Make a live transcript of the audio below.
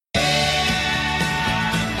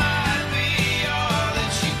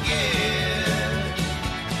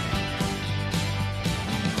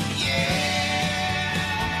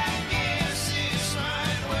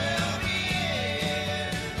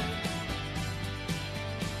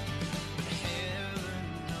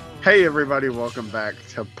Hey everybody, welcome back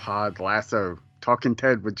to Pod Lasso, Talking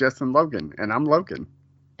Ted with Jess and Logan, and I'm Logan.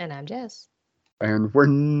 And I'm Jess. And we're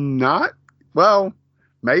not, well,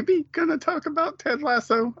 maybe gonna talk about Ted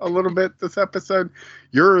Lasso a little bit this episode.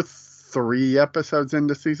 You're 3 episodes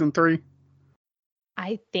into season 3?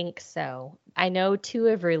 I think so. I know 2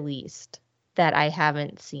 have released that I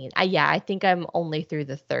haven't seen. I think I'm only through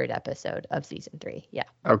the 3rd episode of season 3. Yeah.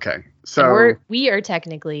 Okay, And so we are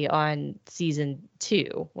technically on season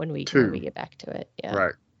 2 when we get back to it. Yeah.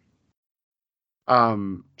 right.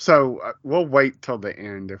 So we'll wait till the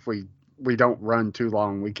end. If we don't run too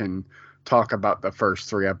long, we can talk about the first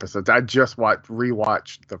 3 episodes. I just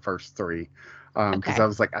rewatched the first 3 because Okay. I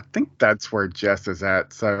was like, I think that's where Jess is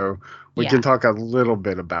at, so we can Yeah. talk a little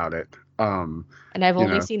bit about it. And I've You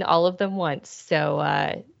only know, seen all of them once, so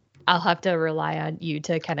I'll have to rely on you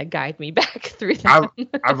to kind of guide me back through them.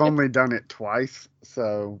 I've only done it twice,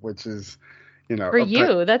 so which is, For but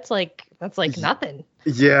you, that's like nothing.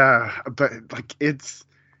 yeah, but like it's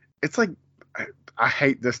like I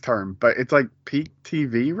hate this term, but it's like peak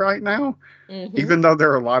TV right now. Mhm. Even though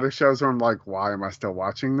there are a lot of shows where I'm like, why am I still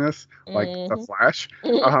watching this? Like The Mhm. Flash.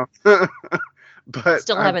 Um, but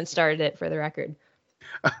Still haven't started it for the record.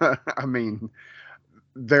 I mean,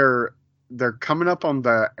 they're they're coming up on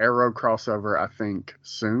the Arrow crossover, I think,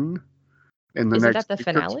 soon in the Is it next at the week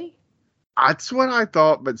or two. finale? That's what I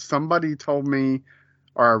thought, but somebody told me,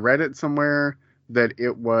 or I read it somewhere, that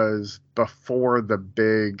it was before the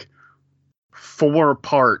big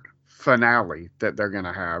 4-part finale that they're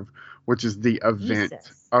gonna have, which is the event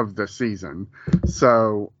Jesus. of the season.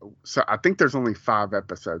 So I think there's only 5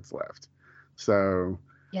 episodes left. So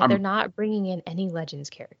Yeah, they're I'm not bringing in any Legends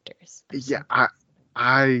characters. I'm yeah so pissed.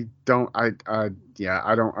 I don't I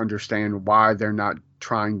don't understand why they're not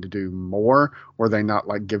trying to do more, or they not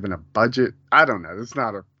like given a budget. I don't know. It's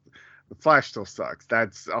not a the Flash still sucks.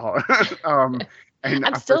 That's all. And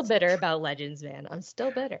I'm still bitter about Legends, man. I'm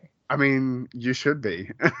still bitter. I mean, you should be.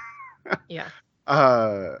 Yeah.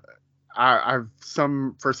 uh I've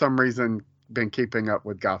for some reason been keeping up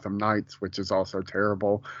with Gotham Knights, which is also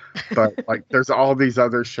terrible. But like there's all these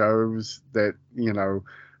other shows that,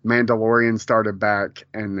 Mandalorian started back,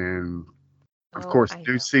 and then of Oh, course I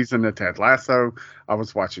new know. season of Ted Lasso. I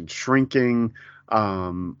was watching Shrinking.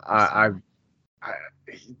 Um There's so I, I, much. I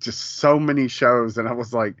just so many shows, and I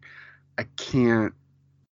was like, I can't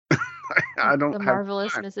I The don't have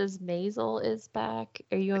Marvelous time. Mrs. Maisel is back.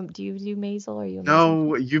 Do you do Maisel? Are you a Maisel fan?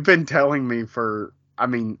 No, you've been telling me for, I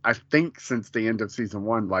mean, I think since the end of season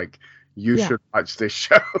 1, like, you Yeah. should watch this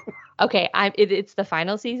show. Okay, it's the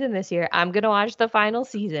final season this year. I'm gonna watch the final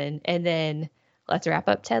season and then let's wrap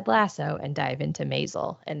up Ted Lasso and dive into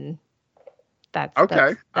Maisel. And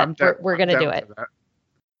Okay, we're I'm gonna do down for it. that.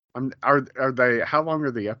 Are they, how long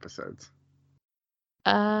are the episodes?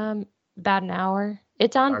 About an hour.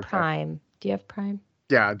 It's on Okay. Prime. Do you have Prime?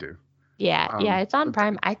 Yeah, I do. Yeah, it's on But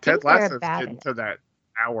Prime. I Ted think they're Lasso's about getting an to that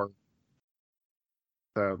hour.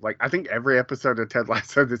 So, like, I think every episode of Ted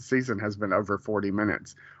Lasso this season has been over 40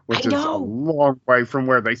 minutes, I which is a know. long way from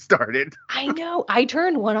where they started. I know. I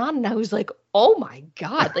turned one on and I was like, "Oh my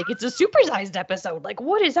god, like it's a supersized episode. Like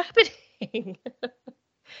what is happening?"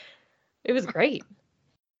 It was great.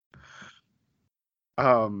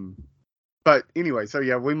 Um, But anyway, so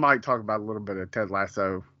yeah, we might talk about a little bit of Ted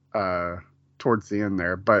Lasso uh, towards the end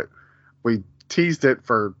there, but we teased it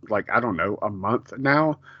for like, I don't know, a month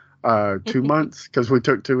now, 2 months, because we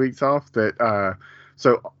took 2 weeks off. Brett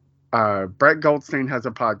Goldstein has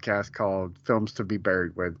a podcast called Films to Be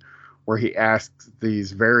Buried With, where he asks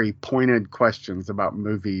these very pointed questions about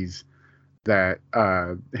movies that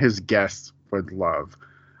his guests would love.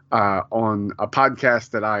 On a podcast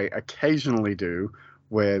that I occasionally do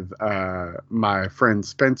with my friend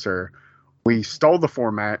Spencer, we stole the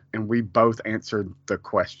format and we both answered the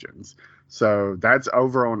questions. So that's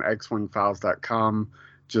over on xwingfiles.com.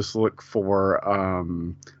 Just look for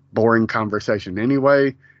Boring Conversation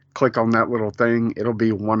Anyway. Click on that little thing. It'll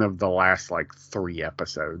be one of the last like 3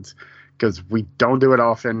 episodes, because we don't do it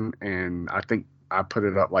often. And I think I put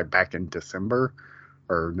it up like back in December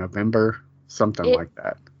or November, something It like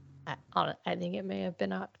that. I think it may have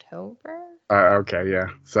been October. Okay, yeah.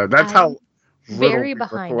 So that's I'm how little very we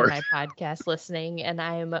behind in record. my podcast listening, and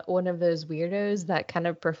I'm one of those weirdos that kind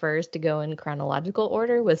of prefers to go in chronological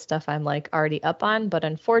order with stuff I'm like already up on, but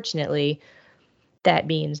unfortunately, that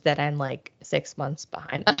means that I'm like 6 months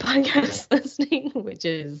behind on podcast listening, which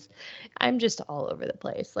is I'm just all over the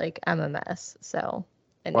place. Like I'm a mess. So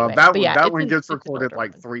Well, anyway, but yeah, that one gets it's an recorded older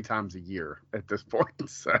like one. 3 times a year at this point.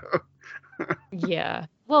 So Yeah.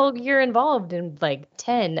 Well, you're involved in like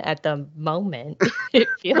 10 at the moment, it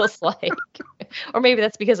feels like. Or maybe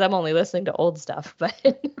that's because I'm only listening to old stuff, but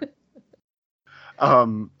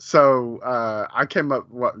I came up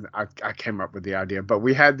I came up with the idea, but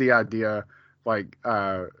we had the idea like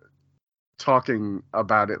talking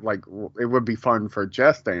about it, like it would be fun for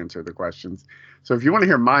Jess to answer the questions. So if you want to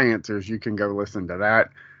hear my answers, you can go listen to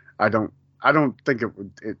that. I don't think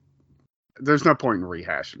there's no point in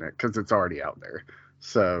rehashing it because it's already out there.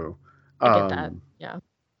 So I get that. Yeah.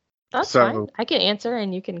 That's fine. so I can answer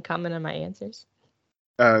and you can comment on my answers.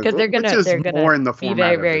 Because they're which gonna is they're more gonna in the be very,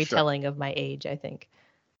 format of the very show. telling of my age, I think.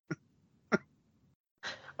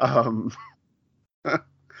 Um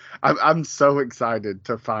I'm so excited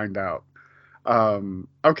to find out.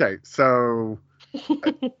 Okay, so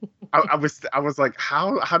I was like,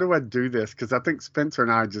 how do I do this? Because I think Spencer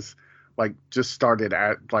and I just started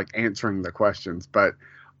at like answering the questions, but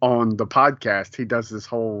on the podcast he does this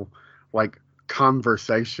whole like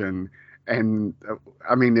conversation, and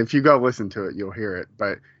I mean if you go listen to it you'll hear it.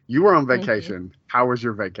 But you were on Mhm. vacation. How was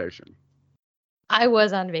your vacation? I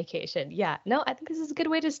was on vacation. Yeah. No, I think this is a good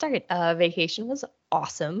way to start. Vacation was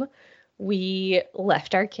awesome. We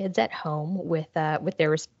left our kids at home with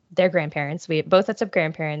their grandparents. We both sets of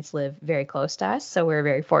grandparents live very close to us, so we're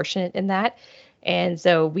very fortunate in that. And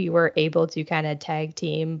so we were able to kind of tag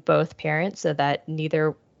team both parents so that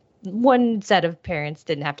neither one set of parents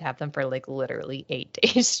didn't have to have them for like literally 8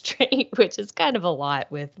 days straight, which is kind of a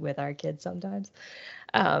lot with our kids sometimes.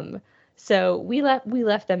 Um, so we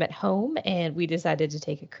left them at home and we decided to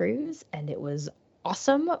take a cruise and it was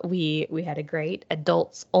awesome. We had a great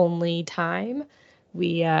adults only time.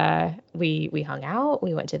 We hung out,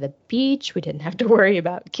 we went to the beach, we didn't have to worry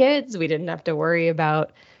about kids, we didn't have to worry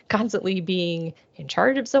about constantly being in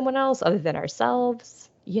charge of someone else other than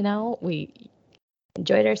ourselves. We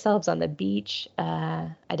enjoyed ourselves on the beach.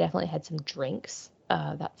 I definitely had some drinks,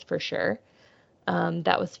 that's for sure.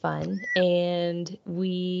 That was fun. And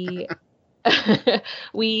we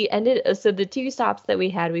we ended so the two stops that we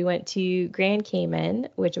had, we went to Grand Cayman,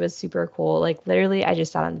 which was super cool. Like literally I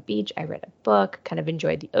just sat on the beach, I read a book, kind of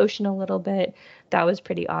enjoyed the ocean a little bit. That was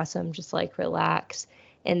pretty awesome, just like relax.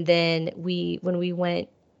 And then when we went,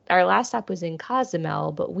 our last stop was in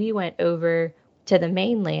Cozumel, but we went over to the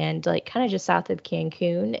mainland, like kind of just south of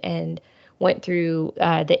Cancun, and went through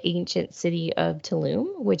the ancient city of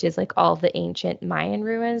Tulum, which is like all the ancient Mayan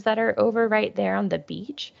ruins that are over right there on the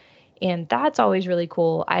beach. And that's always really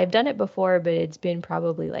cool. I've done it before, but it's been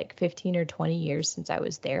probably like 15 or 20 years since I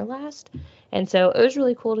was there last. And so it was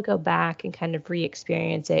really cool to go back and kind of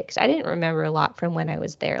re-experience it because I didn't remember a lot from when I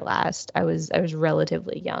was there last. I was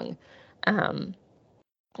relatively young. Um,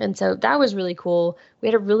 and so that was really cool. We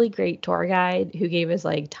had a really great tour guide who gave us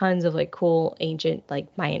like tons of like cool ancient like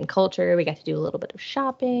Mayan culture. We got to do a little bit of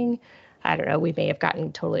shopping. I don't know, we may have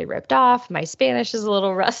gotten totally ripped off. My Spanish is a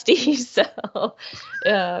little rusty, so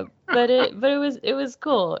but it was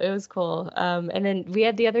cool. It was cool. And then we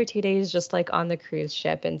had the other 2 days just like on the cruise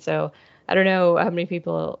ship. And so I don't know how many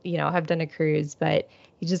people, have done a cruise, but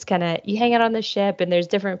you hang out on the ship and there's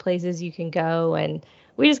different places you can go, and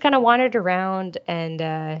we just kind of wandered around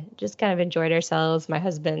and just kind of enjoyed ourselves. My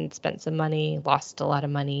husband spent some money, lost a lot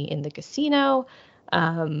of money in the casino.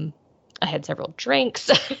 Um, I had several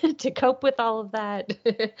drinks to cope with all of that.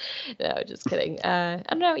 No, just kidding. I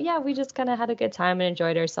don't know. Yeah, we just kind of had a good time and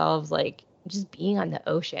enjoyed ourselves, like just being on the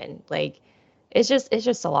ocean. Like it's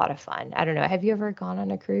just a lot of fun. I don't know. Have you ever gone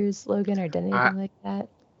on a cruise, Logan, or done I anything like that?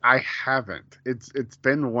 I haven't. It's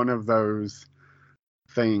been one of those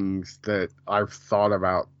things that I've thought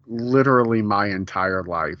about literally my entire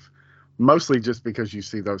life, mostly just because you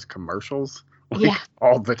see those commercials Yeah, like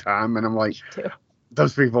all the time, and I'm like, me too.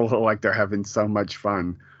 those people look like they're having so much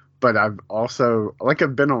fun. But I've also like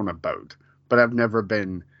I've been on a boat, but I've never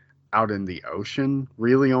been out in the ocean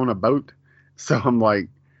really on a boat. So I'm like,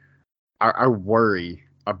 I worry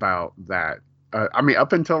about that. I mean,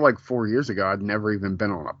 up until like 4 years ago, I'd never even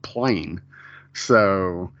been on a plane.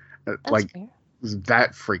 So, That's like, fair.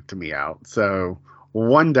 that freaked me out. So,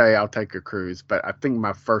 one day I'll take a cruise, but I think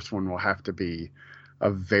my first one will have to be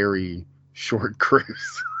a very short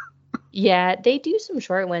cruise. Yeah, they do some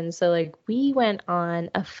short ones. So like we went on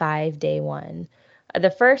a 5-day one.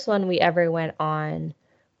 The first one we ever went on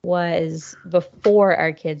was before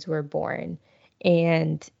our kids were born.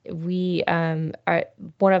 And we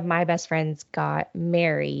one of my best friends got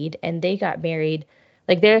married, and they got married,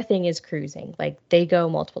 like their thing is cruising. Like they go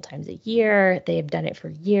multiple times a year. They've done it for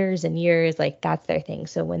years and years. Like that's their thing.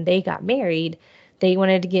 So when they got married, they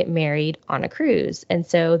wanted to get married on a cruise. And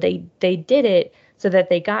so they did it so that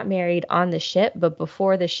they got married on the ship, but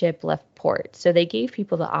before the ship left port. So they gave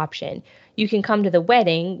people the option. You can come to the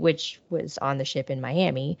wedding, which was on the ship in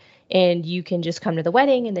Miami, and you can just come to the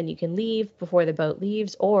wedding and then you can leave before the boat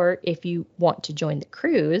leaves. Or if you want to join the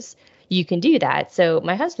cruise, you can do that. So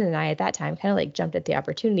my husband and I at that time kind of like jumped at the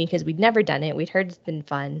opportunity because we'd never done it. We'd heard it's been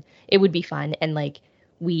fun. It would be fun. And like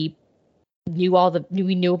we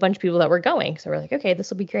we knew a bunch of people that were going. So we're like, okay, this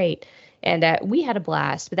will be great. And we had a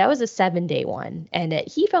blast, but that was a 7-day one. And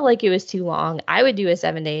he felt like it was too long. I would do a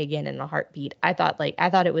 7-day again in a heartbeat. I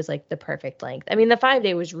thought it was like the perfect length. I mean, the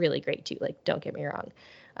 5-day was really great too. Like, don't get me wrong.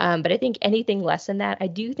 But I think anything less than that, I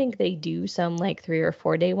do think they do some like 3 or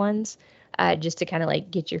 4-day ones, just to kind of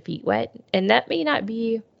like get your feet wet. And that may not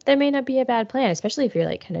be a bad plan, especially if you're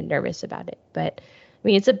like kind of nervous about it. But I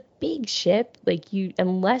mean, it's a big ship. Like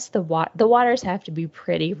unless the waters have to be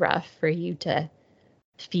pretty rough for you to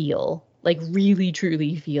feel like really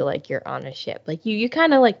truly feel like you're on a ship. Like you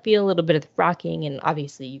kind of like feel a little bit of the rocking, and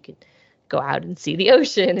obviously you could go out and see the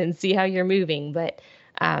ocean and see how you're moving. But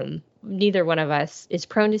neither one of us is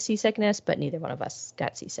prone to seasickness, but neither one of us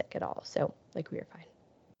got seasick at all. So like we were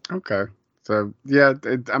fine. Okay. So yeah,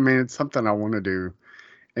 I mean, it's something I want to do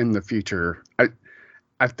in the future.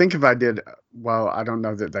 I think if I did, well, I don't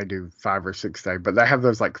know that they do 5 or 6 day, but they have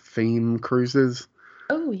those like theme cruises.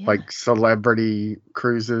 Oh yeah. Like celebrity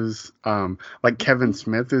cruises. Like Kevin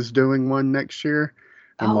Smith is doing one next year.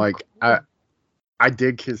 And like cool. I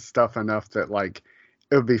dig his stuff enough that like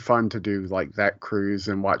it would be fun to do like that cruise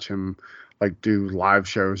and watch him like do live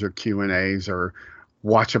shows or Q&As or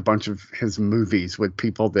watch a bunch of his movies with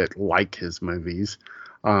people that like his movies.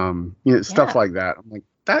 Stuff like that. I'm like,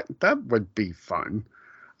 that would be fun.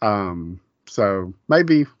 So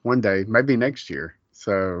maybe one day, maybe next year.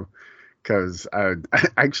 So, because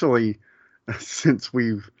actually, since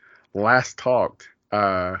we've last talked,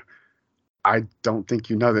 I don't think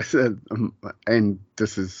you know this, and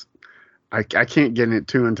this is, I can't get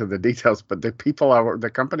into the details, but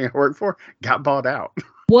the company I work for got bought out.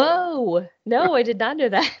 Whoa! No, I did not know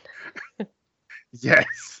that.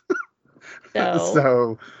 Yes.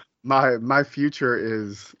 So my future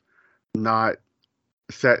is not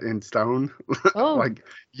set in stone. Like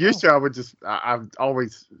used to, I would I've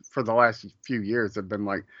always for the last few years have been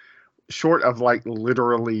like, short of like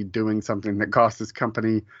literally doing something that costs this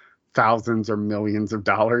company thousands or millions of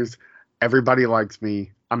dollars, everybody likes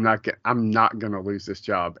me. I'm not gonna lose this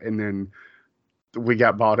job. And then we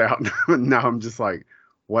got bought out. Now I'm just like,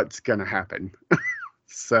 what's gonna happen?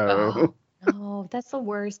 So no, that's the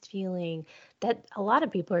worst feeling. That a lot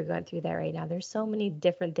of people are going through that right now. There's so many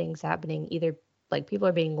different things happening. Either like people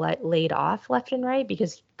are being laid off left and right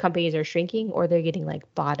because companies are shrinking, or they're getting like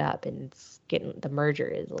bought up, and the merger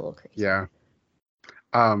is a little crazy. Yeah.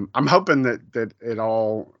 I'm hoping that it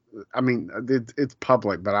all, I mean, it's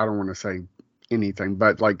public, but I don't want to say anything,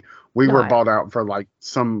 but like we were bought out for like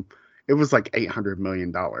it was like $800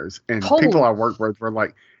 million. And people I work with were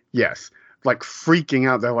like, yes, like freaking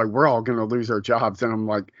out. They're like, we're all going to lose our jobs. And I'm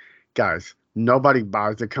like, guys, nobody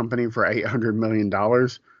buys a company for $800 million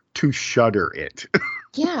to shutter it.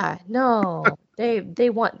 Yeah, no, they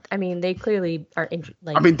want. I mean, they clearly are.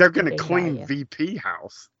 Like, I mean, they're going to clean VP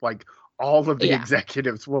house. Like all of the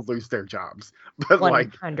executives will lose their jobs. But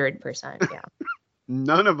 100%. Yeah.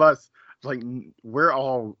 None of us, like, we're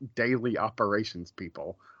all daily operations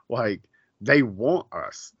people. Like they want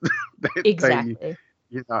us. Exactly.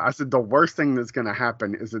 I said the worst thing that's going to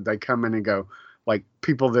happen is that they come in and go, like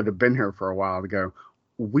people that have been here for a while, to go,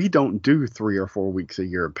 we don't do 3 or 4 weeks a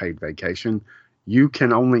year of paid vacation. You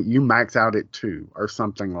max out at 2 or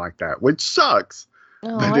something like that, which sucks,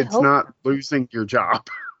 but it's not losing your job.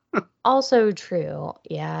 Also true.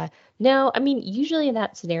 Yeah. No, I mean, usually in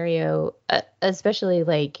that scenario, especially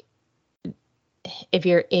like if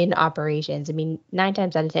you're in operations, I mean, 9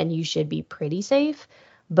 times out of 10, you should be pretty safe.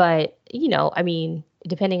 But, I mean,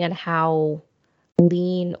 depending on how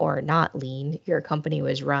lean or not lean your company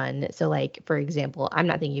was run. So like, for example, I'm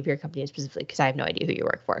not thinking of your company specifically because I have no idea who you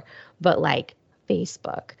work for, but like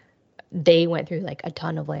Facebook, they went through like a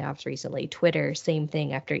ton of layoffs recently. Twitter, same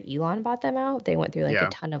thing. After Elon bought them out, they went through like a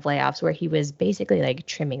ton of layoffs where he was basically like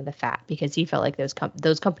trimming the fat because he felt like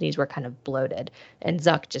those companies were kind of bloated. And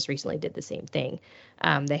Zuck just recently did the same thing.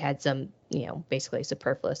 They had some, basically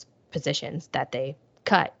superfluous positions that they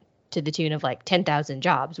cut to the tune of like 10,000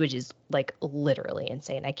 jobs, which is like literally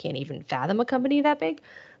insane. I can't even fathom a company that big,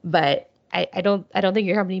 but I don't think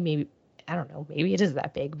your company, maybe, I don't know, maybe it is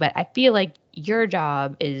that big, but I feel like your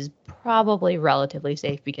job is probably relatively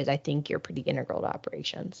safe because I think you're pretty integral to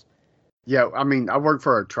operations. Yeah. I mean, I work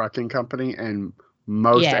for a trucking company, and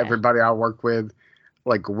most everybody I work with,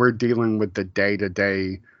 like we're dealing with the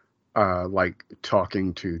day-to-day, like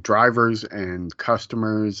talking to drivers and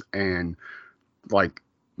customers and like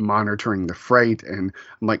monitoring the freight. And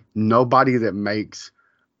I'm like, nobody that makes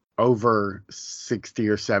over 60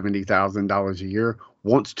 or $70,000 a year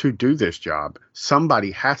wants to do this job.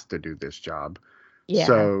 Somebody has to do this job. Yeah,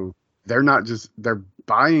 So they're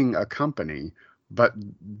buying a company, but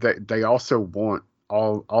they also want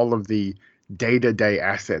all of the day-to-day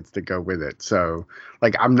assets that go with it. So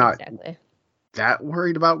like I'm not exactly. that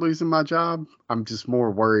worried about losing my job. I'm just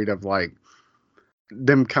more worried of like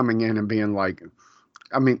them coming in and being like,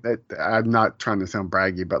 I mean, I'm not trying to sound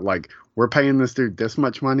braggy, but like, we're paying this dude this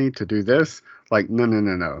much money to do this. Like, no, no,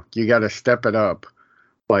 no, no. You got to step it up.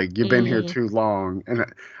 Like, you've been here Mm. too long. And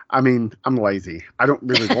I mean, I'm lazy. I don't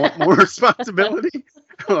really want more responsibility.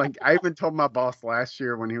 Like, I even told my boss last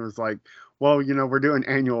year when he was like, well, we're doing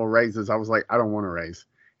annual raises. I was like, I don't want a raise.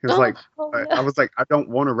 He was Oh, like, oh I no. was like, I don't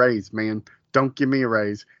want a raise, man. Don't give me a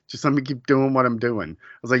raise. Just let me keep doing what I'm doing. I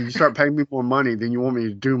was like, you start paying me more money, then you want me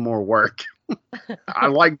to do more work. I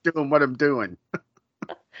like doing what I'm doing.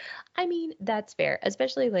 I mean, that's fair.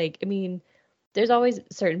 Especially like, I mean, there's always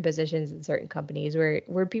certain positions in certain companies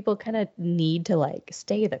where people kind of need to like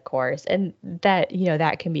stay the course, and that,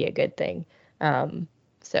 that can be a good thing. Um,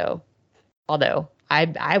 so although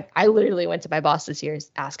I literally went to my boss this year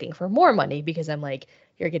asking for more money because I'm like,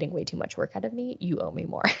 you're getting way too much work out of me. You owe me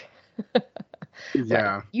more. Like,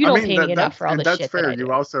 Yeah. you I don't mean pay me enough for all the that's shit that fair. I do.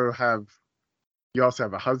 You also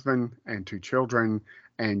have a husband and two children,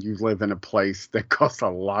 and you live in a place that costs a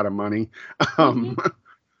lot of money. Hmm. Um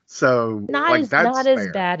so Not like as that's not as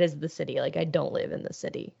fair. bad as the city. Like, I don't live in the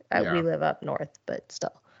city. We Yeah. live up north, but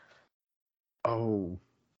still. Oh,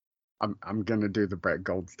 I'm gonna do the Brett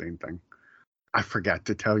Goldstein thing. I forgot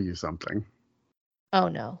to tell you something. Oh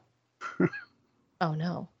no. Oh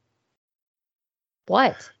no.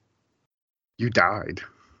 What? You died.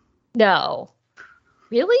 No.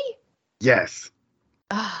 Really? Yes.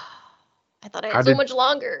 Ah, I thought I How had so did much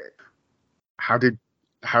longer. how did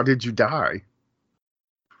how did you die?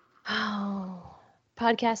 Oh,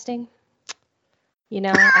 podcasting.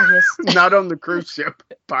 I just Not on the cruise ship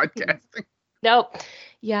podcasting. nope.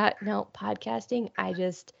 Yeah, no, podcasting. I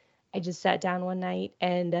just sat down one night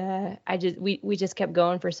and we just kept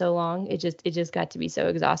going for so long. It just got to be so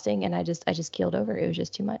exhausting, and I just keeled over. It was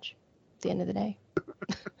just too much at the end of the day.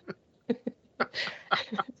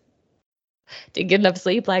 Didn't get enough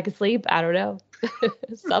sleep, lack of sleep. I don't know.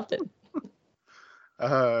 Something.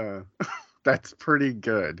 Uh that's pretty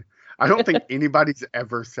good. I don't think anybody's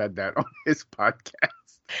ever said that on his podcast.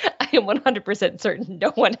 I am 100% certain no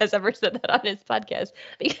one has ever said that on his podcast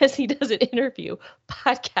because he doesn't interview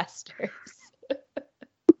podcasters.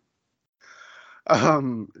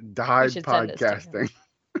 We Died should send this to him. podcasting.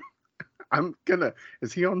 I'm gonna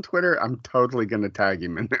Is he on Twitter? I'm totally gonna tag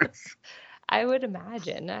him in this. I would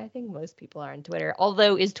imagine. I think most people are on Twitter.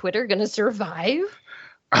 Although, is Twitter going to survive?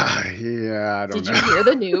 Yeah, I don't Did know. you hear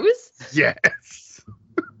the news? Yes.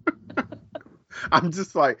 I'm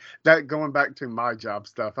just like that, going back to my job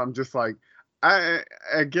stuff. I'm just like, I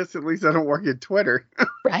guess at least I don't work at Twitter.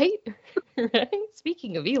 Right? Right?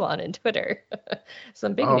 Speaking of Elon and Twitter,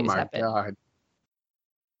 some big Oh news my happened.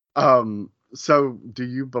 God. So do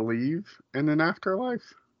you believe in an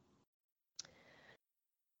afterlife?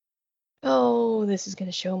 Oh, this is going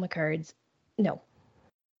to show my cards. No,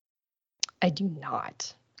 I do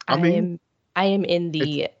not. I I mean, am I am in it's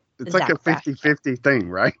the it's like a Zach Braff camp. 50-50 thing,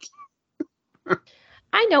 right?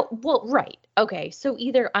 I know. Well, right. Okay. So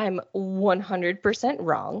either I'm 100%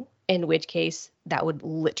 wrong, in which case that would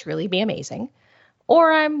literally be amazing,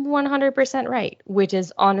 or I'm 100% right, which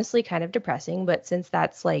is honestly kind of depressing. But since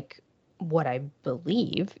that's like what I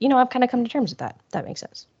believe, I've kind of come to terms with that. That makes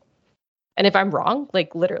sense. And if I'm wrong,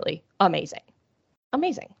 like literally amazing.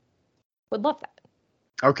 Amazing. Would love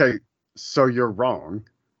that. Okay, so you're wrong,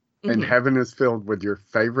 and Hmm. heaven is filled with your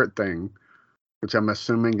favorite thing, which I'm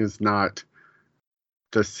assuming is not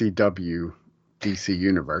the CW DC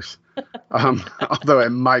universe. Although it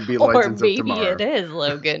might be Or Legends of maybe it Tomorrow. is,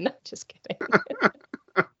 Logan. Just kidding.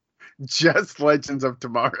 Just Legends of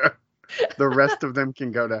Tomorrow. The rest of them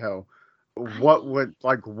can go to hell. I mean, What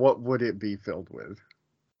would it be filled with?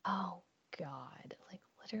 oh God. Like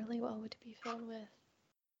literally what would it be filled with?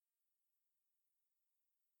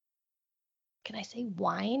 Can I say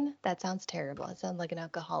wine? That sounds terrible. It sounds like an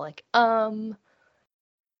alcoholic. I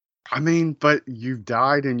mean, but you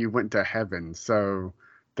died and you went to heaven, so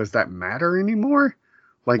does that matter anymore?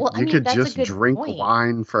 Like Well, I you mean, could that's a just good drink point.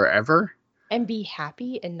 wine forever? And be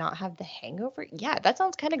happy and not have the hangover. Yeah, that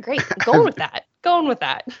sounds kind of great. I'm going with that. Going with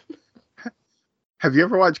that. Have you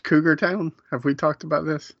ever watched Cougar Town? Have we talked about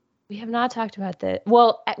this? We have not talked about that.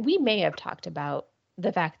 Well, we may have talked about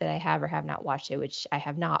the fact that I have or have not watched it, which I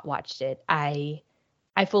have not watched it. I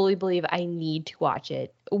fully believe I need to watch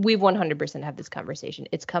it. We 100% have this conversation.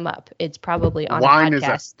 It's come up. It's probably on a Wine is a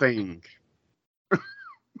podcast. thing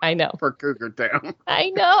I know. for Cougar Town.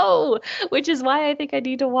 I know, which is why I think I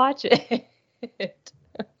need to watch it.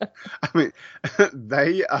 I mean,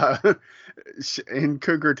 they in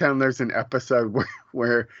Cougar Town, there's an episode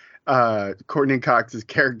where Courtney Cox's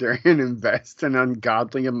character invests an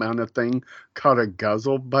ungodly amount of thing called a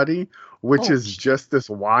guzzle buddy, which is just this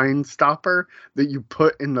wine stopper that you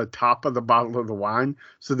put in the top of the bottle of the wine,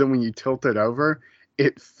 so that when you tilt it over,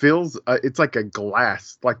 it fills. It's like a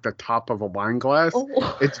glass, like the top of a wine glass.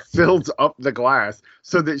 Oh. It fills up the glass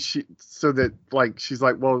so that she's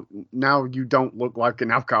like, well, now you don't look like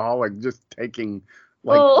an alcoholic just taking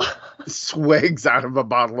swigs out of a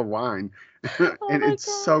bottle of wine. And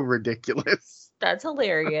it's so ridiculous. That's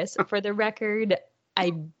hilarious. For the record,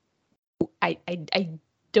 I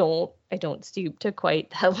don't stoop to quite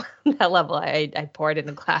that level. I pour it in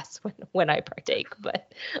a glass when I partake,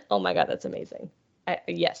 but oh my God, that's amazing.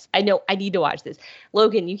 Yes, I know I need to watch this.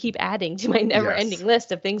 Logan, you keep adding to my never-ending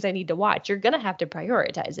list of things I need to watch. You're gonna have to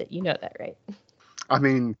prioritize it. You know that, right? I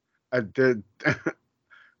mean,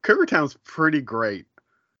 Cougar Town's pretty great.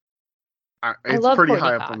 It's pretty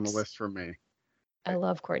high up on the list for me. I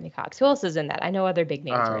love Courtney Cox. Who else is in that? I know other big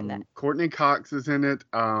names are in that. Courtney Cox is in it.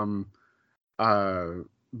 Bill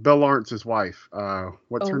Lawrence's wife.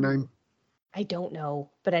 What's her name? I don't know,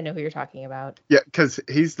 but I know who you're talking about. Yeah, because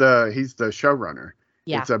he's the showrunner.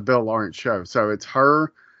 Yeah. It's a Bill Lawrence show. So it's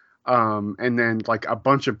her, and then like a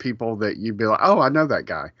bunch of people that you'd be like, oh, I know that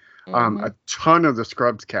guy. Mm-hmm. A ton of the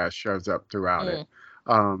Scrubs cast shows up throughout it.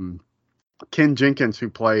 Ken Jenkins, who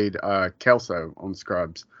played Kelso on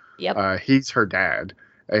Scrubs, he's her dad,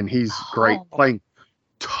 and he's great, playing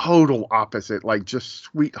total opposite, like just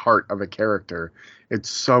sweetheart of a character. It's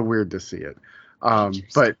so weird to see it.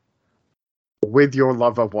 But with your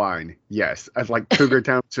love of wine, yes, I'd like Cougar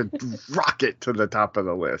Town should rocket to the top of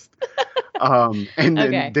the list. And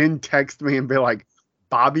then text me and be like,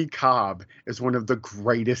 Bobby Cobb is one of the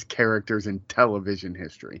greatest characters in television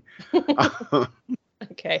history.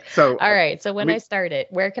 Okay. So, all right. So when I start it,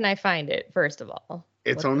 where can I find it, first of all?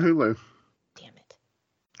 It's on Hulu. Damn it.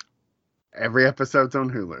 Every episode's on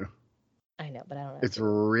Hulu. I know, but I don't know. It's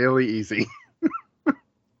really easy.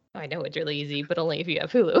 I know it's really easy, but only if you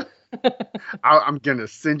have Hulu. I'm going to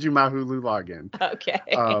send you my Hulu login. Okay.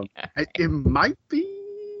 It might be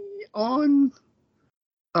on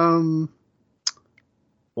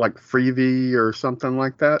like Freevee or something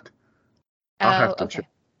like that. I'll have to check.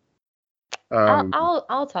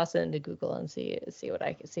 I'll toss it into Google and see what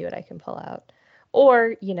I can pull out.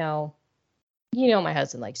 Or, my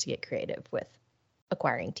husband likes to get creative with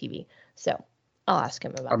acquiring TV. So I'll ask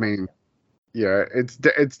him about it. Yeah, it's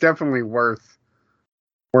definitely worth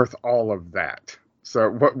all of that. So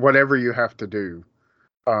whatever you have to do.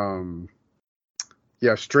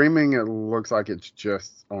 Streaming, it looks like it's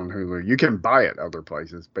just on Hulu. You can buy it other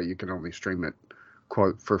places, but you can only stream it,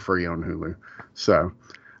 quote, for free on Hulu. So,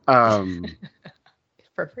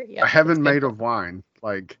 for free, yeah. I haven't made of wine.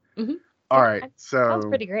 Like, all right, so sounds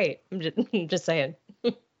pretty great. I'm just saying.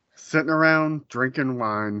 Sitting around drinking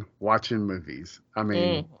wine, watching movies. I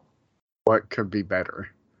mean, what could be better?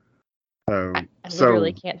 I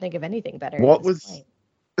literally can't think of anything better. What was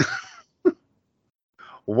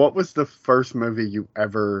the first movie you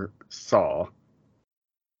ever saw?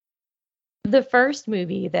 The first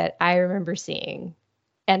movie that I remember seeing,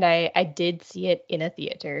 and I did see it in a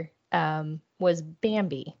theater, was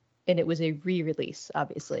Bambi, and it was a re-release,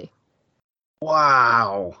 obviously.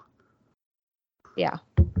 Wow. Yeah.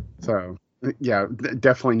 So, yeah,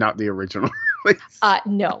 definitely not the original release.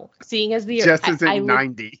 No. Seeing as the Jess is in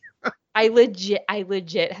 90. I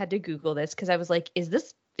legit had to Google this because I was like, is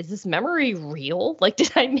this memory real? Like,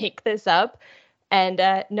 did I make this up? And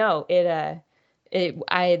no, I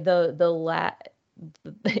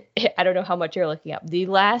don't know how much you're looking up. The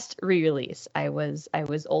last re-release, I was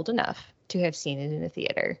old enough to have seen it in a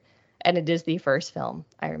theater, and it is the first film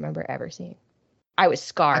I remember ever seeing. I was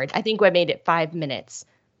scarred. I think I made it 5 minutes,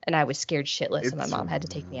 and I was scared shitless, and my mom had to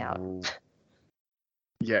take me out.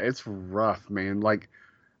 Yeah, it's rough, man. Like,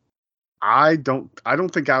 I don't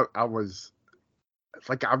think I was,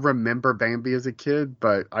 like, I remember Bambi as a kid,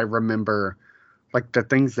 but I remember like the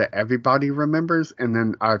things that everybody remembers. And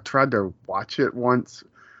then I tried to watch it once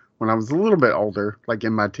when I was a little bit older, like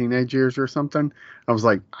in my teenage years or something. I was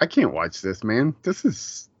like, I can't watch this, man.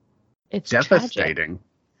 It's devastating. Tragic.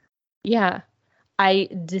 Yeah. I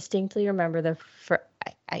distinctly remember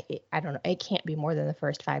I don't know. It can't be more than the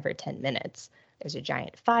first 5 or 10 minutes. There's a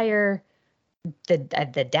giant fire. The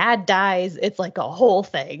dad dies. It's like a whole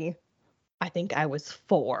thing. I think I was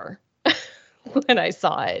 4 when I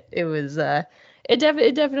saw it. It was it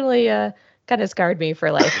definitely kind of scarred me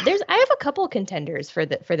for life. I have a couple contenders for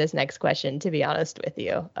this next question, to be honest with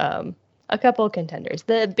you. A couple contenders.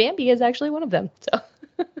 The Bambi is actually one of them.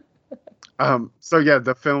 So So yeah,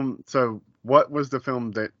 the film. So what was the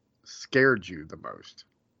film that scared you the most?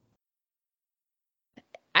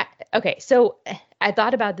 okay, so I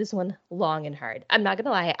thought about this one long and hard. I'm not gonna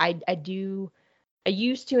lie, I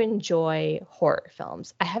used to enjoy horror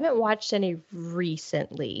films. I haven't watched any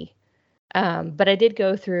recently, but I did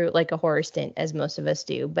go through like a horror stint, as most of us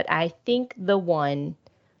do. But I think the one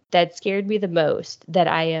that scared me the most, that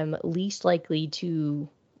I am least likely to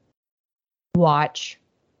watch,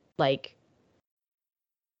 like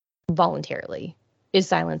voluntarily, is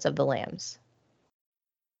Silence of the Lambs.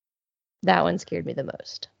 That one scared me the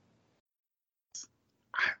most.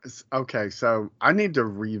 Okay, so I need to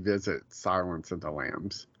revisit Silence of the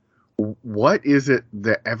Lambs. What is it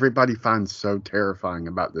that everybody finds so terrifying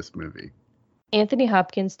about this movie? Anthony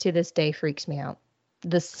Hopkins to this day freaks me out.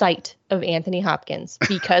 The sight of Anthony Hopkins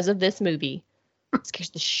because of this movie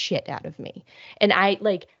scares the shit out of me. And I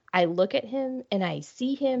look at him and I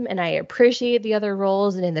see him and I appreciate the other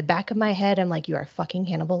roles, and in the back of my head I'm like, you are fucking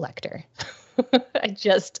Hannibal Lecter.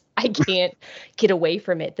 I can't get away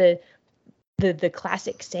from it. The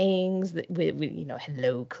classic sayings that with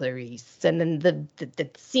hello Clarice, and then the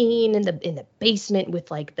scene in the basement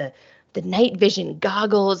with like the night vision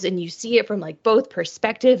goggles, and you see it from like both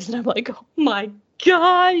perspectives, and I'm like, oh my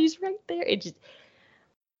god, he's right there. It just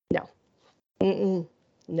no.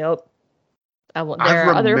 Nope. I There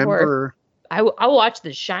are other horror. remember. I will watch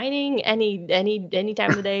The Shining any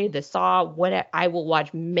time of the day. The Saw. What I will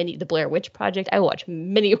watch many. The Blair Witch Project. I will watch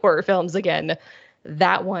many horror films again.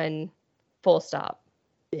 That one, full stop.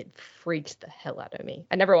 It freaks the hell out of me.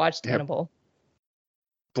 I never watched Yep, Hannibal.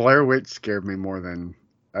 Blair Witch scared me more than,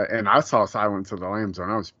 and I saw Silence of the Lambs when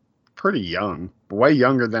I was pretty young, way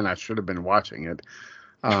younger than I should have been watching it.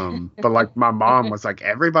 But like my mom was like,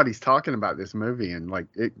 everybody's talking about this movie, and like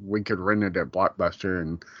we could rent it at Blockbuster,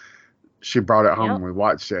 and she brought it home Yep. and we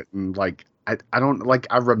watched it, and like I don't like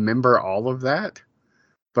I remember all of that,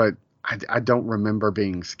 but I don't remember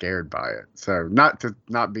being scared by it. So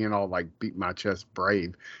not being all like beat my chest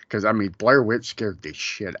brave, because I mean Blair Witch scared the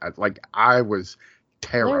shit out. Like I was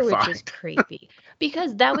Blair Witch is terrified. creepy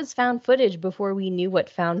because that was found footage before we knew what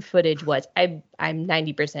found footage was. I'm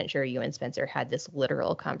 90% sure you and Spencer had this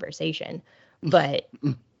literal conversation, but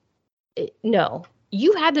no,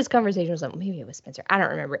 you had this conversation with someone. Maybe it was Spencer. I don't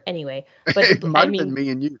remember. Anyway, but It might have been me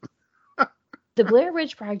and you. the Blair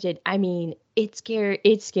Witch Project. I mean, it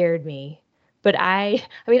scared me. But I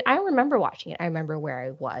remember watching it. I remember where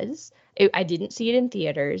I was. I didn't see it in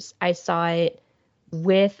theaters. I saw it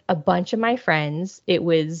with a bunch of my friends. It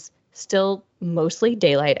was still mostly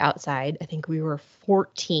daylight outside. I think we were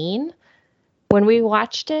 14 when we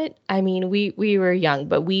watched it. I mean, we were young,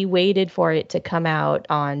 but we waited for it to come out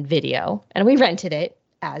on video, and we rented it,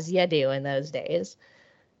 as you do in those days.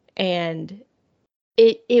 And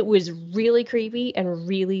it was really creepy and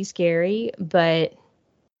really scary, but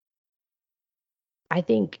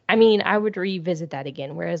I would revisit that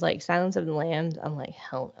again. Whereas like Silence of the Lambs, I'm like,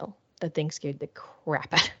 hell no. That thing scared the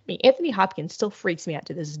crap out of me. Anthony Hopkins still freaks me out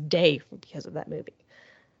to this day because of that movie.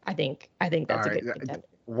 I think All that's a right. good contender.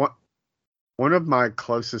 One of my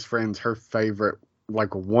closest friends, her favorite,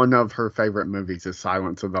 like one of her favorite movies is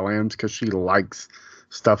Silence of the Lambs, because she likes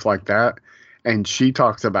stuff like that. And she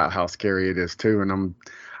talks about how scary it is too. And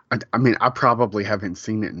I mean, I probably haven't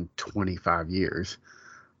seen it in 25 years.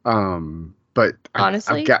 But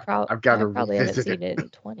Honestly, I've got I to probably haven't revisit it. seen it in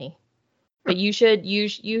 20. But you should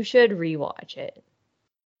rewatch it.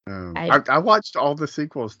 I I watched all the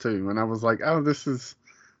sequels too, and I was like, oh, it's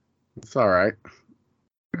all right.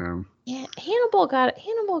 Um, Yeah, Hannibal got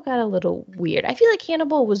a little weird. I feel like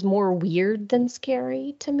Hannibal was more weird than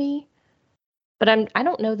scary to me. But I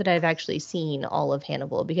don't know that I've actually seen all of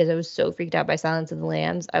Hannibal because I was so freaked out by Silence of the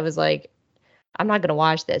Lambs. I was like, I'm not gonna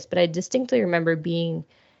watch this. But I distinctly remember being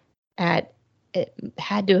at it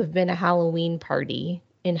had to have been a Halloween party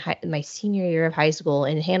in my senior year of high school,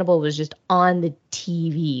 and Hannibal was just on the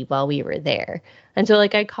TV while we were there. And so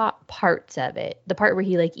like I caught parts of it. The part where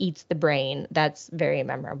he like eats the brain, that's very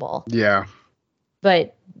memorable. yeah,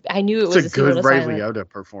 But I knew it it's a was a sequel to good Ray Silent. Liotta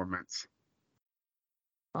performance.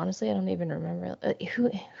 Honestly, I don't even remember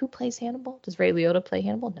who plays Hannibal. Does Ray Liotta play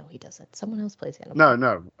Hannibal? No, he doesn't. Someone else plays No,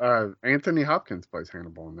 Hannibal. no. Anthony Hopkins plays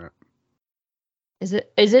Hannibal in that. Is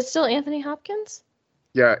it still Anthony Hopkins?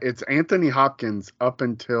 Yeah, it's Anthony Hopkins up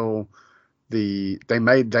until they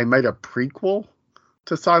made a prequel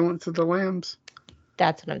to Silence of the Lambs,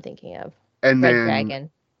 That's what I'm thinking of. and Red then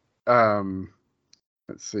Dragon.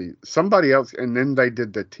 let's see, somebody else, and then they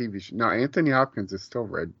did the TV show. No, Anthony Hopkins is still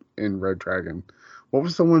Red Dragon. What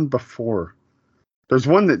was the one before? There's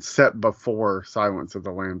one that's set before Silence of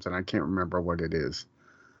the Lambs, and I can't remember what it is.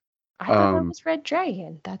 I thought that was Red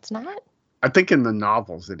Dragon. That's not? I think in the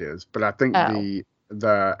novels it is, but I think Oh.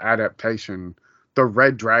 the adaptation, the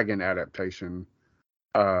Red Dragon adaptation,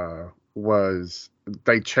 was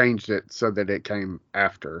they changed it so that it came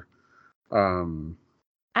after.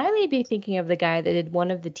 I may be thinking of the guy that did one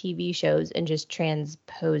of the TV shows and just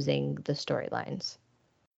transposing the storylines,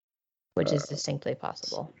 which is distinctly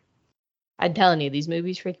possible. I'm telling you, these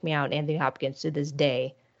movies freak me out. Anthony Hopkins to this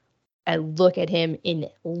day. I look at him in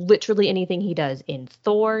literally anything he does, in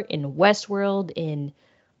Thor, in Westworld, in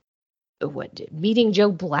Meeting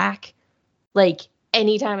Joe Black. Like,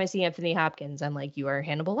 anytime I see Anthony Hopkins, I'm like, you are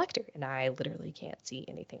Hannibal Lecter, and I literally can't see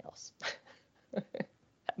anything else. That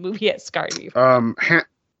movie has scarred me.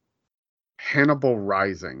 Hannibal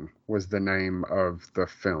Rising was the name of the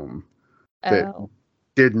film that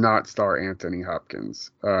did not star Anthony Hopkins.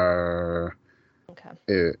 Okay.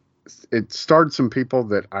 It starred some people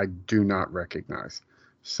that I do not recognize.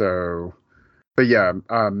 So, but yeah,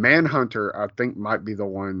 Manhunter I think might be the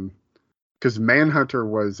one, because Manhunter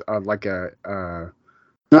was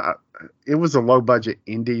it was a low budget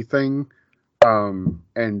indie thing,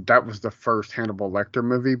 and that was the first Hannibal Lecter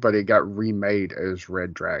movie, but it got remade as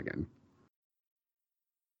Red Dragon.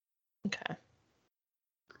 Okay.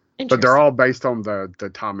 But they're all based on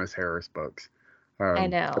the Thomas Harris books. I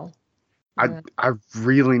know. I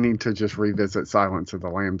really need to just revisit Silence of the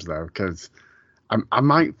Lambs though, because I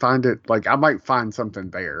might find it, like I might find something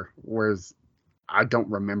there, whereas I don't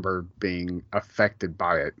remember being affected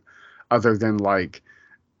by it, other than like,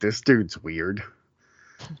 this dude's weird.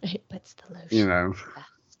 It puts the lotion You know.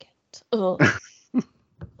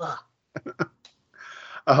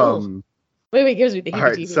 Wait, gives me the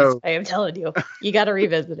heebie-jeebies. Right, so, I am telling you, you got to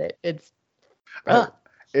revisit it. It's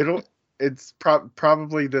it's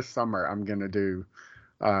probably this summer I'm gonna do.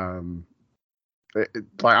 Like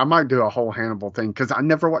I might do a whole Hannibal thing, because I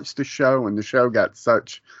never watched the show, and the show got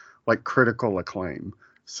such like critical acclaim.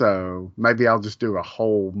 So maybe I'll just do a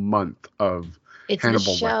whole month of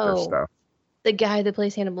Hannibal Lecter stuff. The guy that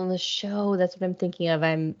plays Hannibal in the show, that's what I'm thinking of.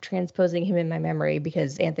 I'm transposing him in my memory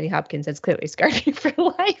because Anthony Hopkins has clearly scarred me for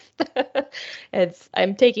life.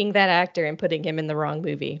 I'm taking that actor and putting him in the wrong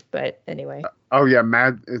movie. But anyway. Oh yeah,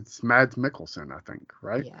 it's Mads Mikkelsen, I think,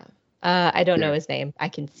 right? Yeah. I don't know his name. I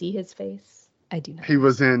can see his face. I do not. He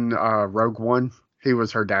was in Rogue One. He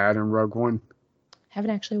was her dad in Rogue One.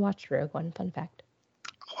 Haven't actually watched Rogue One. Fun fact.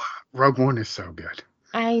 Rogue One is so good.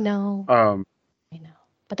 I know. I know.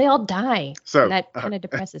 But they all die. So and that kind of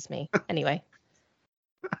depresses me. Anyway.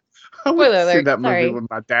 I went to see that movie with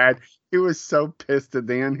my dad. He was so pissed at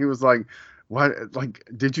the end. He was like, "What? Like,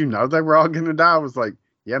 did you know they were all gonna die?" I was like,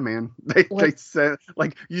 "Yeah, man. They said,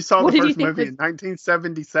 like, you saw the first movie in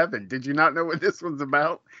 1977. Did you not know what this was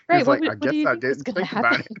about?" Right. He's like, "I guess I didn't think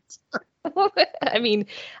about it." I mean,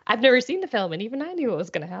 I've never seen the film, and even I knew what was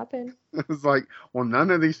going to happen. It was like, well, none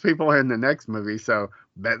of these people are in the next movie, so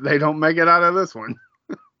bet they don't make it out of this one.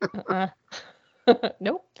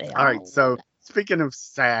 Nope. All right. So speaking of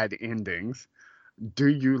sad endings, do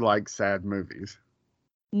you like sad movies?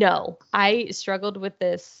 No, I struggled with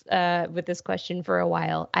this question for a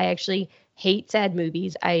while. I actually hate sad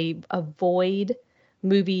movies. I avoid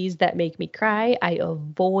movies that make me cry. I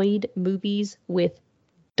avoid movies with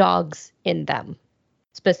dogs in them,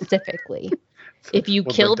 specifically. If you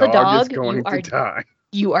kill the dog,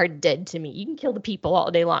 you are dead to me. You can kill the people all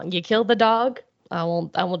day long. You kill the dog, I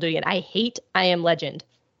won't do it again. I hate I Am Legend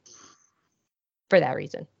for that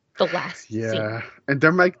reason. The last scene. And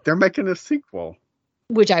they're making a sequel,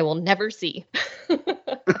 which I will never see.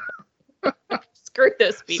 Screw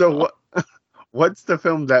those people. So what's the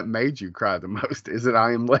film that made you cry the most? Is it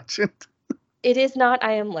I Am Legend? It is not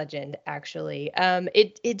I Am Legend, actually.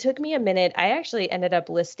 It took me a minute. I actually ended up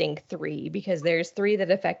listing 3 because there's 3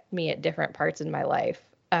 that affect me at different parts in my life.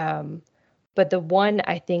 But the one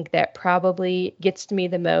I think that probably gets to me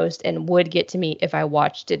the most and would get to me if I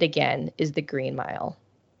watched it again is The Green Mile.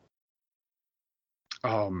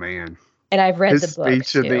 Oh, man. And I've read his the book,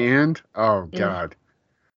 speech at the end. Oh, God.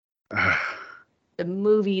 The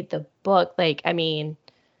movie, the book, like, I mean,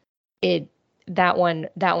 that one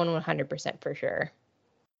 100% for sure.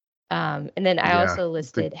 And then I also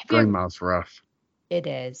listed Green Mile's rough. It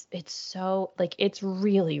is. It's so, like, it's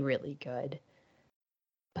really, really good.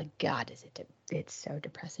 But God, it's so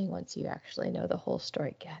depressing once you actually know the whole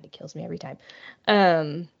story. God, it kills me every time.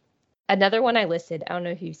 Another one I listed, I don't know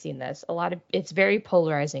if you've seen this. It's very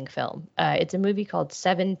polarizing film. It's a movie called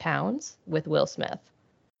 7 Pounds with Will Smith.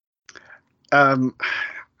 Um,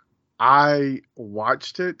 I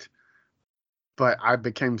watched it, but I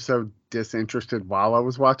became so disinterested while I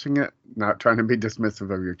was watching it. Not trying to be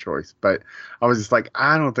dismissive of your choice, but I was just like,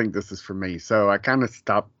 I don't think this is for me. So I kind of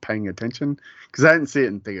stopped paying attention because I didn't see it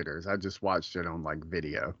in theaters. I just watched it on like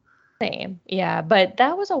video. Same. Yeah, but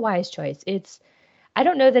that was a wise choice. I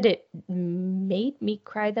don't know that it made me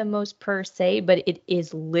cry the most per se, but it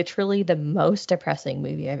is literally the most depressing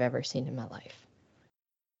movie I've ever seen in my life.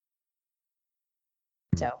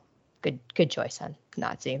 So good choice on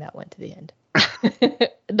not seeing that one to the end.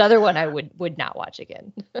 Another one I would not watch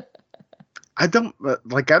again. I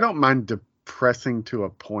don't mind depressing to a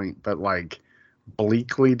point, but like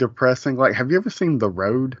bleakly depressing. Like, have you ever seen The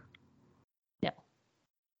Road? No.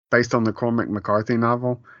 Based on the Cormac McCarthy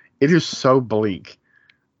novel. It is so bleak.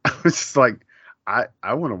 I was just like,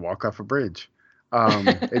 I want to walk off a bridge.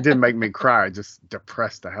 It didn't make me cry, it just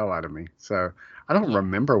depressed the hell out of me. So I don't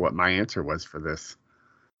remember what my answer was for this.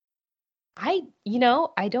 I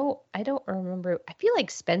don't remember. I feel like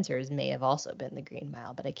Spencer's may have also been the Green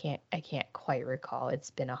Mile, but I can't quite recall. It's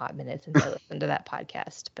been a hot minute since I listened to that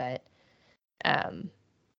podcast, but I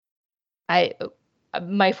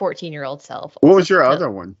my 14-year-old self. What was your other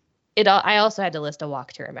one? I also had to list A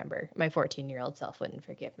Walk to Remember. My 14-year-old self wouldn't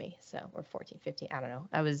forgive me. So, or 14, 15, I don't know.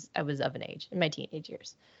 I was of an age in my teenage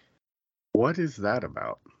years. What is that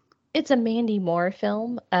about? It's a Mandy Moore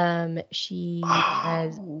film. She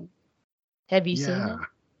has. Have you seen it?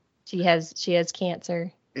 She has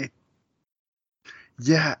cancer. At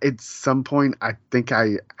some point I think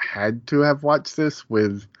I had to have watched this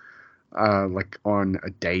with like on a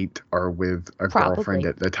date or with a girlfriend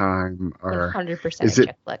at the time, or 100% is a it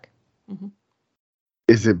chick flick. Mm-hmm.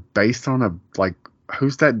 Is it based on a like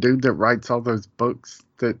who's that dude that writes all those books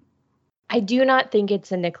that I do not think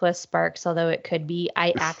it's a Nicholas Sparks, although it could be.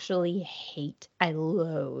 I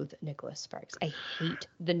loathe Nicholas Sparks. I hate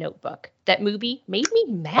The Notebook. That movie made me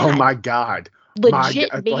mad. Oh my God.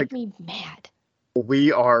 Legit made me mad.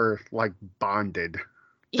 We are like bonded.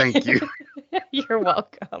 Thank you. You're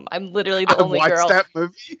welcome. I'm literally the only girl. I watched that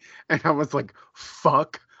movie and I was like,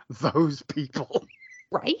 fuck those people.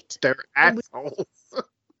 Right? They're assholes. I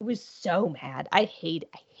was so mad. I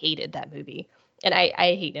hated that movie. And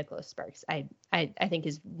I hate Nicholas Sparks. I think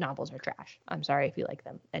his novels are trash. I'm sorry if you like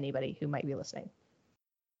them. Anybody who might be listening.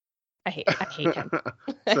 I hate him.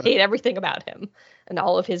 I hate everything about him and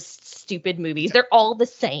all of his stupid movies. They're all the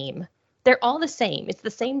same. It's the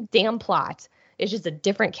same damn plot. It's just a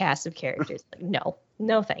different cast of characters. Like,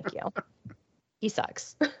 no, thank you. He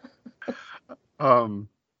sucks.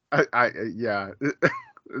 Yeah.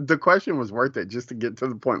 The question was worth it just to get to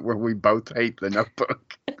the point where we both hate The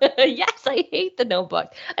Notebook. Yes, I hate The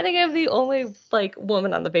Notebook. I think I'm the only like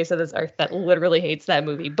woman on the face of this earth that literally hates that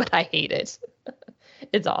movie, but I hate it.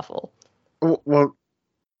 It's awful. Well,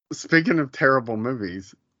 speaking of terrible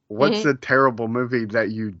movies, what's a terrible movie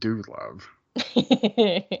that you do love?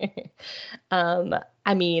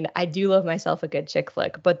 I mean, I do love myself a good chick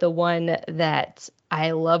flick, but the one that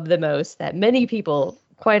I love the most that many people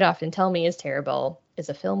quite often tell me is terrible is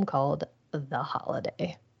a film called The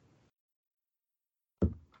Holiday.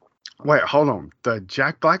 Wait, hold on. The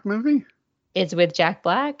Jack Black movie? It's with Jack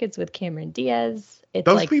Black. It's with Cameron Diaz.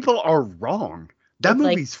 Those people are wrong. That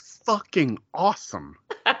movie's fucking awesome.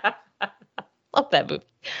 Love that movie.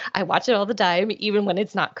 I watch it all the time, even when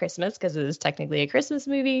it's not Christmas, because it is technically a Christmas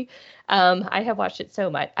movie. I have watched it so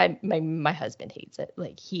much. My husband hates it.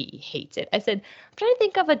 Like, he hates it. I said, I'm trying to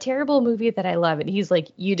think of a terrible movie that I love. And he's like,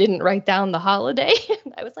 you didn't write down The Holiday?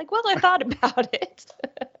 I was like, well, I thought about it.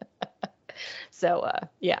 So,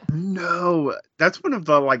 yeah. No, that's one of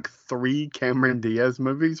the like 3 Cameron Diaz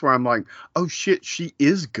movies where I'm like, oh shit, she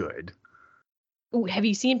is good. Ooh, have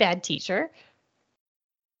you seen Bad Teacher?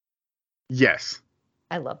 Yes.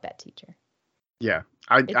 I love Bad Teacher. Yeah.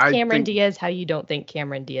 It's Cameron Diaz, how you don't think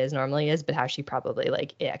Cameron Diaz normally is, but how she probably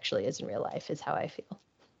like it actually is in real life is how I feel.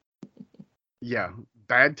 Yeah.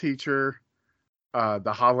 Bad Teacher,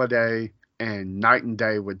 The Holiday, and Night and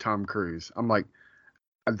Day with Tom Cruise. I'm like,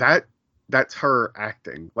 that's her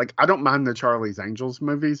acting. Like, I don't mind the Charlie's Angels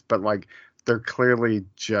movies, but like they're clearly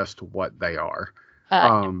just what they are.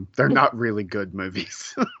 They're not really good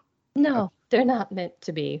movies. No, they're not meant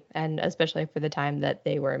to be, and especially for the time that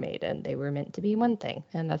they were made, and they were meant to be one thing,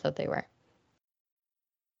 and that's what they were.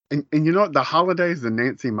 And you know what? The Holiday is the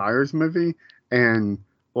Nancy Meyers movie, and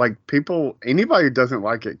like anybody who doesn't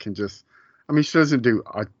like it can just, I mean, she doesn't do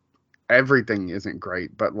everything isn't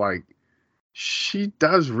great, but like she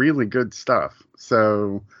does really good stuff.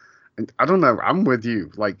 So and I don't know. I'm with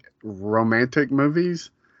you. Like romantic movies,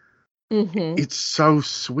 Mm-hmm. it's so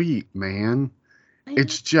sweet, man. I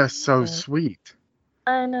It's just so know. sweet.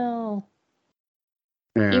 I know.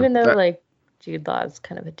 Yeah, Even though that like Jude Law is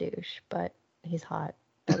kind of a douche, but he's hot,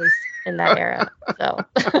 at least in that era. So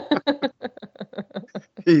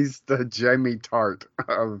he's the Jamie Tart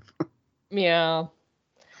of. yeah.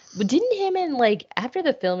 But didn't him and like after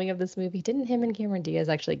the filming of this movie, didn't him and Cameron Diaz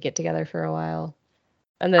actually get together for a while?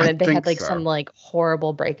 And I then they had think like some so. like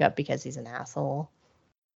horrible breakup because he's an asshole.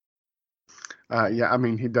 Yeah, I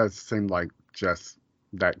mean, he does seem like just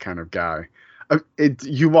that kind of guy.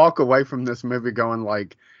 You walk away from this movie going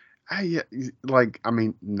like, hey, like, I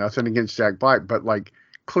mean, nothing against Jack Black, but like,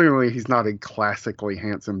 clearly he's not a classically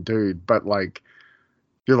handsome dude. But like,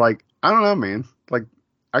 you're like, I don't know, man. Like,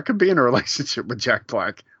 I could be in a relationship with Jack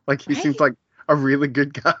Black. Like, he seems Right? like a really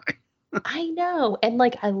good guy. I know. And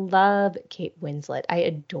like I love Kate Winslet. I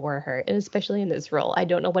adore her, and especially in this role. I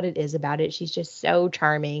don't know what it is about it. She's just so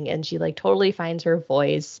charming and she like totally finds her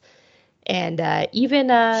voice. And even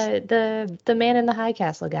the man in the high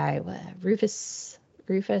castle guy, Rufus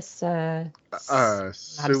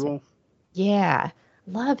how to say? Sewell. Yeah,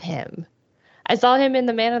 love him. I saw him in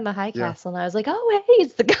The Man in the High Yeah. Castle, and I was like, "Oh, hey,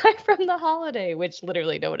 it's the guy from The Holiday," which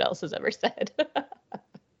literally no one else has ever said.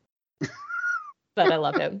 But I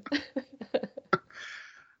love him.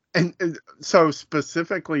 And so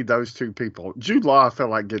specifically those two people, Jude Law, I feel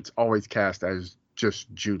like gets always cast as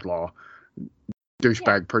just Jude Law, Yeah.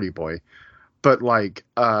 douchebag pretty boy. But like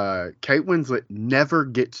Kate Winslet never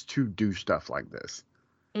gets to do stuff like this.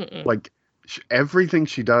 Mm-mm. Like everything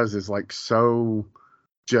she does is like so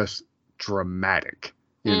just dramatic,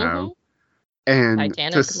 you Mm-hmm. know. And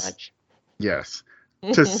Titanic much. yes,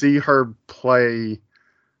 to see her play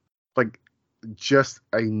like just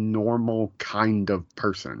a normal kind of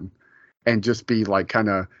person and just be like kind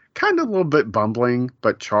of a little bit bumbling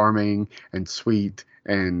but charming and sweet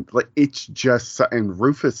and like it's just and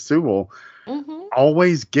Rufus Sewell Mm-hmm.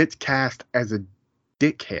 always gets cast as a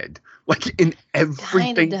dickhead like in Kind of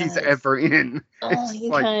everything he's does. ever in. Oh, It's he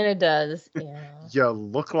like kind of does. Yeah. you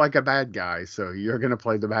look like a bad guy, so you're gonna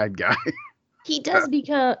play the bad guy. He does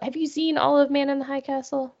become. Have you seen all of Man in the High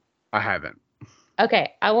Castle? I haven't.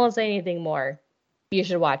 Okay, I won't say anything more. You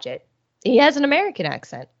should watch it. He has an American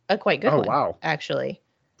accent, a quite good Oh one, wow. actually.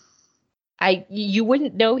 You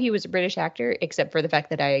wouldn't know he was a British actor except for the fact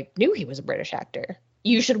that I knew he was a British actor.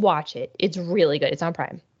 You should watch it. It's really good. It's on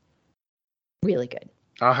Prime. Really good.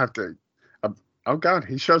 I'll have to. Uh, oh God,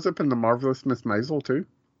 he shows up in the Marvelous Miss Maisel too.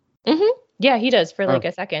 Yeah, he does for Oh, like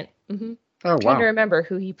a second. oh Trying to wow. remember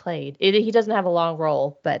who he played. He doesn't have a long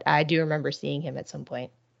role, but I do remember seeing him at some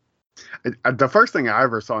point. The first thing I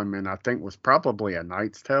ever saw him in, I think, was probably A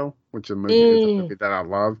Knight's Tale, which is a Mm, movie that I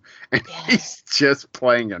love, and he's yes. just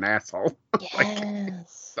playing an asshole, like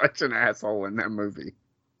Yes. such an asshole in that movie.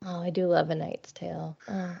 Oh, I do love A Knight's Tale.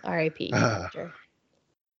 Oh, R.I.P. Heath Ledger.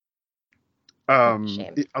 What a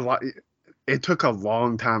shame. A lot. It took a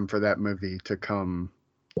long time for that movie to come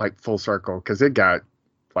like full circle because it got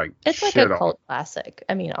like It's like a shit on. cult classic.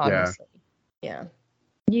 I mean, Yeah. honestly. Yeah.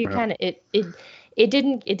 You Well, kind of it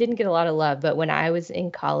didn't get a lot of love, but when I was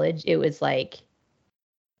in college, it was like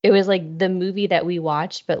the movie that we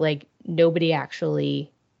watched, but like nobody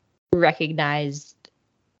actually recognized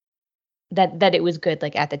that it was good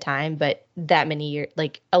like at the time, but that many years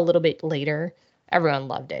like a little bit later, everyone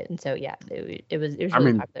loved it. And so yeah, it was I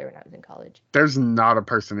really mean, popular when I was in college. there's not a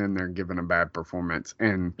person in there giving a bad performance,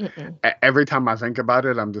 and Mm-mm. every time I think about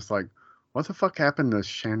it, I'm just like, what the fuck happened to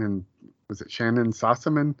Shannon? Was it Shannon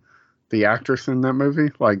Sossaman, the actress in that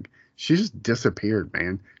movie? Like, she just disappeared,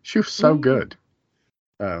 man. She was so Mm, good.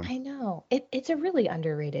 Um, I know. It's a really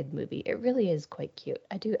underrated movie. It really is quite cute.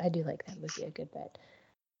 I do like that movie a good bit.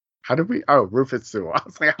 how did we? Oh, Rufus Sewell. I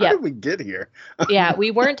was like, how did Yep. we get here? Yeah,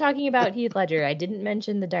 we weren't talking about Heath Ledger. I didn't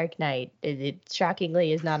mention The Dark Knight. It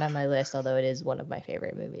shockingly is not on my list, although it is one of my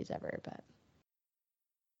favorite movies ever. But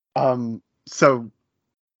So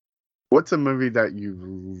what's a movie that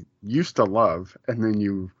you used to love and then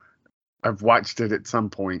you have watched it at some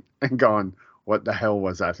point and gone, what the hell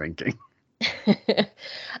was I thinking?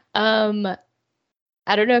 um,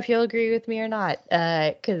 I don't know if you'll agree with me or not,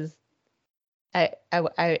 because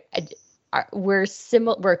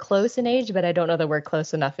we're close in age, but I don't know that we're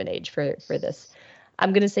close enough in age for this.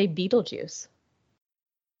 I'm gonna say Beetlejuice.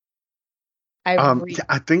 Yeah,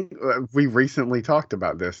 I think we recently talked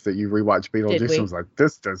about this that you rewatched Did Beetlejuice and we? was like,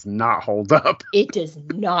 this does not hold up. It does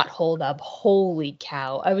not hold up. Holy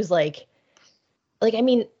cow! I was like, like, I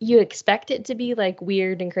mean, you expect it to be like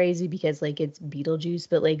weird and crazy because like it's Beetlejuice,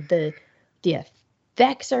 but like the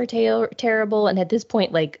effects are terrible, and at this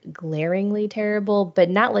point like glaringly terrible, but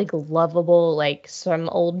not like lovable like some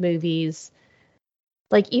old movies.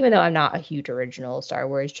 Like, even though I'm not a huge original Star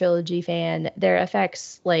Wars trilogy fan, their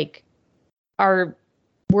effects like are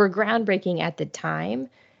were groundbreaking at the time,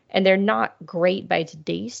 and they're not great by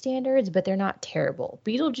today's standards, but they're not terrible.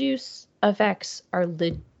 Beetlejuice effects are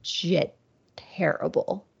legit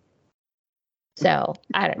terrible. So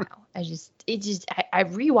I don't know. I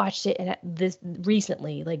rewatched it and this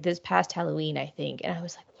recently, like this past Halloween, I think, and I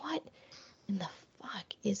was like, what in the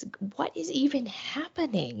what is even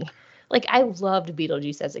happening? Like, I loved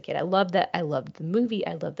Beetlejuice as a kid. I loved that. I loved the movie.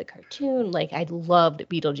 I loved the cartoon. Like, I loved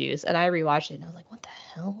Beetlejuice, and I rewatched it, and I was like, what the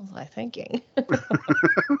hell was I thinking?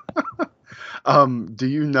 Do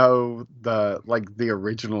you know the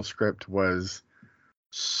original script was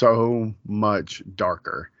so much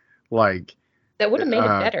darker? Like, That would have made it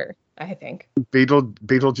better, I think.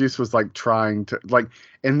 Beetlejuice was like trying to like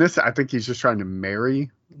in this. I think he's just trying to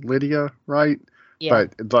marry Lydia, right? Yeah.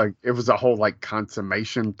 But like it was a whole like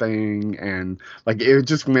consummation thing, and like it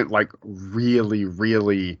just went like really,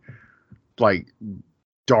 really like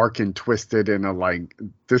dark and twisted, and a like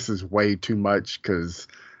this is way too much because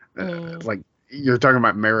like you're talking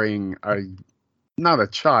about marrying a not a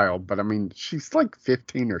child, but I mean she's like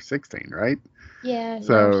 15 or 16, right? Yeah, no, she's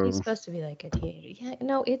So supposed to be like a teenager. Yeah,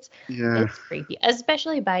 no, it's yeah, creepy,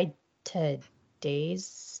 especially by today's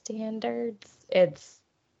standards. It's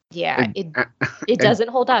yeah, and, it and doesn't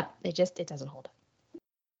hold up. It doesn't hold up.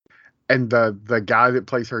 and the guy that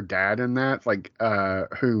plays her dad in that, like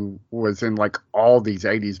who was in like all these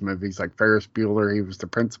 80s movies like Ferris Bueller, he was the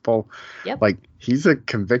principal. Yep. Like he's a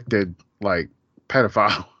convicted like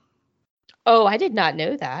pedophile. Oh, I did not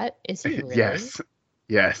know that. Is he really? Yes.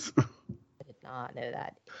 Yes. I did not know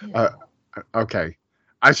that. Uh, Ew. okay.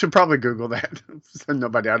 I should probably Google that so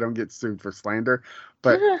I don't get sued for slander,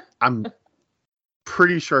 but I'm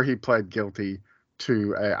pretty sure he pled guilty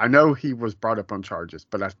to I know he was brought up on charges,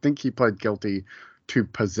 but I think he pled guilty to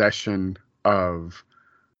possession of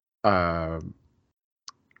uh,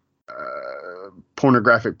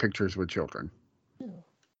 pornographic pictures with children. Ew.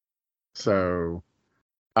 So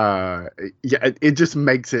yeah, it just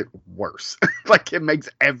makes it worse. Like it makes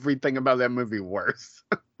everything about that movie worse.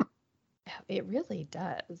 It really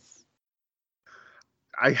does.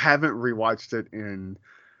 I haven't rewatched it in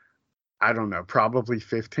I don't know, probably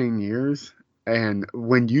 15 years. And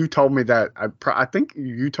when you told me that, I think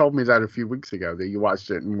you told me that a few weeks ago that you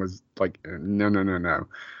watched it and was like, no, no, no, no.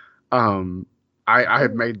 I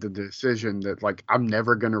had made the decision that like I'm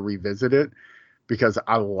never going to revisit it because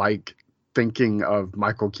I like thinking of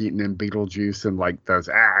Michael Keaton and Beetlejuice and like those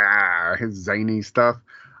his zany stuff.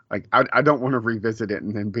 Like I don't want to revisit it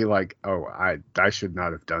and then be like, oh, I should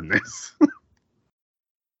not have done this.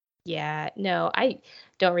 Yeah, no, I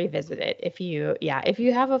don't revisit it. If you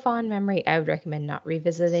have a fond memory, I would recommend not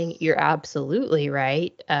revisiting. You're absolutely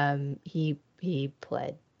right. He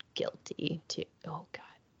pled guilty to. Oh God,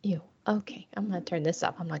 ew. Okay, I'm gonna turn this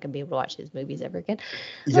off. I'm not gonna be able to watch his movies ever again.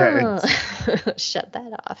 Yeah, Shut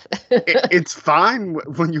that off. it's fine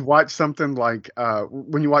when you watch something like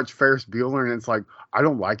when you watch Ferris Bueller and it's like I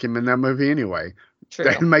don't like him in that movie anyway.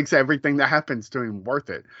 That True. makes everything that happens to him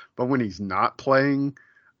worth it. But when he's not playing,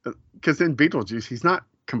 because in Beetlejuice he's not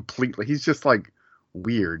completely. He's just like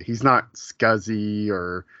weird. He's not scuzzy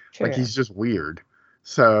or like True. he's just weird.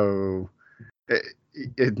 So it,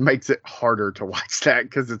 it makes it harder to watch that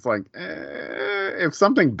because it's like if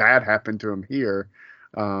something bad happened to him here.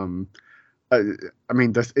 Um, uh, I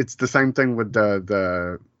mean, it's the same thing with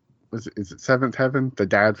is it Seventh Heaven? The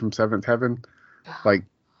dad from Seventh Heaven, Oh, like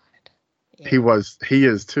yeah. he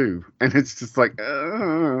is too, and it's just like,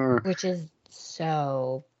 Which is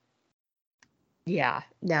so. Yeah.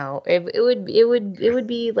 No. It would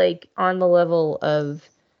be like on the level of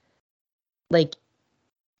like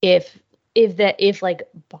if if like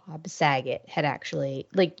Bob Saget had actually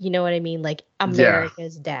like you know what I mean like yeah,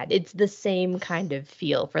 America's Dad. It's the same kind of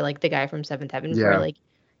feel for like the guy from Seventh Heaven for yeah. like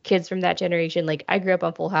kids from that generation. Like I grew up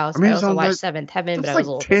on Full I House. mean, I he was also on watched that. Seventh Heaven, but That's I was like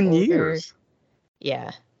a little bit 10 older. years.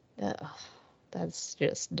 Yeah. Oh, that's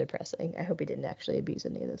just depressing. I hope he didn't actually abuse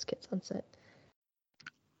any of those kids on set.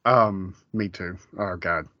 Me too. Oh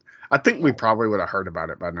God, I think we Yeah. probably would have heard about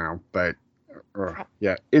it by now, but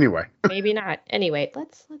yeah. Anyway, Maybe not. Anyway,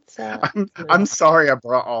 let's move I'm on. sorry I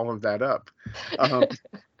brought all of that up. Um,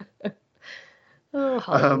 Oh,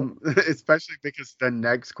 Hollywood. Especially because the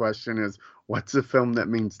next question is, what's the film that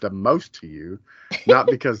means the most to you? Not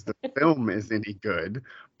because the film is any good,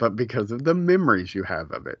 but because of the memories you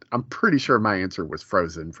have of it. I'm pretty sure my answer was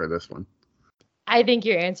Frozen for this one. I think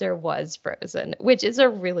your answer was Frozen, which is a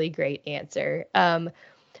really great answer.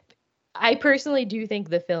 I personally do think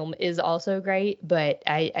the film is also great, but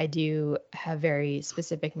I do have very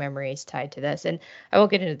specific memories tied to this. And I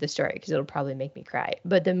won't get into the story because it'll probably make me cry.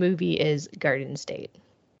 But the movie is Garden State.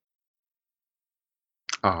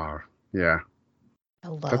 Ah, yeah, I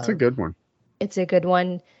that's a love. good one. It's a good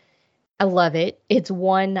one. I love it. It's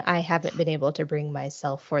one I haven't been able to bring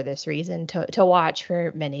myself for this reason to watch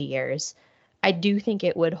for many years. I do think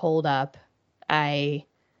it would hold up. I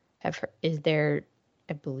have heard,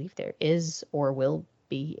 I believe there is or will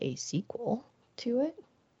be a sequel to it.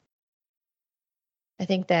 I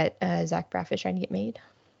think that Zach Braff is trying to get made,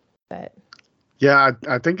 but Yeah,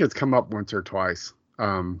 I think it's come up once or twice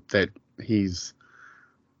that he's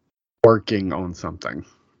working on something.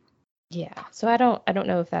 yeah. So I don't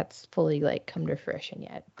know if that's fully like come to fruition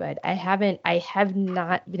yet, but I have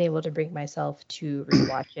not been able to bring myself to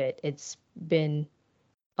rewatch it. It's been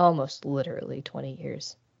almost literally 20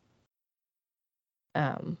 years.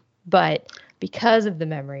 But because of the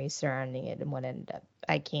memories surrounding it and what ended up,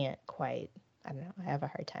 I can't quite, I don't know, I have a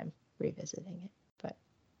hard time revisiting it. But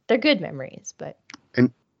they're good memories, but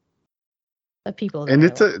And the people that and are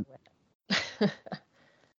it's along a with them.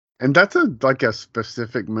 and that's a like a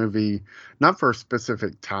specific movie, not for a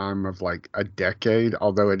specific time of like a decade,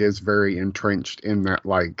 although it is very entrenched in that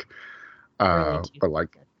like Early but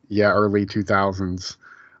like 2000s. yeah, early 2000s.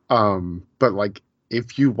 But like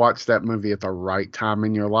if you watch that movie at the right time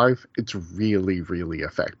in your life, it's really, really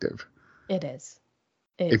effective. It is.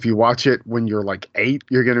 It If you watch it when you're like 8,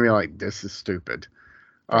 you're gonna be like, "This is stupid."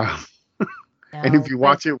 right. Uh, and if No, you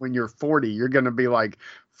but watch it when you're 40, you're gonna be like,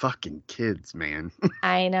 "Fucking kids, man."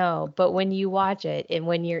 I know. But when you watch it and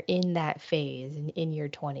when you're in that phase and in your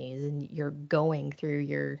 20s and you're going through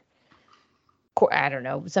your I don't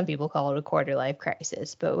know, some people call it a quarter life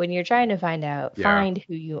crisis, but when you're trying to Yeah, find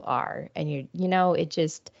who you are and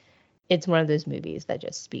it's one of those movies that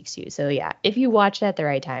just speaks to you. So yeah, if you watch it at the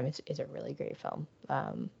right time, it's a really great film.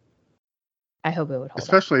 I hope it would hold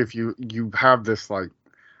up. especially if you have this like,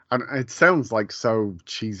 it sounds like so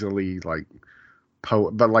cheesily like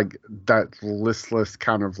but like that listless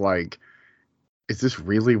kind of like, is this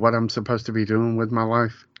really what I'm supposed to be doing with my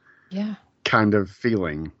life? Yeah. Kind of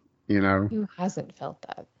feeling, you know? Who hasn't felt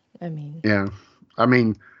that? I mean, Yeah. I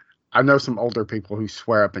mean, I know some older people who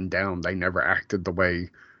swear up and down they never acted the way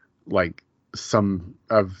like some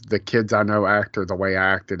of the kids I know act or the way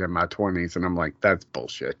I acted in my 20s, and I'm like, that's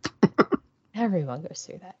bullshit. everyone goes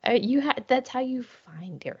through that. That's how you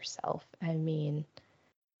find yourself. I mean,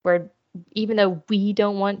 we're even though we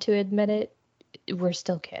don't want to admit it, we're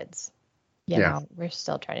still kids. Yeah. We're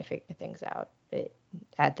still trying to figure things out.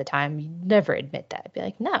 At the time, you never admit that. Be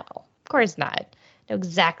like, no, of course not. I know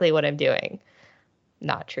exactly what I'm doing.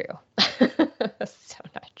 Not true. So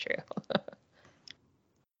not true.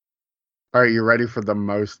 All right, you ready for the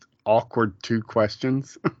most awkward 2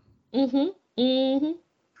 questions? Mm-hmm. Mm-hmm.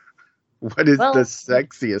 What is the Well,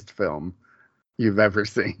 sexiest film you've ever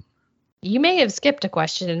seen? you may have skipped a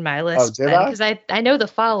question in my Oh, list did then, I? because I know the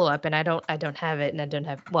follow up and I don't have it and I don't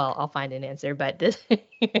have well, I'll find an answer, but this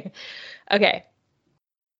okay.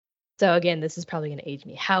 So again, this is probably gonna age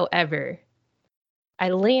me. However, I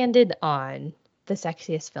landed on the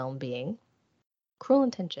sexiest film being Cruel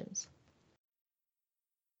Intentions.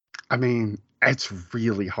 I mean, it's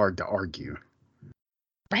really hard to argue.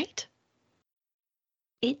 Right?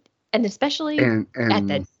 It and especially at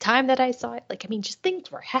the And time that I saw it, like I mean, just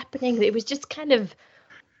things were happening. It was just kind of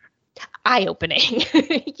eye-opening.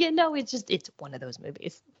 It's one of those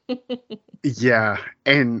movies. yeah,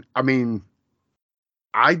 and I mean,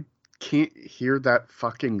 I can't hear that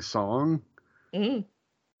fucking song Mm,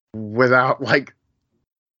 without like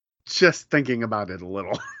just thinking about it a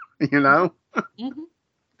little, you hmm know? hmm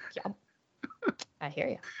Yeah, I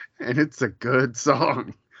hear And it's a good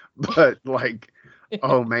song. But like, you.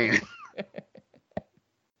 oh man.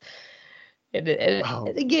 And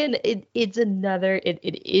Oh, again, it is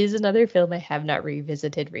another film I have not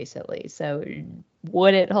revisited recently. So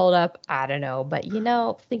would it hold up? I don't know. But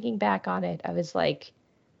thinking back on it, I was like,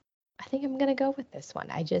 I think I'm gonna go with this one.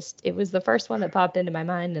 It was the first one that popped into my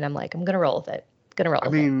mind, and I'm like, I'm gonna roll with it. Gonna roll I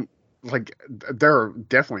with it. mean, like there are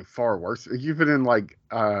definitely far worse. You've been in like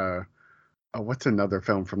oh, what's another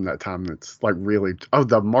film from that time that's like really, oh,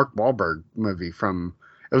 the Mark Wahlberg movie from,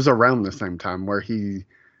 it was around the same time where he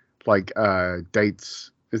like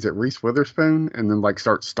dates, is it Reese Witherspoon, and then like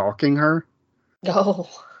starts stalking her? Oh,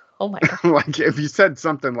 oh my God. Like if you said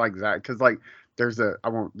something like that, because like there's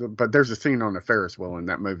a scene on the Ferris wheel in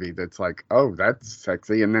that movie that's like, oh, that's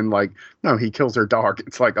sexy, and then like, no, he kills her dog.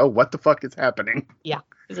 It's like, oh, what the fuck is happening? Yeah.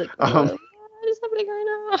 He's like, Um, what is happening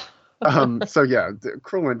right now? so yeah,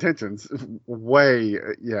 Cruel Intentions, way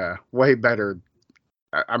better.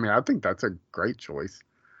 I mean, I think that's a great choice.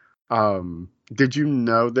 Did you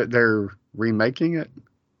know that they're remaking it?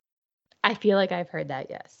 I feel like I've heard that,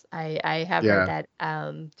 yes. I have heard Yeah,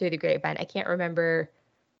 that through the grapevine. I can't remember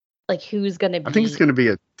like who's gonna I think it's be going to be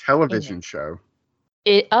a in it. television show.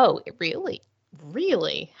 Really?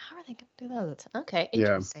 Really? How are they gonna do that? Okay, Yeah.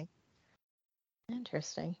 interesting.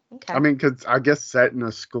 Interesting. I Okay. mean, because I guess set in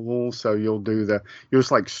a school, so you'll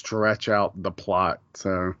just like stretch out the plot.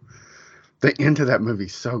 So the end of that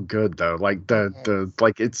movie's so good though. Like It the is.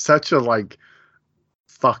 like it's such a like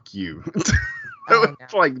fuck you. I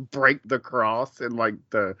It's like break the cross and like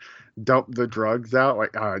the dump the drugs out.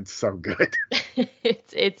 Like, oh, it's so good. know.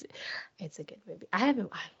 It's a good movie. I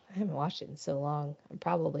haven't watched it in so long. I'm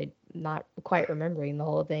probably not quite remembering the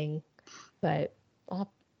whole thing, but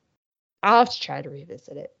I'll I'll have to try to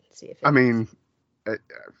revisit it and see if I it makes. mean, it,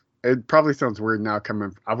 it probably sounds weird now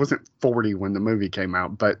coming. I wasn't 40 when the movie came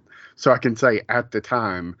out, but so I can say at the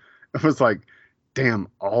time, it was like, damn,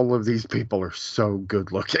 all of these people are so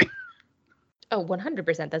good looking. Oh,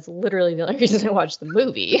 100%. That's literally the only reason I watched the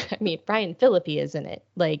movie. I mean, Brian Phillippe is in it.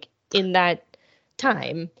 Like in that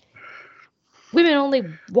time, women only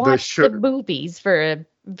The watched the should, movies for a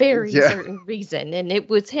very yeah, certain reason, and it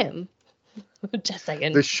was him. Just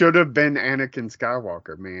saying. this should have been Anakin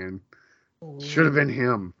Skywalker, man. Should have been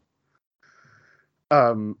Ooh.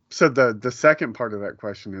 him. So the second part of that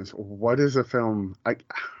question is, what is a film? I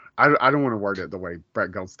don't want to word it the way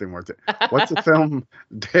Brett Goldstein words it. What's a film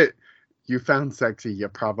that you found sexy you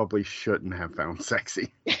probably shouldn't have found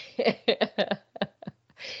sexy?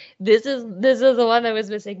 This is the one that was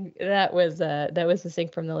missing. That was missing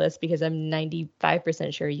from the list because I'm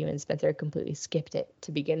 95% sure you and Spencer completely skipped it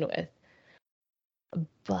to begin with.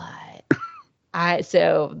 But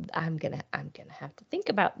I'm gonna have to think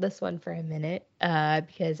about this one for a minute,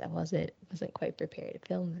 because I wasn't quite prepared. A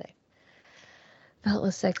film that I felt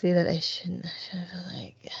was sexy that I shouldn't have,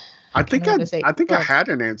 like, I I kind think of want to say, I well, had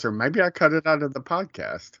an answer. Maybe I cut it out of the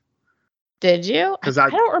podcast did you? I, because I I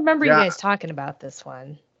don't remember you yeah. guys talking about this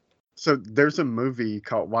one. So there's a movie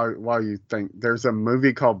called while you think there's a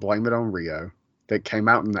movie called Blame It on Rio that came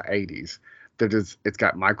out in the 80s it's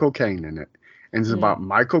got Michael Caine in it, and it's Mm. about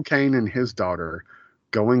Michael Caine and his daughter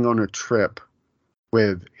going on a trip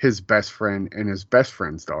with his best friend and his best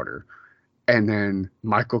friend's daughter, and then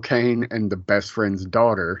Michael Caine and the best friend's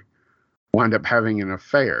daughter wind up having an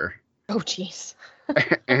affair. Oh, jeez.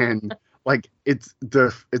 And like it's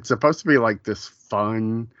supposed to be like this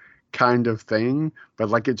fun kind of thing, but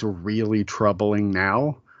like it's really troubling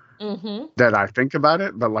now Mm-hmm. that I think about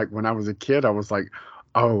it. But like when I was a kid, I was like,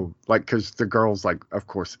 oh, like because the girl's like, of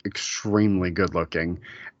course, extremely good looking,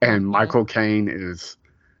 and Mm-hmm. Michael Caine is,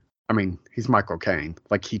 I mean, he's Michael Caine.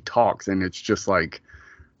 Like he talks, and it's just like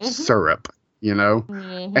Mm-hmm. syrup, you know.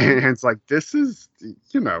 Mm-hmm. And it's like this is,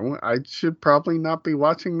 I should probably not be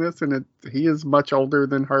watching this, and he is much older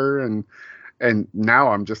than her, and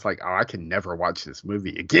now I'm just like, oh, I can never watch this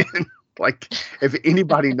movie again. Like, if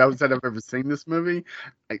anybody knows that I've ever seen this movie,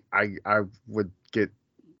 I would get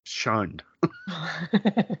shunned.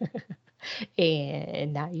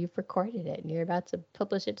 And now you've recorded it and you're about to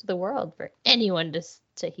publish it to the world for anyone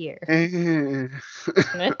to hear.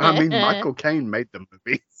 I mean, Michael Caine made the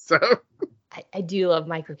movie, so I do love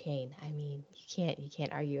Michael Caine. I mean, you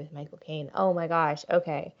can't argue with Michael Caine. Oh my gosh.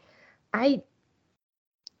 Okay. I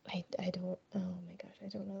I don't, oh my gosh, I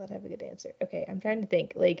don't know that I have a good answer. Okay, I'm trying to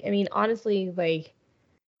think. Like, I mean, honestly, like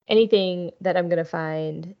anything that I'm gonna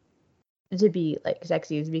find to be like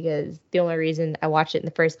sexy is because the only reason I watched it in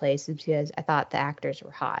the first place is because I thought the actors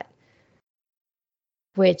were hot,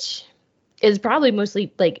 which is probably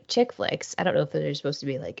mostly like chick flicks. I don't know if they're supposed to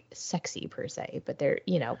be like sexy per se, but they're,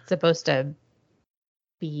 supposed to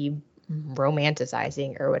be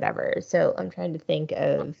romanticizing or whatever. So I'm trying to think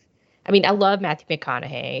of, I mean, I love Matthew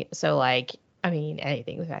McConaughey. So like, I mean,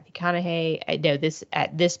 anything with Matthew McConaughey. I know this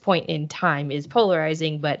at this point in time is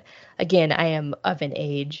polarizing, but again, I am of an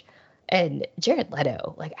age, and Jared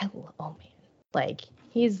Leto, like oh man, like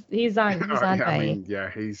he's on he's on I my mean, yeah,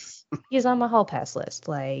 he's he's on my hall pass list.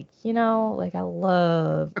 Like, like I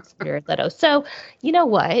love Jared Leto. So, you know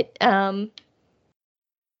what?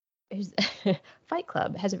 There's Fight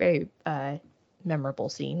Club has a very memorable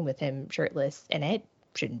scene with him shirtless in it.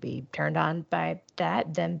 Shouldn't be turned on by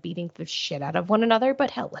that, them beating the shit out of one another,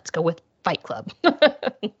 but hell, let's go with Fight Club.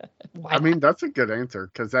 Why I not? mean, that's a good answer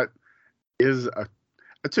because is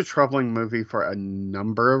it's a troubling movie for a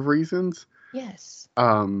number of reasons. Yes.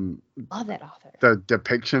 Um, Love that author. the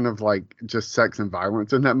depiction of like just sex and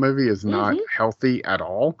violence in that movie is not Mm-hmm. healthy at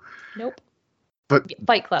all. Nope. But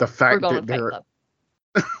Fight the Club. We're fact going that with Fight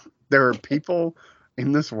Club. there are people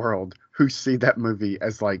in this world who see that movie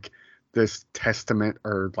as like this testament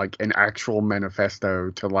or like an actual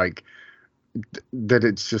manifesto to like that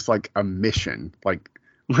it's just like a mission. Like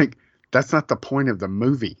that's not the point of the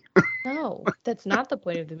movie. No, that's not the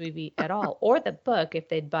point of the movie at all, or the book if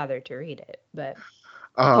they'd bother to read it, but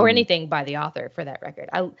or Um, anything by the author for that record.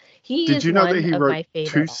 He did is you know that one he of wrote my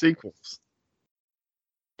favorite two authors. sequels?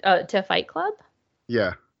 To Fight Club?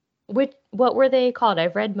 Yeah. What were they called?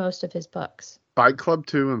 I've read most of his books. Fight Club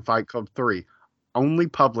 2 and Fight Club 3 only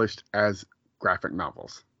published as graphic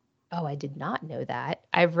novels. Oh, I did not know that.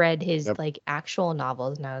 I've read his Yep. like actual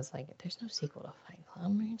novels, and I was like, "There's no sequel to Fight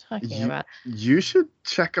Club. What are you talking You about?" you should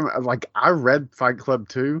check them out. Like I read Fight Club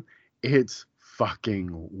 2. It's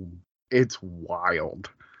it's wild.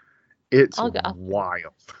 It's I'll give it a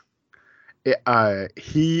wild.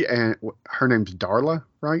 He and her name's Darla,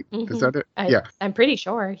 right? Is Mm-hmm. that it? Yeah. I'm pretty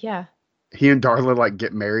sure. Yeah. He and Darla like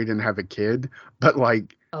get married and have a kid, but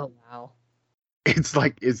like Oh wow. it's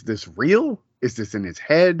like, is this real? Is this in his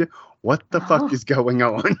head? What the fuck Oh. is going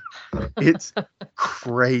on? It's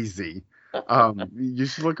crazy. You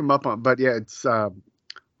should look him up on, but yeah, it's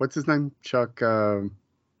what's his name? Chuck.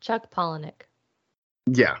 Chuck Palahniuk.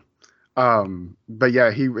 Yeah. But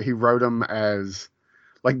yeah, he wrote them as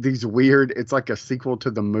like these weird. It's like a sequel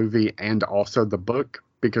to the movie and also the book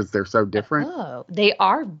because they're so different. Oh, they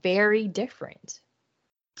are very different.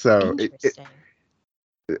 So Interesting.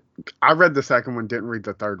 I read the second one, didn't read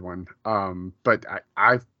the third one. But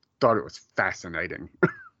I thought it was fascinating. Hmm.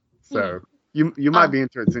 So you might Um, be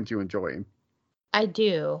into it since you enjoy him. I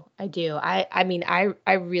do. I do. I mean,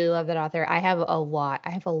 I really love that author. I have a lot.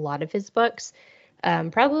 I have a lot of his books.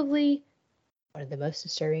 Probably one of the most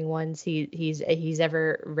disturbing ones he's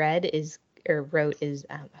ever read is or wrote is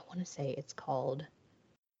I want to say it's called.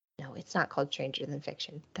 No, it's not called Stranger Than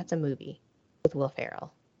Fiction. That's a movie with Will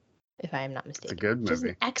Ferrell, if I am not It's a mistaken. good Which is an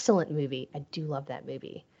movie. excellent movie. I do love that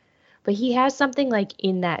movie. But he has something like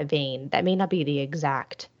in that vein. That may not be the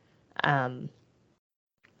exact um,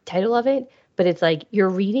 title of it, but it's like you're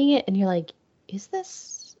reading it and you're like, is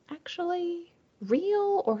this actually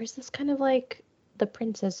real? Or is this kind of like the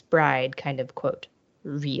Princess Bride kind of quote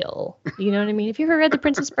real? You know what I mean? Have you ever read the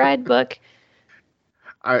Princess Bride book?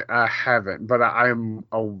 I haven't, but I'm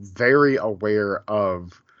very aware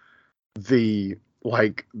of the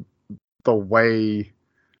like the way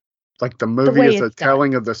like the The movie way is a it's done.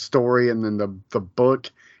 telling of the story, and then the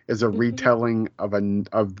book is a Hmm. retelling of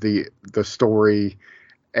the story,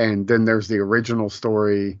 and then there's the original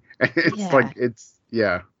story. It's like Yeah.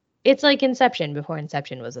 yeah, It's like Inception before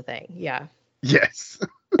Inception was a thing. Yeah. yes,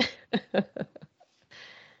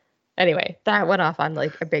 Anyway, that went off on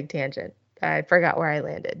like a big tangent. I forgot where I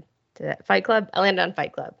landed. To that Fight Club? I landed on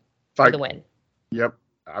Fight Club for like the win. yep.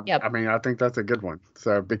 I Yep. mean, I think that's a good one.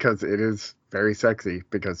 So because it is very sexy,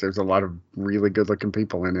 because there's a lot of really good looking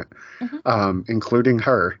people in it, Hmm. including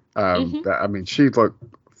her. Hmm. I mean, she looked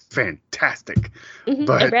fantastic. Hmm. And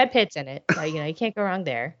But Brad Pitt's in it, so you can't go wrong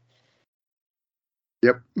there.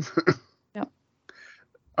 yep. Yep.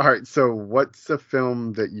 All right. So, what's a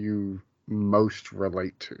film that you most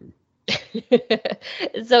relate to?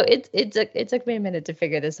 So it took me a minute to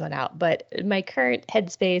figure this one out, but my current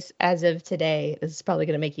headspace as of today, this is probably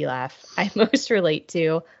gonna make you laugh. I most relate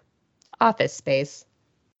to Office Space.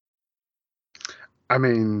 I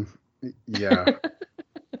mean, yeah.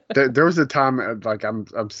 There was a time like I'm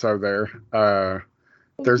so there.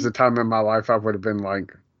 There's a time in my life I would have been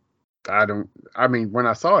like, I don't. I mean, when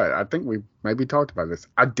I saw it, I think we maybe talked about this.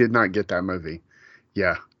 I did not get that movie.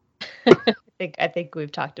 Yeah. I think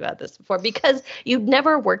we've talked about this before because you'd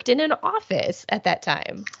never worked in an office at that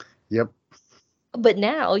time. Yep. But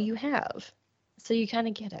now you have. So you kind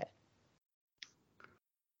of get it.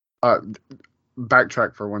 Uh,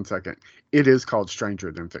 backtrack for 1 second. It is called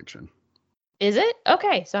Stranger Than Fiction. Is it?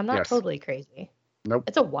 Okay, so I'm not Yes. totally crazy. Nope.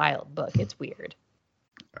 It's a wild book. It's weird.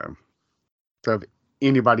 Um, so if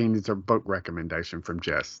anybody needs a book recommendation from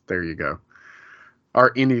Jess, there you go.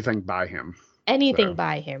 Or anything by him. Anything So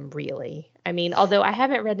by him, really. I mean, although I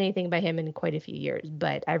haven't read anything by him in quite a few years,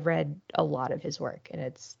 but I've read a lot of his work, and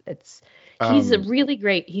it's um he's a really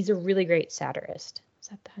great satirist. Is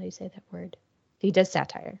that how you say that word? He does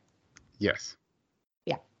satire. yes.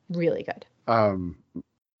 Yeah, really good. Um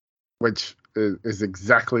which is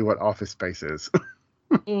exactly what Office Space is.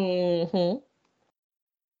 Hmm.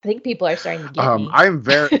 I think people are starting to get me. I am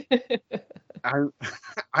very, I,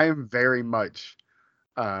 I am very much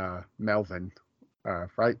Melvin,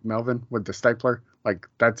 right? Melvin with the stapler, like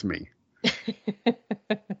that's me.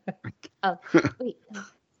 Oh, wait,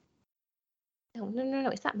 no,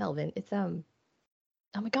 it's not Melvin. It's oh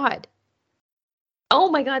my god. Oh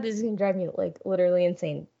my god, this is gonna drive me like literally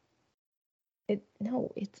insane.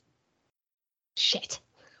 It's shit.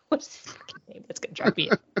 What's his fucking name? That's gonna drive me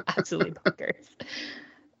absolutely bonkers.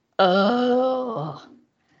 Oh,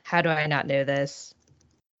 how do I not know this?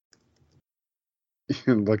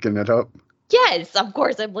 Looking it up. Yes, of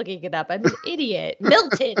course I'm looking it up. I'm an idiot.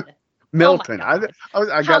 Milton. Milton. Oh my God.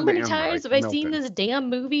 I How got the many M times right. have I Milton. seen this damn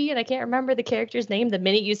movie and I can't remember the character's name? The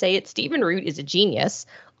minute you say it, Stephen Root is a genius.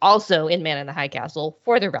 Also in Man in the High Castle,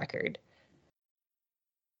 for the record.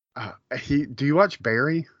 Do you watch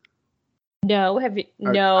Barry? No, have you?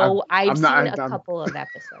 No, I've seen a couple of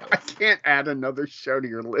episodes. I can't add another show to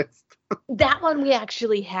your list. That one we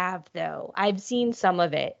actually have, though. I've seen some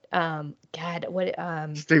of it. God, what?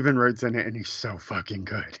 Stephen Root's in it, and he's so fucking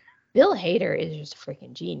good. Bill Hader is just a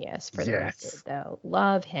freaking genius, for the record, though.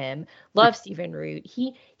 Love him. Love Stephen Root.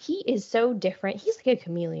 He is so different. He's like a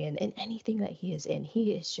chameleon in anything that he is in.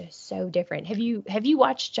 He is just so different. Have you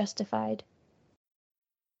watched Justified?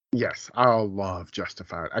 Yes, I love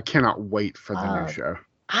Justified. I cannot wait for the new show.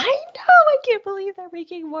 I know. I can't believe they're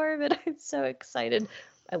making more of it. I'm so excited.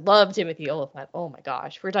 I love Timothy Olyphant. Oh my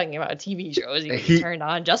gosh, we're talking about TV shows. He turned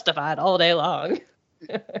on Justified all day long.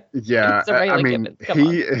 Yeah, so I mean,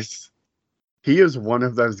 he is one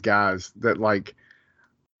of those guys that like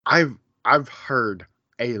I've heard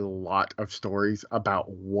a lot of stories about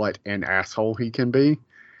what an asshole he can be,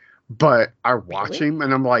 but I watch him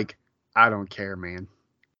and I'm like, I don't care, man.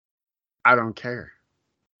 I don't care.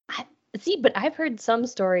 See, but I've heard some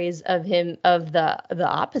stories of him of the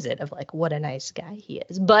opposite of like what a nice guy he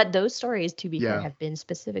is. But those stories, to be fair, have been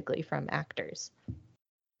specifically from actors.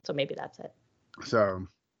 So maybe that's it. So,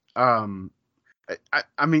 I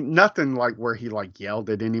mean, nothing like where he like yelled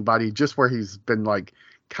at anybody, just where he's been like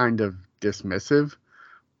kind of dismissive.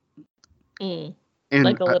 And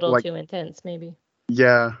like a little too intense, maybe.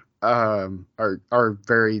 Yeah. Or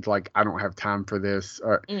very like, I don't have time for this.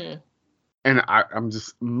 And I'm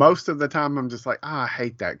just, most of the time, I'm just like, I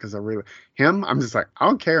hate that because I'm just like, I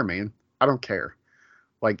don't care, man. I don't care.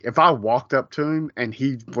 Like, if I walked up to him and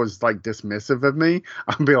he was like dismissive of me,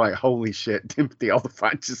 I'd be like, holy shit, Timothy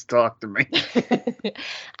Olyphant just talked to me.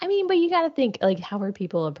 I mean, but you got to think, like, how are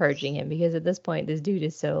people approaching him? Because at this point, this dude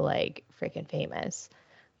is so like freaking famous.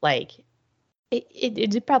 Like,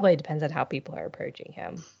 it probably depends on how people are approaching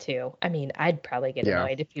him too. I mean, I'd probably get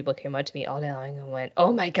annoyed if people came up to me all day long and went,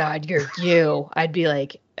 "Oh my God, you're you." I'd be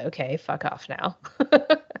like, "Okay, fuck off now."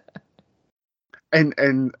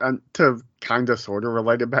 and to kind of sort of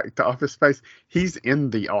relate it back to Office Space, he's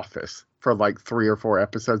in The Office for like 3 or 4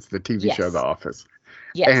 episodes, the TV show The Office.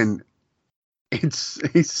 Yes. And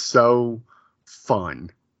he's so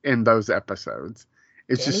fun in those episodes.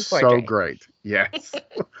 It's just so great. Yes.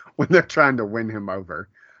 When they're trying to win him over.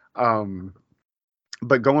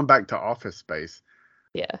 But going back to Office Space.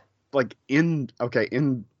 Yeah. Like do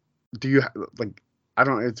you like, I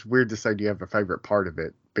don't, it's weird to say, do you have a favorite part of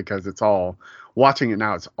it? Because it's all, watching it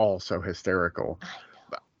now, it's all so hysterical. I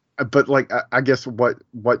know. But like, I guess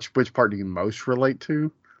which part do you most relate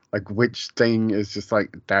to? Like, which thing is just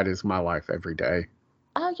like, that is my life every day?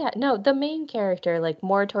 Oh, yeah. No, the main character, like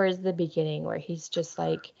more towards the beginning where he's just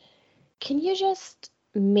like, can you just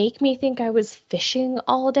make me think I was fishing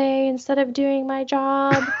all day instead of doing my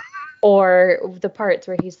job? Or the parts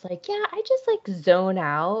where he's like, yeah, I just like zone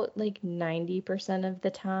out like 90% of the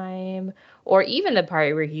time. Or even the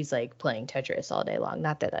part where he's like playing Tetris all day long.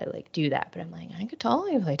 Not that I like do that, but I'm like, I could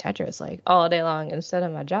totally play Tetris like all day long instead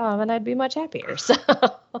of my job and I'd be much happier. So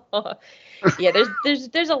yeah,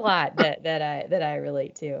 there's a lot that I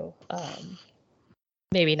relate to.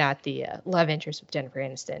 Maybe not the love interest with Jennifer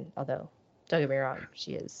Aniston, although don't get me wrong,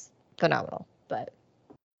 she is phenomenal. But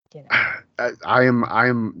you know, I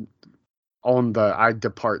am on I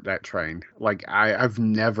depart that train. Like I've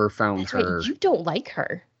never found her. Right. You don't like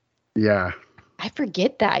her. Yeah. I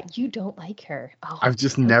forget that you don't like her. Oh, I've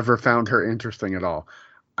just never found her interesting at all.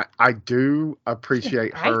 I do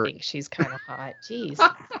appreciate her. I think she's kind of hot. Jeez.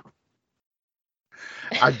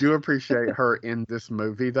 I do appreciate her in this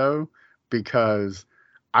movie though, because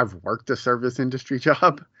I've worked a service industry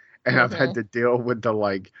job and I've had to deal with the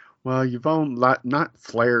like, well, you've owned not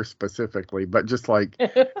Flair specifically, but just like,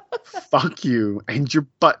 fuck you and your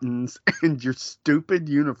buttons and your stupid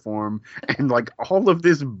uniform and like all of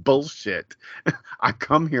this bullshit. I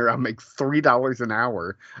come here, I make $3 an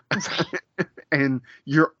hour, and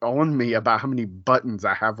you're on me about how many buttons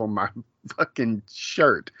I have on my fucking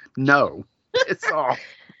shirt. No, it's off.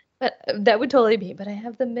 But that would totally be, but I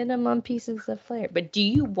have the minimum pieces of flair. But do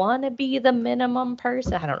you want to be the minimum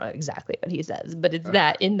person? I don't know exactly what he says, but it's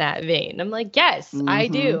that in that vein. I'm like, yes, I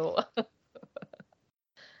do.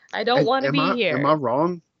 I don't want to be here. Am I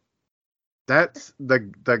wrong? That's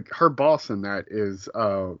the her boss in that is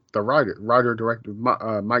the writer director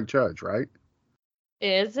Mike Judge, right?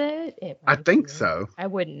 Is it? I think so. I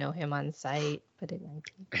wouldn't know him on sight, but it might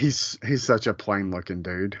be. He's such a plain looking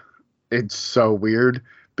dude. It's so weird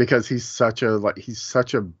because he's such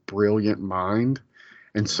a brilliant mind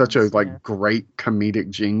and such a great comedic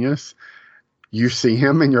genius. You see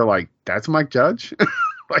him and you're like, that's Mike Judge.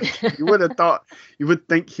 Like you would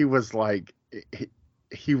think he was like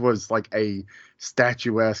a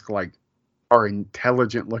statuesque or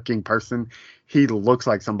intelligent looking person. He looks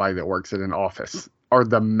like somebody that works at an office or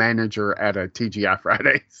the manager at a TGI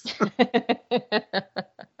Fridays.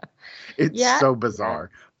 It's so bizarre,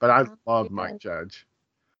 but I love Mike Judge.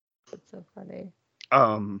 That's so funny.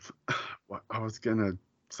 I was gonna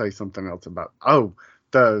say something else about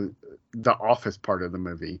the office part of the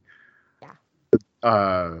movie.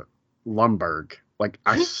 Yeah. Lumberg. Like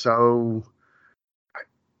I'm so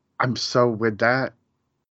with that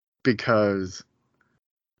because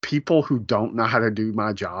people who don't know how to do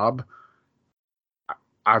my job,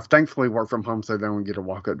 I've thankfully worked from home so they don't get to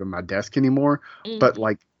walk up to my desk anymore. But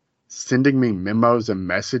like sending me memos and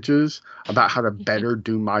messages about how to better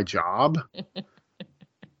do my job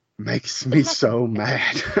makes me so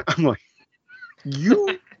mad. I'm like,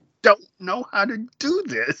 you don't know how to do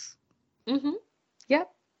this. Mm-hmm.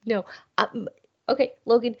 Yep. No. Okay,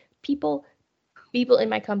 Logan, people in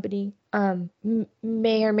my company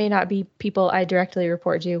may or may not be people I directly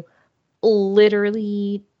report to,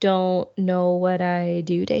 literally don't know what I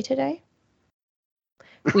do day to day.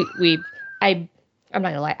 I'm not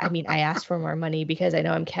gonna lie. I mean, I asked for more money because I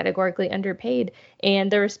know I'm categorically underpaid, and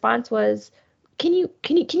the response was, "Can you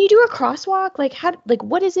do a crosswalk? Like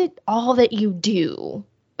what is it all that you do?"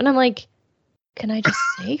 And I'm like, "Can I just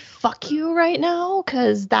say fuck you right now?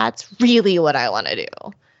 Because that's really what I want to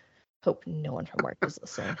do." Hope no one from work is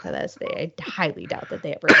listening to this. I highly doubt that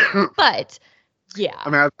they ever do. But yeah. I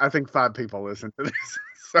mean, I think 5 people listen to this.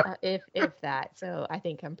 So. If that. So I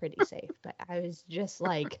think I'm pretty safe. But I was just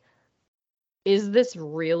like, is this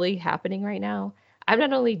really happening right now? I'm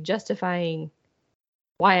not only justifying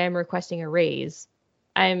why I'm requesting a raise,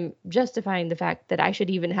 I'm justifying the fact that I should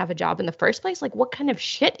even have a job in the first place. Like, what kind of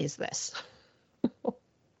shit is this? What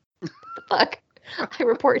the fuck? I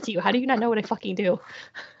report to you. How do you not know what I fucking do?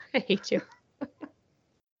 I hate you.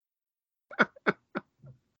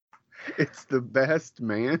 It's the best,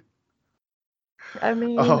 man. I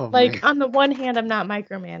mean, on the one hand, I'm not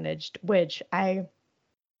micromanaged, which I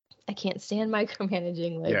can't stand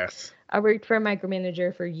micromanaging. Like, yes. I worked for a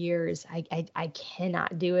micromanager for years. I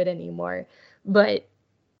cannot do it anymore. But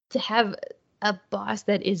to have a boss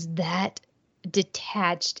that is that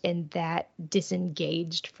detached and that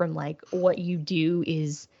disengaged from like what you do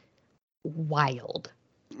is wild.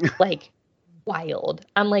 Like wild.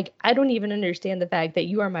 I'm like, I don't even understand the fact that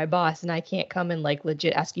you are my boss and I can't come and like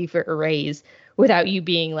legit ask you for a raise without you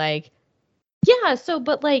being like, yeah, so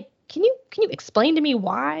but like can you explain to me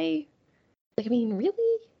why? Like, I mean,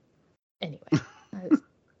 really? Anyway.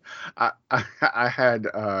 I had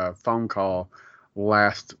a phone call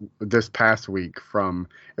this past week from,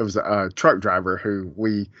 it was a truck driver who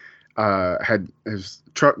we had, his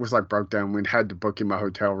truck was like broke down. We'd had to book him a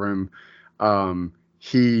hotel room.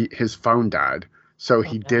 His phone died, so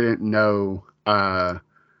he didn't know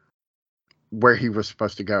where he was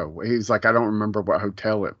supposed to go. He's like, I don't remember what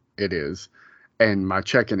hotel it is, and my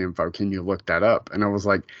check-in info, can you look that up? And I was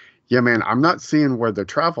like, yeah, man, I'm not seeing where the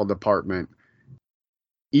travel department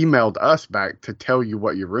emailed us back to tell you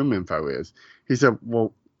what your room info is. He said,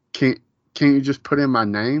 well, can't you just put in my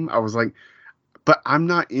name? I was like, but I'm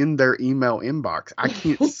not in their email inbox. I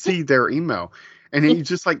can't see their email. And he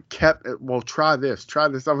just like kept, well, try this. I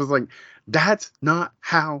was like, that's not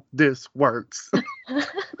how this works.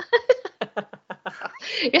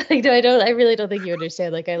 Yeah, like, I really don't think you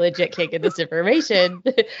understand. Like, I legit can't get this information.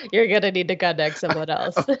 You're going to need to contact someone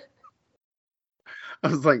else. I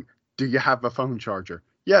was like, do you have a phone charger?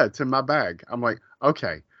 Yeah, it's in my bag. I'm like,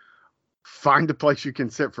 okay, find a place you can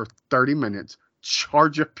sit for 30 minutes,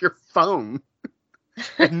 charge up your phone,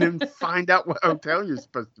 and then find out what hotel you're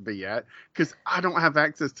supposed to be at, because I don't have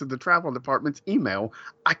access to the travel department's email.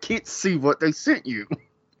 I can't see what they sent you.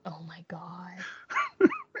 Oh my God.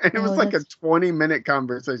 And it was Oh, like a that's 20-minute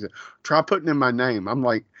conversation. Try putting in my name. I'm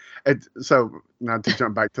like, so not to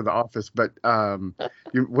jump back to the office, but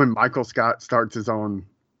when Michael Scott starts his own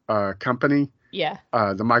company, yeah.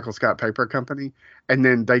 the Michael Scott Paper Company, and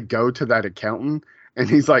then they go to that accountant, and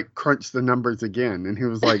he's like, crunch the numbers again, and he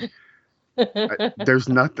was like, there's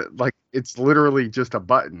nothing, like, it's literally just a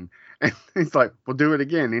button. And he's like, well, do it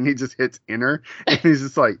again. And he just hits enter. And he's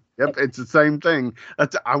just like, yep, it's the same thing.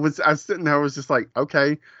 I was sitting there, I was just like,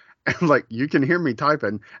 okay. And like, you can hear me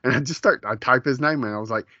typing. And I type his name, and I was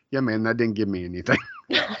like, yeah, man, that didn't give me anything.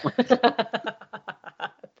 That's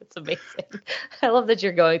amazing. I love that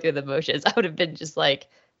you're going through the motions. I would have been just like,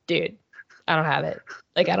 dude, I don't have it.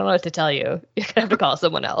 Like, I don't know what to tell you. You're going to have to call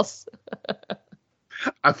someone else.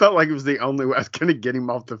 I felt like it was the only way I was going to get him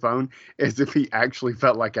off the phone is if he actually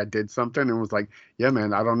felt like I did something and was like, yeah,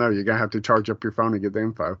 man, I don't know. You're going to have to charge up your phone and get the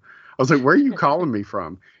info. I was like, where are you calling me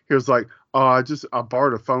from? He was like, oh, I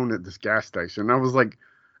borrowed a phone at this gas station. I was like,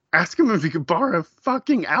 ask him if he could borrow a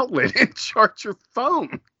fucking outlet and charge your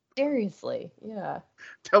phone. Seriously. Yeah.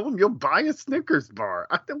 Tell him you'll buy a Snickers bar.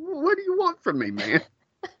 What do you want from me, man?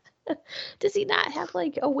 Does he not have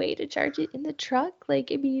like a way to charge it in the truck? Like,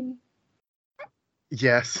 I mean,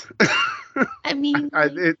 yes. I mean,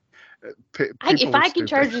 if I can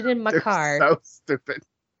charge it in my car, so stupid.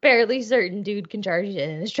 fairly certain dude can charge it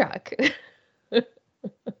in his truck.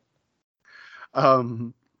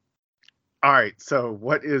 All right. So,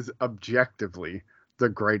 what is objectively the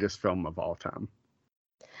greatest film of all time?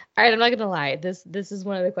 All right, I'm not gonna lie. This is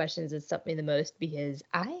one of the questions that stumped me the most because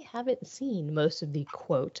I haven't seen most of the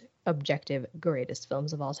quote objective greatest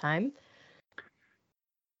films of all time.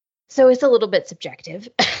 So it's a little bit subjective.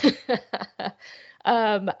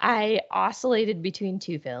 I oscillated between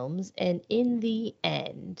two films, and in the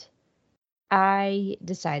end, I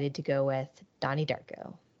decided to go with Donnie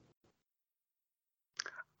Darko.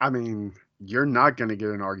 I mean, you're not going to get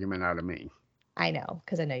an argument out of me. I know,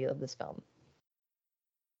 because I know you love this film.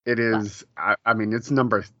 It is, I mean, it's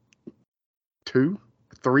number 2,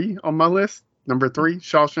 3 on my list. Number 3,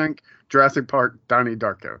 Shawshank, Jurassic Park, Donnie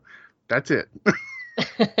Darko. That's it.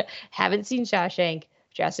 Haven't seen Shawshank.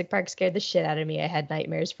 Jurassic Park scared the shit out of me. I had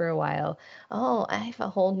nightmares for a while. Oh, I've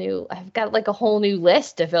got like a whole new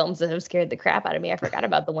list of films that have scared the crap out of me. I forgot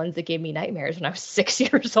about the ones that gave me nightmares when I was 6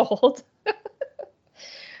 years old.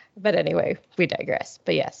 But anyway, we digress.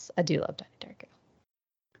 But yes, I do love Donnie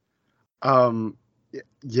Darko.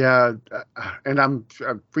 Yeah, and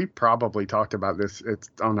we probably talked about this. It's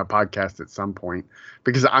on a podcast at some point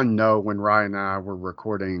because I know when Ryan and I were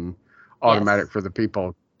recording Automatic for the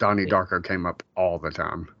People, Donnie Darko came up all the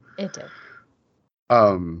time. It did.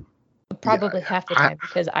 Probably half the time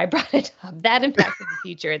because I brought it up. That and Back to the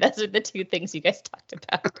Future. Those are the two things you guys talked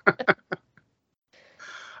about.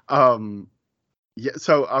 Yeah,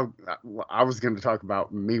 so I was going to talk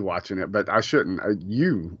about me watching it, but I shouldn't.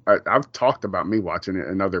 I've talked about me watching it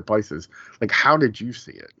in other places. Like, how did you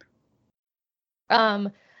see it?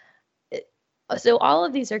 So all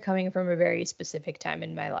of these are coming from a very specific time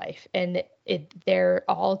in my life, and they're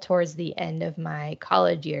all towards the end of my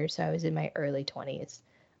college years. So I was in my early 20s.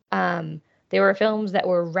 They were films that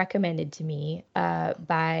were recommended to me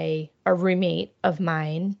by a roommate of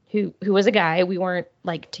mine who was a guy. We weren't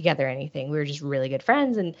like together or anything. We were just really good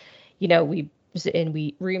friends, and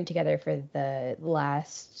we roomed together for the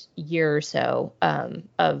last year or so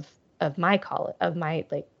of my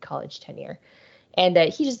college tenure. And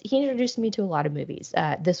he introduced me to a lot of movies.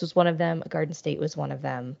 This was one of them. Garden State was one of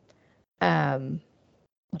them.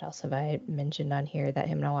 What else have I mentioned on here that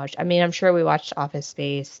him and I watched? I mean, I'm sure we watched Office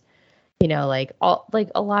Space. Like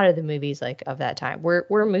a lot of the movies like of that time were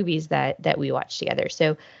movies that we watched together.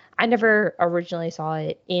 So I never originally saw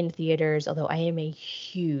it in theaters, although I am a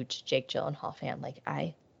huge Jake Gyllenhaal fan. Like,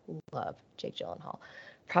 I love Jake Gyllenhaal.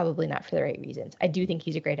 Probably not for the right reasons. I do think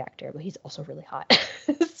he's a great actor, but he's also really hot.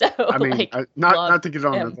 So I mean, not to get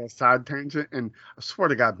on a side tangent, and I swear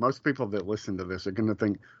to God, most people that listen to this are going to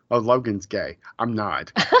think, "Oh, Logan's gay." I'm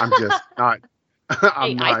not. I'm just not.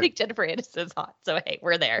 Hey, I think Jennifer Aniston's hot, so hey,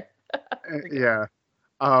 we're there. Yeah.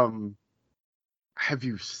 Have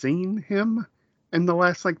you seen him in the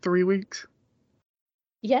last 3 weeks?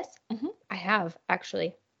 Yes, I have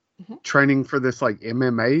actually. Training for this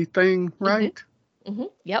MMA thing, right?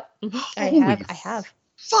 Yep. I have.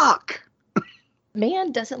 Fuck.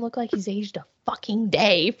 Man doesn't look like he's aged a fucking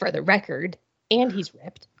day, for the record, and he's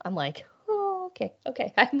ripped. I'm like, oh,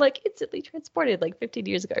 okay. I'm like instantly transported 15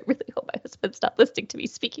 years ago. I really hope my husband's not listening to me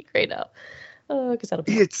speaking right now. Because that'll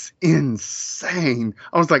be. It's insane.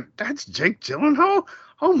 I was like, that's Jake Gyllenhaal?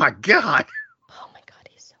 Oh my God. Oh my God,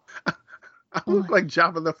 he's so. I look like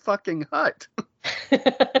Jabba the fucking Hutt. I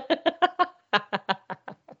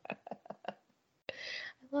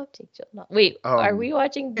love Jake Gyllenhaal. Wait, are we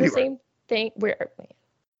watching the same thing? Wait,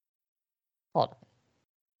 hold on.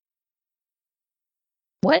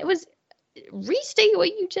 What was? Restate what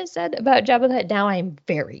you just said about Jabba the Hutt. Now I'm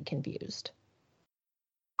very confused.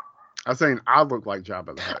 I was saying I look like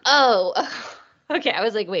Jabba the Hutt. Oh, okay. I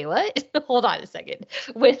was like, wait, what? Hold on a second.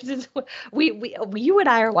 You and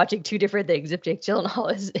I are watching two different things. If Jake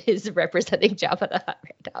Gyllenhaal is representing Jabba the Hutt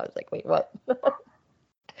right now, I was like, wait, what?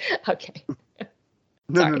 Okay.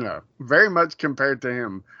 No. Very much compared to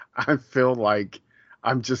him, I feel like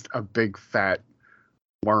I'm just a big fat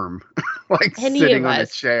worm, like sitting on a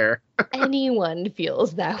chair. Anyone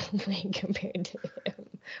feels that way compared to him,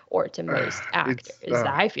 or to most actors.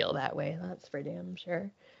 I feel that way. That's for damn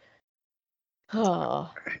sure.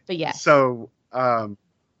 Oh, but yes. So,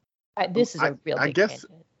 this is a real big tangent.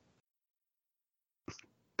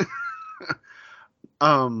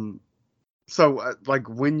 So, like,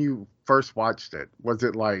 when you first watched it, was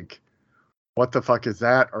it like, what the fuck is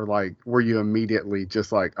that? Or, like, were you immediately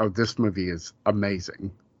just like, oh, this movie is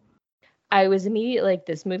amazing? I was immediately like,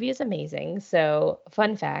 this movie is amazing. So,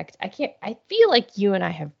 fun fact, I feel like you and I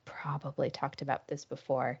have probably talked about this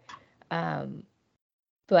before.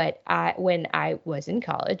 But when I was in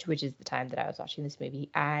college, which is the time that I was watching this movie,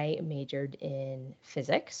 I majored in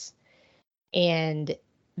physics. And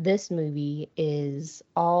this movie is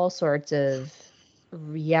all sorts of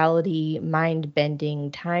reality,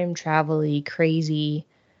 mind-bending, time travel-y, crazy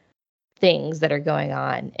things that are going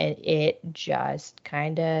on, and it just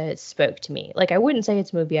kind of spoke to me. Like, I wouldn't say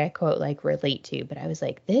it's a movie I quote like relate to, but I was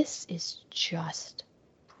like, this is just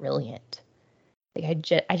brilliant. Like,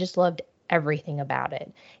 I just loved everything about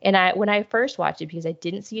it. And when I first watched it, because I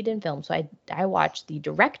didn't see it in film, so I watched the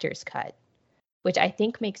director's cut, which I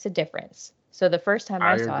think makes a difference. So the first time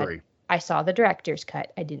I saw it, I saw the director's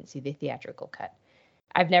cut. I didn't see the theatrical cut.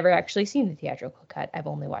 I've never actually seen the theatrical cut. I've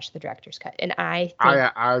only watched the director's cut. And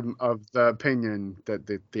I'm of the opinion that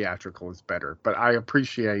the theatrical is better, but I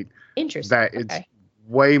appreciate that it's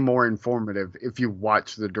way more informative if you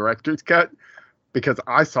watch the director's cut, because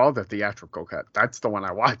I saw the theatrical cut. That's the one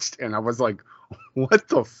I watched, and I was like, what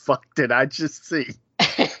the fuck did I just see?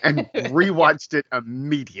 And rewatched it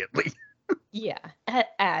immediately. Yeah,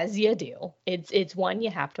 as you do. It's one you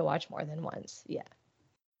have to watch more than once. Yeah.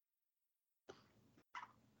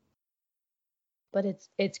 But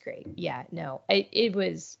it's great. Yeah, no. It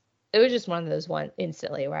was just one of those one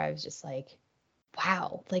instantly where I was just like,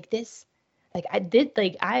 wow, like this, like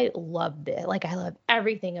I loved it. Like, I love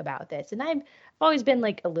everything about this. And I've always been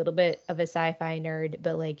like a little bit of a sci-fi nerd,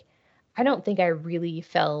 but like I don't think I really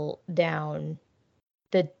fell down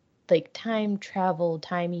the like time travel,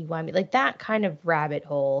 timey-wimey, like that kind of rabbit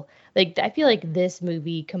hole. Like, I feel like this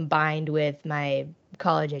movie combined with my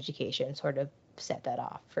college education sort of set that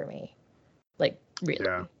off for me. Like, really.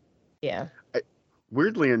 Yeah.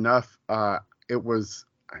 Weirdly enough, it was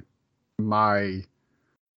one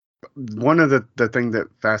of the thing that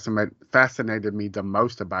fascinated me the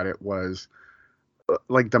most about it was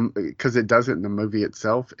like because it does it in the movie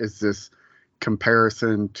itself, is this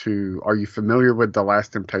comparison to, are you familiar with The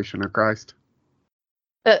Last Temptation of Christ?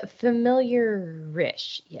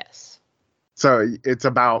 Familiar-ish, yes. So it's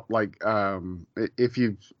about like, if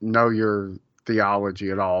you know your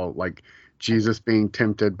theology at all, like Jesus being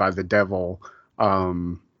tempted by the devil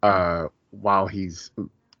while he's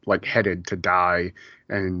like headed to die,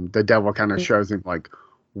 and the devil kind of shows him like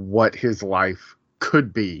what his life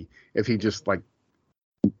could be if he just like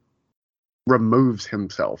removes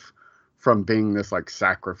himself from being this like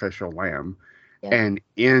sacrificial lamb. And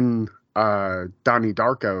in Donnie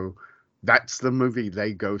Darko, that's the movie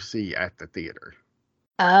they go see at the theater.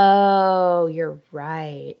 Oh, you're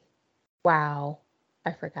right. Wow.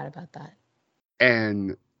 I forgot about that.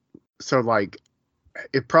 And so like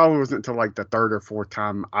it probably wasn't until like the third or fourth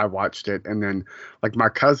time I watched it, and then like my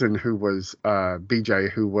cousin, who was BJ,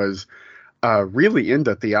 who was really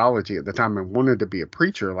into theology at the time and wanted to be a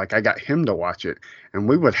preacher, like I got him to watch it, and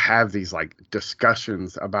we would have these like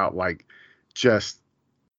discussions about like just,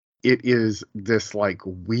 it is this like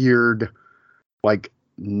weird like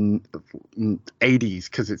 80s,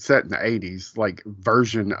 because it's set in the 80s, like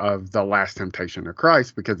version of The Last Temptation of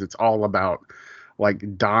Christ, because it's all about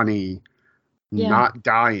like Donnie not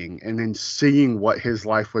dying and then seeing what his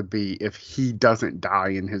life would be if he doesn't die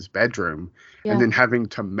in his bedroom, and then having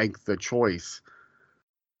to make the choice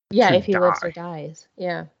if he lives or dies.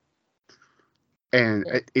 And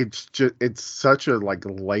it's such a like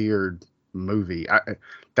layered movie.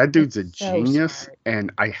 That dude's a genius,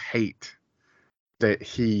 and I hate that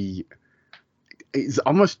he's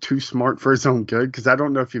almost too smart for his own good, because I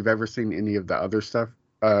don't know if you've ever seen any of the other stuff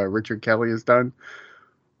Richard Kelly has done,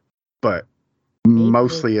 but Maybe.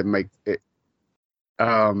 mostly it makes it.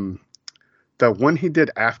 Um, the one he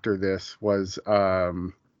did after this was oh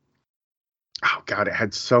god, it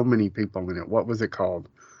had so many people in it. What was it called?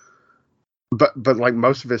 But like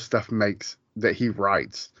most of his stuff that he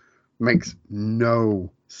writes makes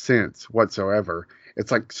no sense whatsoever.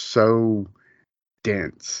 It's like so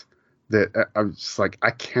dense that I'm just like,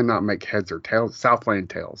 I cannot make heads or tails. Southland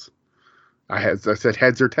Tales. I said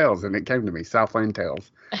heads or tails, and it came to me, Southland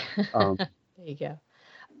Tales. Um, There you go.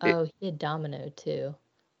 it, Oh, he had Domino too.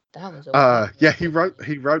 That was a wild yeah, movie.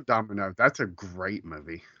 he wrote Domino. That's a great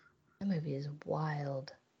movie. That movie is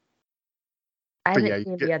wild. I But yeah, haven't you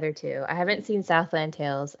seen get the other two. I haven't seen Southland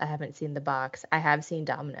Tales. I haven't seen The Box. I have seen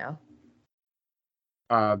Domino.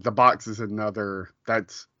 The Box is another.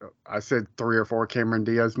 That's I said 3 or 4 Cameron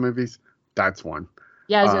Diaz movies. That's one.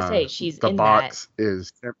 Yeah, I was gonna say she's The in that. Box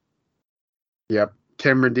is, yep,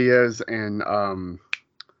 Cameron Diaz and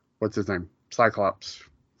what's his name? Cyclops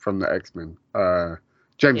from the X-Men. James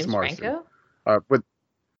James Marsden. Franco? With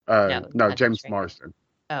No, no, not James James Franco. Marsden.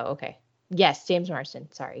 Oh, okay. Yes, James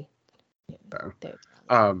Marsden. Sorry. Yeah, So, they're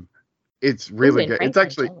around the same. it's Ooh, really and good. Frank It's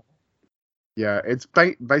actually, Langella. yeah, it's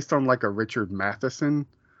based on like a Richard Matheson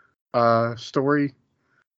story.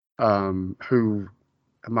 Who,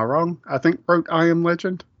 am I wrong? I think wrote I Am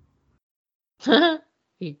Legend.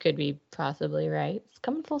 You could be possibly right. It's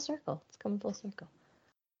coming full circle. It's coming full circle.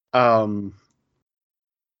 Um,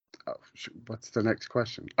 oh, shoot, what's the next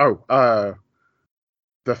question? Oh,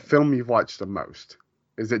 the film you've watched the most.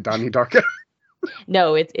 Is it Donnie Darko?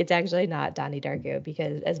 No, it's actually not Donnie Darko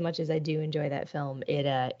because as much as I do enjoy that film, it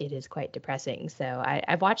is quite depressing. So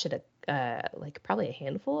I've watched it like probably a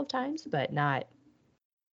handful of times, but not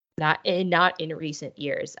in recent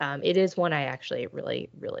years. It is one I actually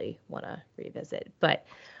really want to revisit. But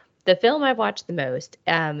the film I've watched the most,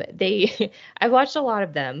 I've watched a lot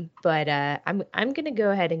of them, but I'm gonna go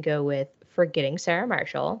ahead and go with Forgetting Sarah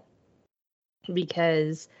Marshall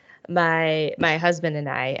because my husband and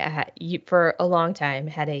I for a long time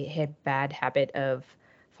had bad habit of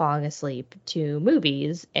falling asleep to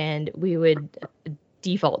movies, and we would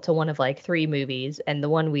default to one of like three movies, and the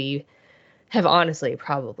one we have honestly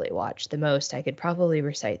probably watched the most, I could probably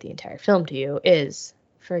recite the entire film to you, is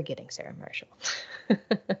Forgetting Sarah Marshall.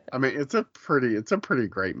 I mean, it's a pretty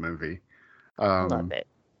great movie. I love Um, it.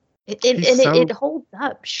 It, and he's and it, it so holds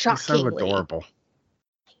up he's so shockingly. adorable.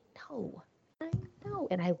 No, I know,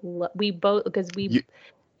 and I love we both because You,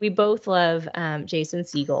 we both love Jason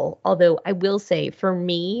Segel. Although I will say, for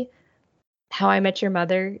me, How I Met Your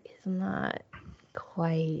Mother is not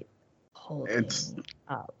quite it's holding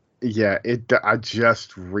up. yeah. I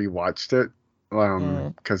just rewatched it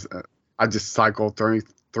Mm. because I just cycle through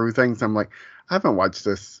things. I'm like, I haven't watched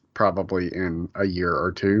this probably in a year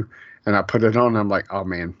or two, and I put it on. I'm like, oh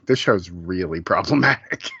man, this show's really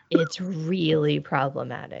problematic. It's really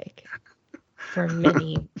problematic for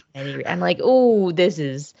I'm like, oh,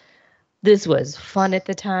 this was fun at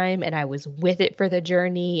the time, and I was with it for the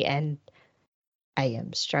journey, and I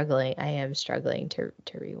am struggling to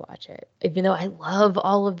rewatch it. Even though I love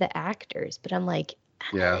all of the actors, but I'm like,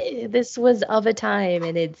 Yeah. this was of a time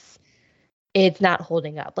and it's not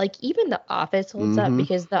holding up. Like even The Office holds up Mm-hmm.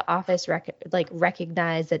 because The Office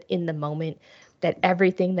recognized that in the moment that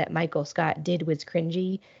everything that Michael Scott did was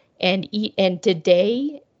cringy, and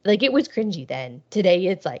today, like it was cringy then. Today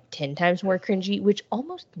it's like 10 times more cringy, which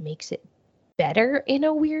almost makes it better in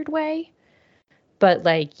a weird way. But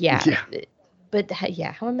like, yeah, Yeah.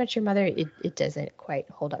 yeah, How I Met Your Mother, it doesn't quite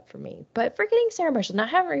hold up for me. But Forgetting Sarah Marshall, now I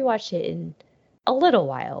haven't rewatched it in a little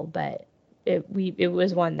while, but it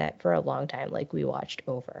was one that for a long time, like we watched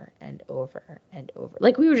over and over and over.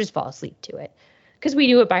 Like we would just fall asleep to it because we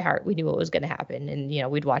knew it by heart. We knew what was going to happen,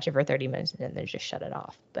 and we'd watch it for 30 minutes and then just shut it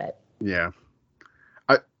off. But Yeah.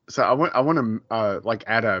 I, so I want to like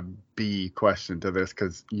add a B question to this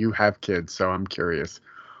because you have kids, so I'm curious.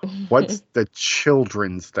 What's the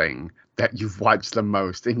children's thing that you've watched the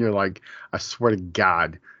most? And you're like, I swear to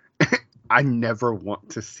God, I never want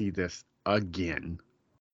to see this again.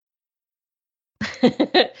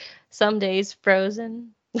 some days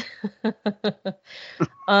Frozen.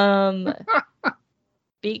 um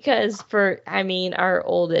Because I mean, our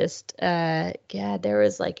oldest, God, there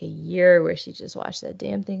was like a year where she just watched that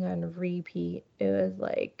damn thing on repeat. It was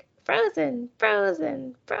like Frozen,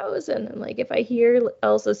 Frozen, Frozen. I'm like, if I hear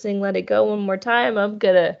Elsa sing Let It Go one more time, I'm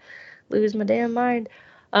gonna lose my damn mind.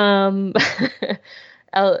 Um,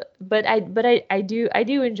 but I do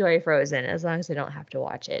enjoy Frozen as long as I don't have to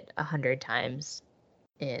watch it 100 times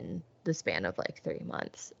in the span of like 3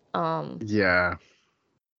 months. Yeah.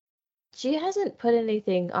 She hasn't put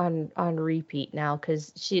anything on repeat now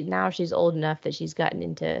because she's old enough that she's gotten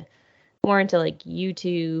into more into like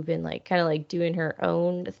YouTube and like kind of like doing her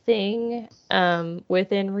own thing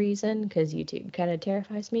within reason, because YouTube kind of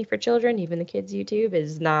terrifies me for children. Even the kids' YouTube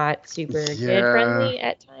is not super kid Yeah. friendly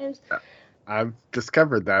at times. I've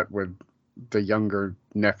discovered that with the younger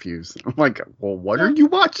nephews. I'm like, well, what are Yeah. you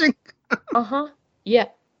watching? Uh-huh. Yeah,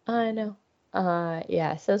 I know.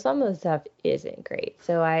 Yeah, so some of the stuff isn't great.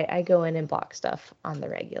 So I go in and block stuff on the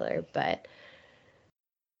regular, but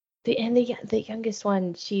the youngest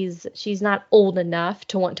one, she's not old enough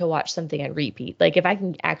to want to watch something on repeat. Like if I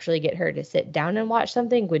can actually get her to sit down and watch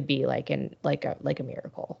something would be like a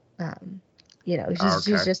miracle. She's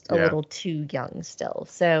Okay. just a Yeah. little too young still.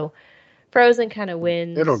 So Frozen kind of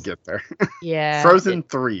It'll wins. get there. Yeah, Frozen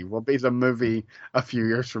 3 will be the movie a few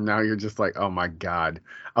years from now. You're just like, oh my God,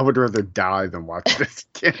 I would rather die than watch this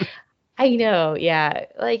again. I know. Yeah,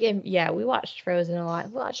 yeah, we watched Frozen a lot.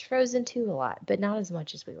 We watched Frozen 2 a lot, but not as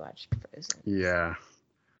much as we watched Frozen. Yeah.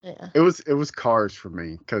 Yeah. It was Cars for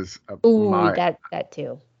me because Ooh, that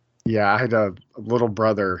too. I had a little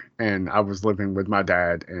brother and I was living with my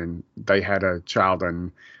dad and they had a child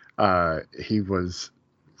and he was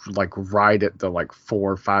like right at the like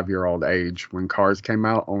 4 or 5 year old age when Cars came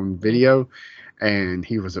out on Mhm. video, and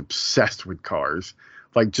he was obsessed with cars,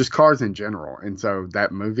 like just cars in general. And so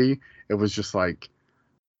that movie, it was just like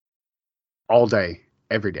all day,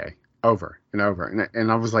 every day, over and over.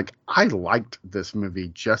 And I was like, I liked this movie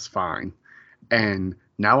just fine, and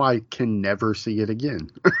now I can never see it again.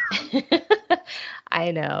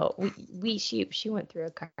 I know. She went through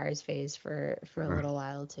a Cars phase for a little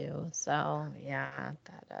while too. So yeah,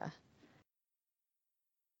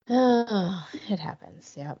 it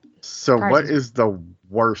happens. Yep. So Cars what is is the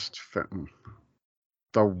worst film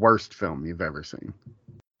you've ever seen?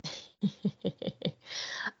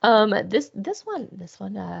 this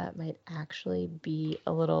one might actually be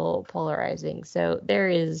a little polarizing. So there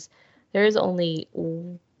is only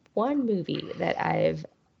one movie that I've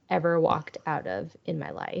ever walked out of in my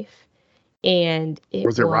life, and it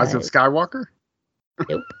Was it Rise of was Skywalker?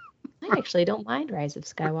 nope. I actually don't mind Rise of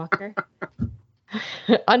Skywalker.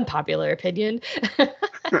 Unpopular opinion.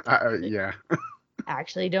 Yeah.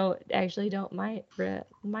 Actually don't mind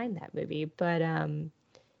that movie, but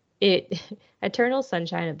it Eternal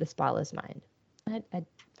Sunshine of the Spotless Mind.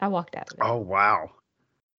 I walked out of it. Oh wow.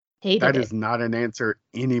 Hated That it. is not an answer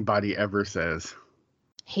anybody ever says.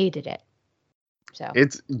 Hated it. So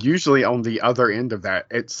It's usually on the other end of that.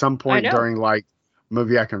 At some I point know. during like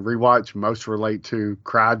movie I can rewatch, most relate to,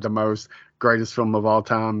 cried the most, greatest film of all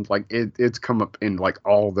time. Like it's come up in like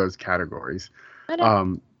all those categories. I know.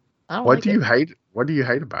 Um, I don't what like do you it. hate? What do you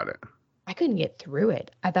hate about it? I couldn't get through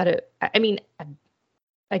it. I thought it. I mean,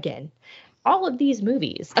 again, all of these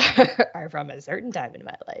movies are from a certain time in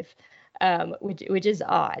my life, which is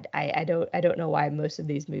odd. I don't know why most of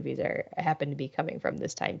these movies are happen to be coming from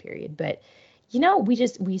this time period, but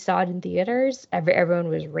we saw it in theaters. Everyone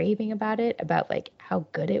was raving about it, about like how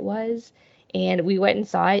good it was, and we went and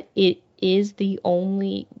saw it. It is the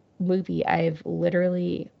only movie I've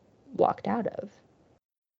literally walked out of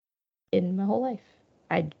in my whole life.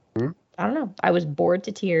 I Hmm? I don't know. I was bored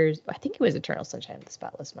to tears. I think it was Eternal Sunshine of the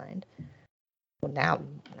Spotless Mind. Well, now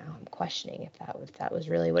I'm questioning if that was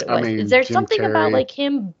really what it I was. Is mean, there Jim something about Carrey. like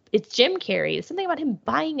him? It's Jim Carrey. Is something about him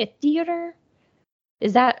buying a theater?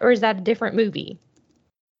 Is that a different movie?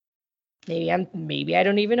 Maybe I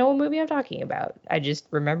don't even know what movie I'm talking about. I just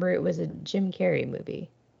remember it was a Jim Carrey movie.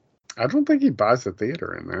 I don't think he buys the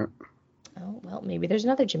theater in that. Oh well, maybe there's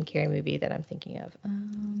another Jim Carrey movie that I'm thinking of.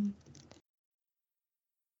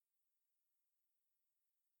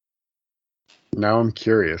 Now I'm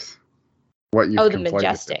curious what you've Oh, The conflated it.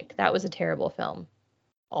 Majestic. That was a terrible film.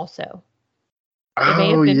 Also, it may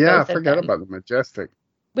Oh have been yeah, I both of forgot them. about the Majestic.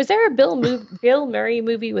 Was there a Bill Murray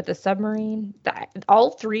movie with a submarine?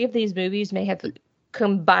 All three of these movies may have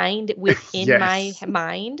combined within my Yes.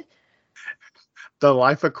 mind. The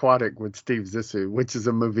Life Aquatic with Steve Zissou, which is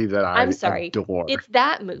a movie that I'm I sorry. adore. It's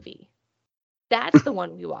that movie. That's the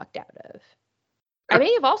one we walked out of. I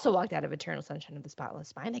may have also walked out of Eternal Sunshine of the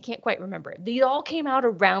Spotless Mind. I can't quite remember. These all came out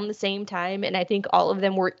around the same time, and I think all of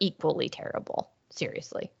them were equally terrible.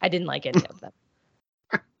 Seriously. I didn't like any of them.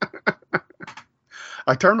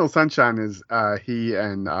 Eternal Sunshine is he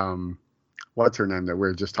and what's her name that we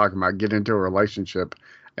are just talking about get into a relationship,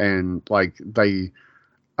 and like they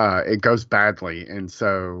it goes badly, and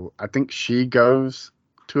so I think she goes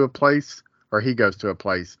to a place, or he goes to a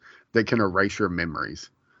place that can erase your memories.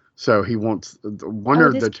 So he wants one Oh,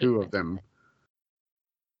 or this the came two of into them. it.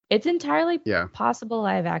 It's entirely Yeah. possible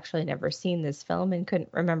I've actually never seen this film and couldn't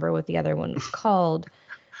remember what the other one was called.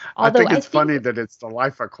 I Although think I it's think funny that it's the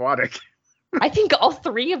Life Aquatic. I think all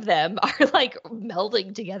three of them are like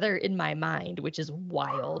melding together in my mind, which is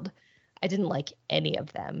wild. I didn't like any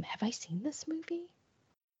of them. Have I seen this movie?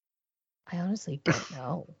 I honestly don't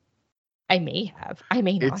know. I may have. I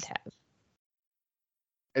may not It's have.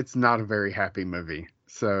 it's not a very happy movie.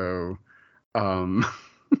 So um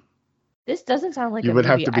This doesn't sound like you a would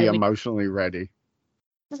have movie to I be would emotionally ready.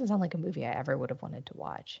 doesn't sound like a movie I ever would have wanted to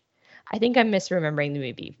watch. I think I'm misremembering the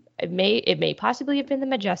movie. It may possibly have been The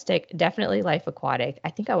Majestic, definitely Life Aquatic. I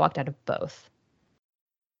think I walked out of both.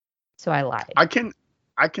 So I lied. I can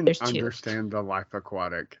There's two. understand the Life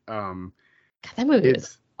Aquatic. God, that movie was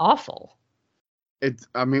It's awful.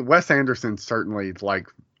 I mean, Wes Anderson certainly, like,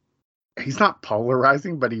 he's not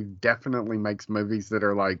polarizing, but he definitely makes movies that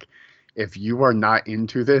are like, if you are not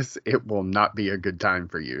into this, it will not be a good time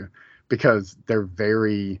for you, because they're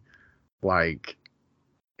very, like,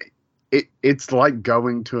 it's like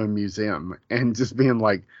going to a museum and just being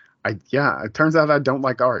like, yeah, it turns out I don't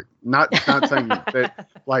like art. Not saying that,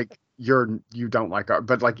 like, you don't like art,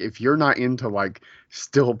 but like, if you're not into like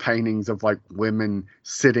still paintings of like women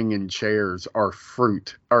sitting in chairs or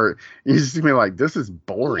fruit, or you just be like, this is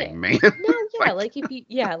Yeah. boring, man. No, yeah, Like,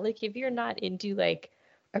 like if you're not into like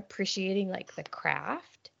appreciating like the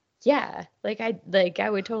craft, yeah. I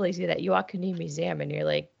would totally see that. You walk into a museum and you're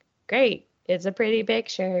like, great, it's a pretty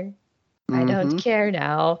picture. I don't mm-hmm. care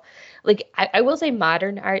now. Like I will say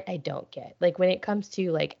modern art I don't get. Like when it comes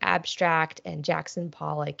to like abstract and Jackson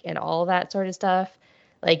Pollock and all that sort of stuff,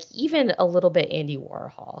 like even a little bit Andy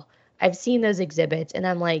Warhol. I've seen those exhibits and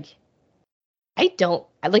I'm like,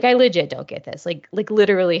 I legit don't get this. Like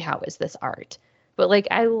literally how is this art? But like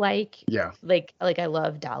I Yeah. like I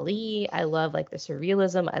love Dali. I love like the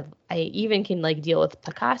surrealism. I even can like deal with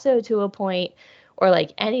Picasso to a point or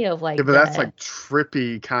like any of Yeah, like but that's the like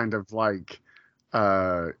trippy kind of like,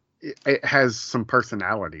 it has some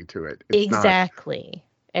personality to it. It's not, exactly.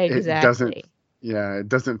 it doesn't, Exactly. yeah, it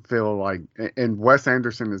doesn't feel like, and Wes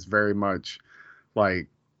Anderson is very much like,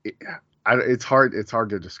 it, it's hard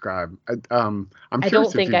to describe. I'm I don't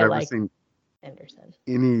curious if think you've I ever like seen Anderson.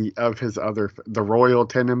 any of his other, the Royal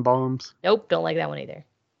Tenenbaums. Nope, don't like that one either.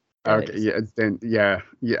 That Okay, movie's yeah, then yeah,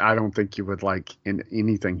 I don't think you would like in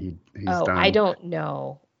anything he's Oh, I done. don't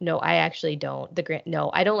know. No, I actually don't. No,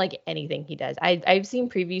 I don't like anything he does. I've seen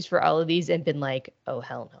previews for all of these and been like, oh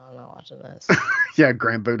hell no, I'm not watching this. Yeah,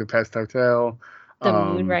 Grand Budapest Hotel. The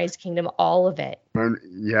Um, Moonrise Kingdom, all of it.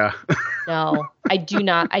 yeah. No, I do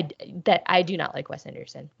not. I do not like Wes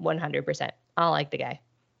Anderson. 100%. I don't like the guy.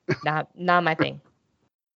 Not my thing.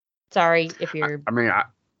 Sorry if I, you're I mean,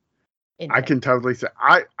 into I it. can totally say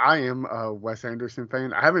I am a Wes Anderson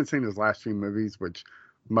fan. I haven't seen his last few movies, which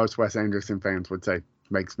most Wes Anderson fans would say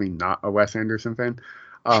makes me not a Wes Anderson fan.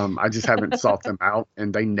 I just haven't sought them out,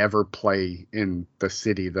 and they never play in the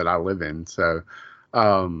city that I live in. So,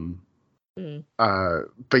 um, Mm. uh,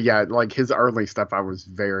 but yeah, like his early stuff, I was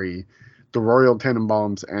very, the Royal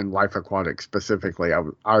Tenenbaums and Life Aquatic specifically.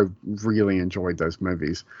 I really enjoyed those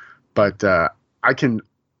movies, but I can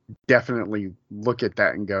definitely look at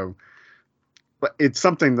that and go, but it's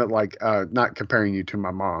something that, like, not comparing you to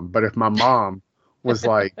my mom, but if my mom was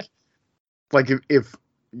like if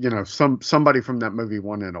somebody from that movie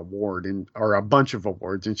won an award, and or a bunch of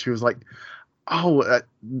awards, and she was like, oh,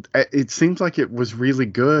 it seems like it was really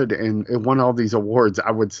good and it won all these awards,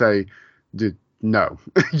 I would say, dude, no,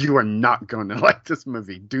 you are not going to like this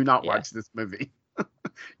movie. Do not Yeah. watch this movie.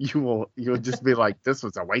 You'll just be like, this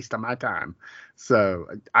was a waste of my time. So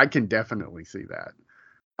I can definitely see that.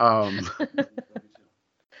 Um,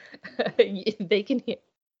 They can hear.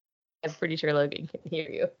 I'm pretty sure Logan can hear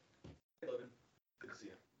you.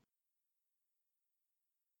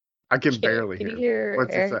 I can barely Can you hear. hear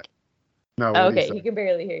What's it say? Eric? No, Oh, what do you okay, say? he can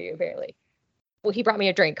barely hear you, apparently. Well, he brought me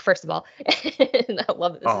a drink, first of all. And I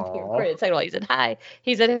love that this is being Oh, recorded. Second of all, he said hi.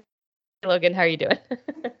 He said, hey, Logan, how are you doing?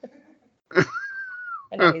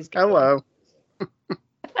 And now he's giggling. hello.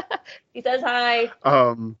 He says hi.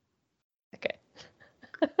 Um, Okay.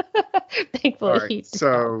 all Thankfully, right.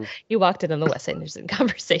 So he walked in on the Wes Anderson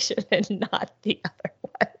conversation and not the other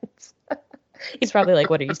ones. He's probably like,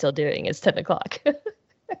 what are you still doing? It's 10 o'clock.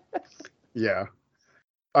 yeah.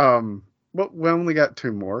 Well, we only got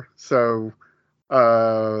two more. So,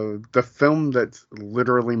 the film that's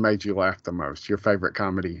literally made you laugh the most, your favorite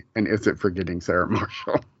comedy, and is it Forgetting Sarah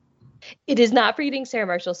Marshall? It is not Forgetting Sarah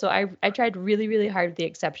Marshall. So I tried really, really hard, with the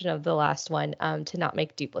exception of the last one, to not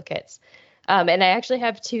make duplicates. And I actually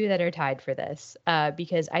have two that are tied for this,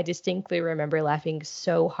 because I distinctly remember laughing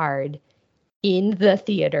so hard in the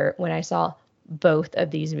theater when I saw both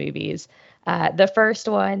of these movies. The first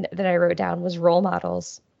one that I wrote down was Role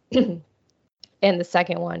Models, and the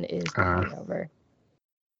second one is The Hangover.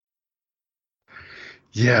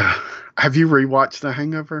 Yeah. Have you rewatched The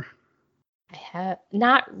Hangover? I have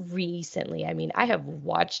not recently. I mean, I have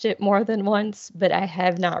watched it more than once, but I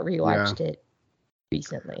have not rewatched it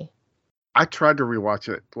recently. I tried to rewatch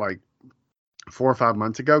it like 4 or 5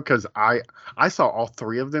 months ago because I saw all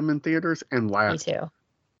three of them in theaters and laughed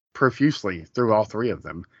profusely through all three of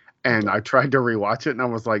them. And I tried to rewatch it and I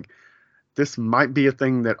was like, this might be a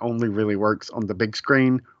thing that only really works on the big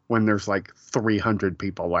screen when there's like 300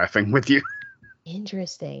 people laughing with you.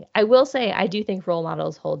 Interesting. I will say I do think Role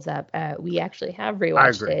Models holds up. We actually have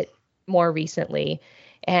rewatched it more recently,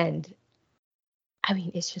 and I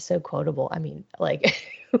mean it's just so quotable. I mean, like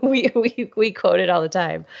we quote it all the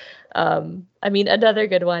time. I mean, another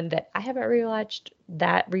good one that I haven't rewatched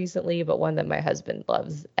that recently, but one that my husband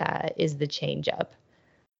loves is The Change Up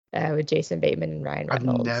with Jason Bateman and Ryan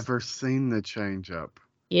Reynolds. I've never seen The Change Up.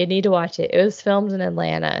 You need to watch it. It was filmed in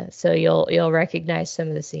Atlanta, so you'll recognize some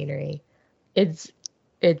of the scenery. It's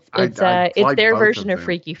their version of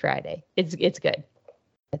Freaky Friday. It's good.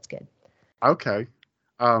 It's good. Okay.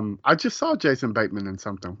 I just saw Jason Bateman in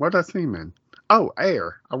something. What did I see him in? Oh,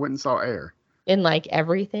 Air. I went and saw Air. In like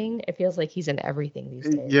everything, it feels like he's in everything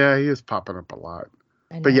these days. Yeah, he is popping up a lot.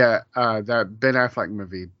 But yeah, that Ben Affleck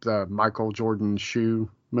movie, the Michael Jordan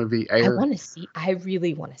shoe movie, Air. I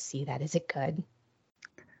really want to see that. Is it good?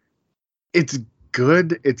 It's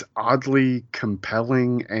good. It's oddly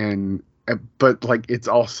compelling but like it's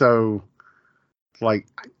also like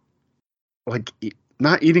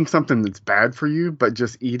not eating something that's bad for you, but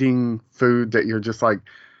just eating food that you're just like,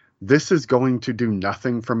 this is going to do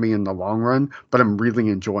nothing for me in the long run, but I'm really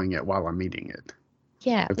enjoying it while I'm eating it.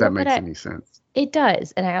 Yeah. If that makes any sense. It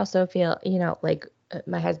does. And I also feel, like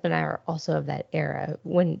my husband and I are also of that era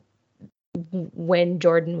when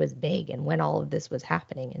Jordan was big and when all of this was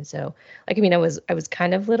happening. And so, like, I mean, I was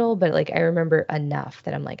kind of little, but like, I remember enough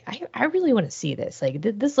that I'm like, I really want to see this. Like,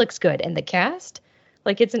 this looks good. And the cast,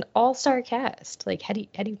 like, it's an all-star cast. Like, how do you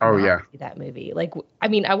not see that movie? Like, I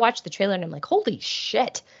mean, I watched the trailer and I'm like, holy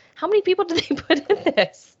shit. How many people did they put in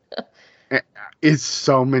this? It's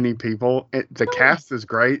so many people. The cast is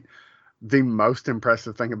great. The most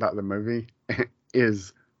impressive thing about the movie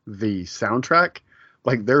is the soundtrack.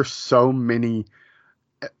 Like, there's so many,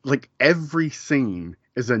 like, every scene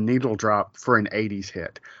is a needle drop for an 80s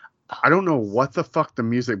hit. I don't know what the fuck the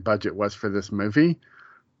music budget was for this movie,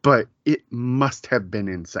 but it must have been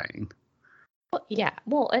insane. Well, yeah.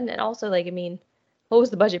 Well, and also, like, I mean, what was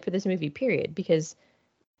the budget for this movie, period? Because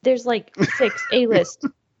there's, like, 6 A-list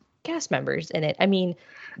cast members in it. I mean,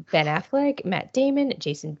 Ben Affleck, Matt Damon,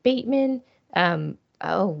 Jason Bateman,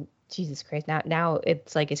 Jesus Christ! Now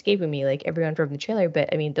it's like escaping me, like everyone from the trailer.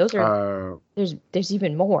 But I mean, those are there's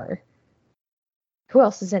even more. Who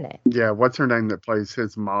else is in it? Yeah, what's her name that plays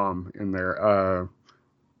his mom in there?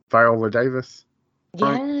 Viola Davis.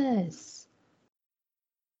 Right? Yes.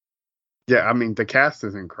 Yeah, I mean the cast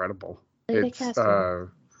is incredible. Yeah,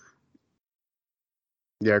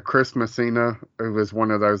 Chris Messina. It was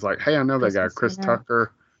one of those like, hey, I know that guy, Chris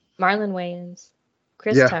Tucker, Marlon Wayans,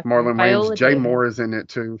 Tucker, Marlon Wayans, Jay Moore is in it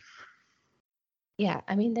too. Yeah,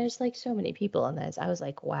 I mean, there's like so many people in this. I was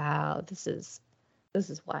like, wow, this is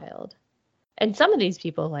wild. And some of these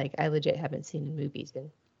people, like, I legit haven't seen in movies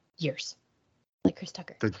in years, like Chris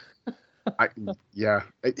Tucker.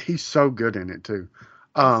 He's so good in it too.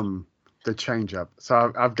 The Change Up.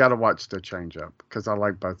 So I've got to watch The Change Up because I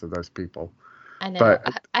like both of those people. I know.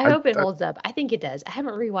 But I hope it holds up. I think it does. I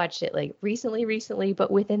haven't rewatched it like recently,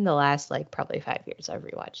 but within the last like probably 5 years, I've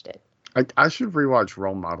rewatched it. I should rewatch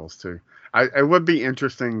Role Models too. It would be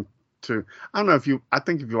interesting to. I don't know I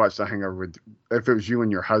think if you watch The Hangover, if it was you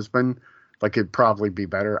and your husband, like it'd probably be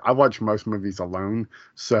better. I watch most movies alone,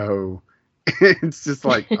 so it's just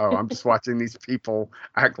like, oh, I'm just watching these people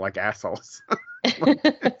act like assholes.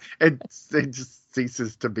 It just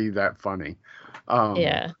ceases to be that funny.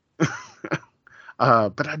 Yeah.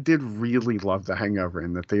 But I did really love The Hangover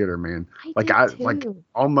in the theater, man. I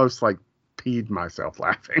almost like peed myself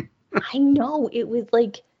laughing. I know, it was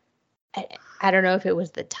like, I don't know if it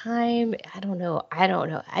was the time. I don't know.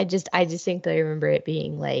 I just think that I remember it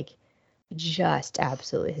being like just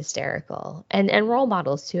absolutely hysterical. And Role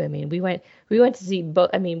Models too. I mean, we went to see both.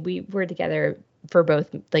 I mean, we were together for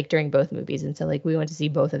both, like during both movies, and so like we went to see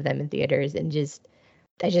both of them in theaters, and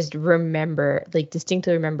I just remember, like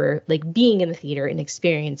distinctly remember, like being in the theater and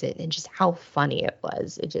experience it, and just how funny it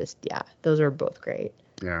was. It just, yeah, those were both great.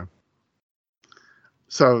 Yeah.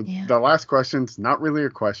 So Yeah. the last question's not really a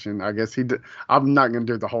question. I guess I'm not going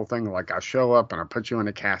to do the whole thing like I show up and I put you in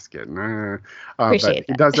a casket. Nah. But Appreciate he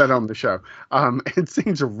that. does that on the show. It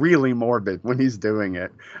seems really morbid when he's doing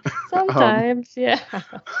it. Sometimes, yeah.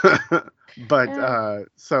 But Yeah.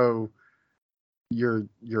 so you're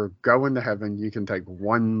going to heaven. You can take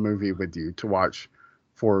one movie with you to watch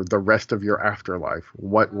for the rest of your afterlife.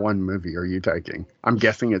 What one movie are you taking? I'm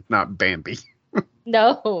guessing it's not Bambi.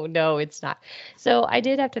 No, it's not. So I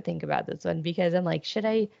did have to think about this one because I'm like,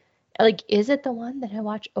 is it the one that I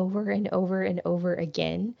watch over and over and over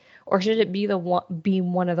again? Or should it be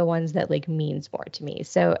one of the ones that like means more to me?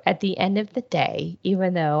 So at the end of the day,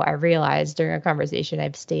 even though I realized during a conversation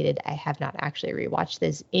I've stated I have not actually rewatched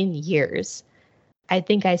this in years, I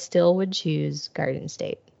think I still would choose Garden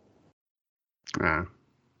State. Yeah,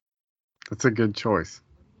 that's a good choice.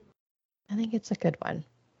 I think it's a good one.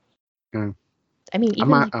 Yeah. I mean, I even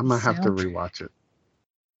like might have to rewatch it.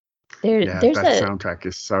 Yeah, there's that soundtrack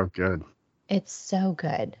is so good. It's so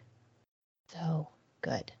good. So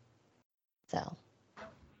good. So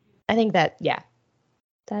I think that, yeah,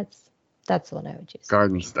 that's the one I would choose.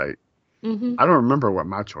 Garden State. Mm-hmm. I don't remember what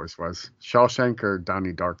my choice was. Shawshank or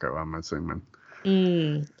Donnie Darko, I'm assuming.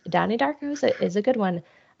 Donnie Darko is a good one.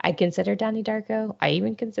 I consider Donnie Darko. I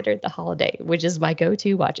even considered The Holiday, which is my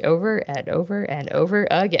go-to watch over and over and over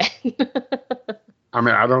again. I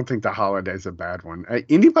mean, I don't think The Holiday's a bad one.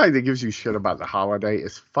 Anybody that gives you shit about The Holiday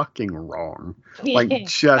is fucking wrong. Like, My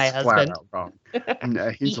just flat husband. out wrong. And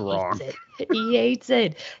he's He wrong. hates it. He hates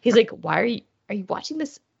it. He's like, "Why are you watching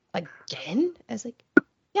this again?" I was like,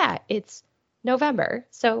 "Yeah, it's November,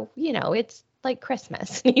 so it's like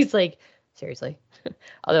Christmas." And he's like, "Seriously?"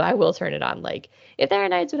 Although I will turn it on. Like, if there are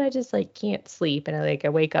nights when I just like can't sleep and I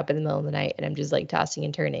wake up in the middle of the night and I'm just like tossing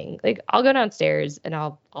and turning, like I'll go downstairs and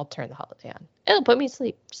I'll turn The Holiday on. It'll put me to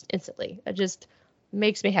sleep just instantly. It just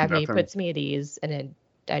makes me happy, Nothing, puts me at ease, and then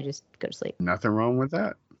I just go to sleep. nothing wrong with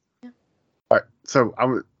that. Yeah. All right. So I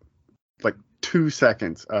would like 2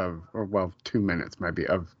 seconds of, or well, 2 minutes maybe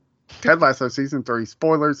of Ted Lasso season 3.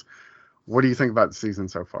 Spoilers. What do you think about the season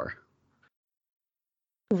so far?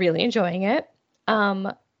 Really enjoying it.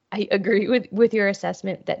 I agree with your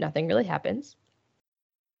assessment that nothing really happens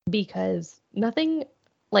because nothing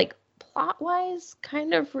like plot wise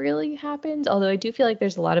kind of really happens. Although I do feel like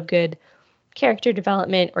there's a lot of good character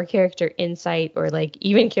development or character insight or like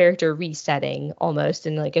even character resetting almost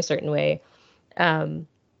in like a certain way.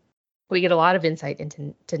 We get a lot of insight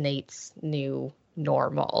into Nate's new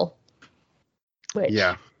normal, which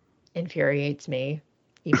infuriates me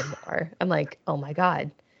even more. I'm like, oh my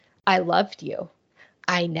God, I loved you.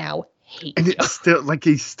 I now hate And you. it's still like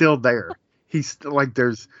he's still there. He's still like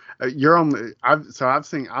there's you're on the I've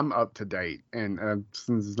seen I'm up to date and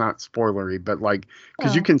since it's not spoilery but like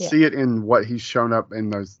because you can see it in what he's shown up in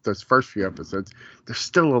those first few episodes. There's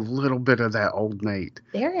still a little bit of that old Nate.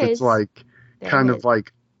 There That's is. like There kind is. of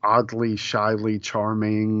like oddly shyly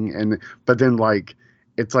charming but then like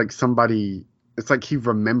it's like somebody it's like he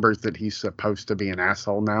remembers that he's supposed to be an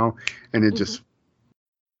asshole now and it just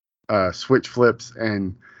switch flips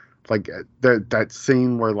and like that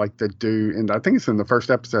scene where like the dude and I think it's in the first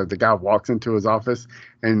episode the guy walks into his office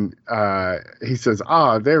and he says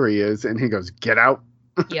there he is and he goes get out.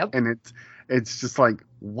 Yep. And it's just like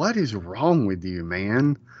what is wrong with you,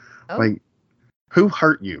 man? Like who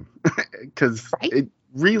hurt you? Because it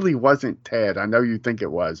really wasn't Ted. I know you think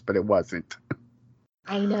it was but it wasn't.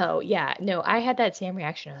 I know. Yeah. No, I had that same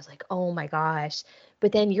reaction. I was like, oh my gosh.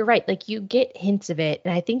 But then you're right. Like you get hints of it.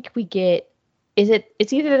 And I think we get,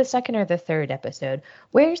 it's either the second or the third episode.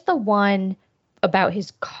 Where's the one about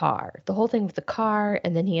his car? The whole thing with the car.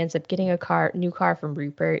 And then he ends up getting new car from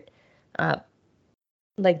Rupert.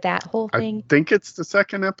 Like that whole thing. I think it's the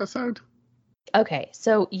second episode. Okay.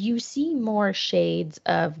 So you see more shades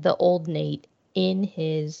of the old Nate in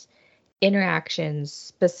his interactions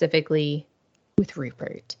specifically with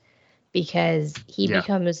Rupert because he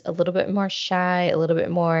becomes a little bit more shy, a little bit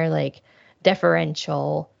more like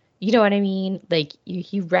deferential. You know what I mean? Like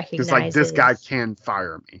he recognizes. It's like this guy can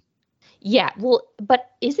fire me. Yeah, well,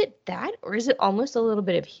 but is it that or is it almost a little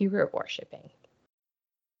bit of hero worshipping?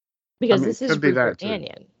 Because this is Rupert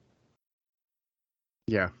Mannion.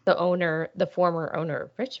 Yeah. The former owner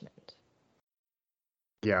of Richmond.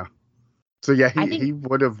 Yeah. So yeah, he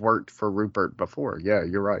would have worked for Rupert before. Yeah,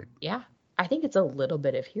 you're right. Yeah. I think it's a little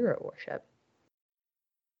bit of hero worship.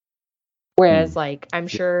 Whereas, like, I'm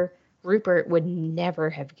sure Rupert would never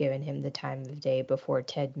have given him the time of day before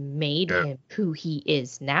Ted made him who he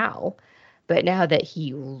is now. But now that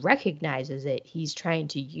he recognizes it, he's trying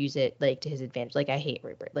to use it like to his advantage. Like I hate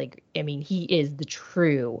Rupert. Like I mean, he is the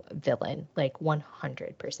true villain, like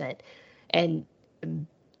 100%. And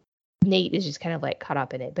Nate is just kind of like caught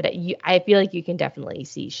up in it. But I feel like you can definitely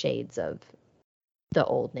see shades of the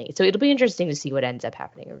old Nate. So it'll be interesting to see what ends up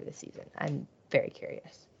happening over the season. I'm very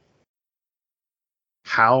curious.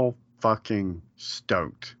 How fucking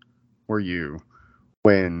stoked were you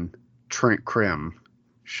when Trent Krim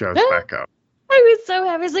shows back up? I was so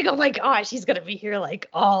happy. I was like, oh my gosh, he's going to be here like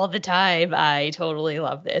all the time. I totally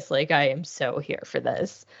love this. Like, I am so here for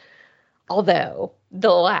this. Although the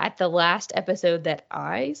last episode that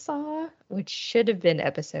I saw, which should have been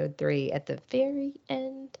episode 3 at the very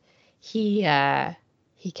end, he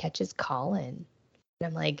catches Colin. And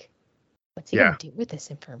I'm like, what's he going to do with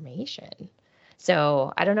this information?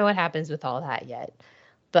 So I don't know what happens with all that yet,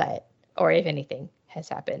 or if anything has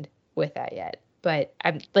happened with that yet. But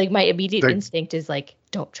I'm like, my immediate instinct is like,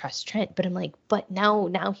 don't trust Trent. But I'm like, but now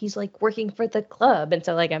he's like working for the club. And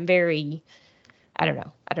so like, I don't know. I don't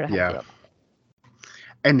know how to feel about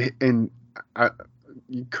it. And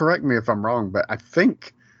correct me if I'm wrong, but I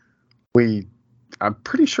think I'm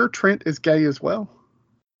pretty sure Trent is gay as well.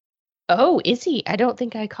 Oh, is he? I don't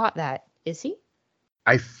think I caught that. Is he?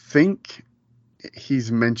 I think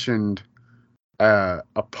he's mentioned a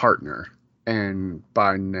partner and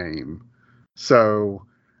by name. So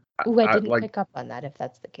I didn't pick up on that if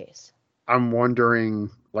that's the case. I'm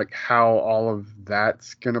wondering like how all of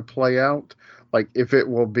that's going to play out. Like if it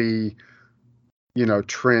will be,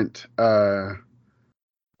 Trent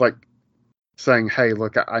like saying, "Hey,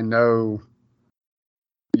 look, I know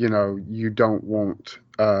you don't want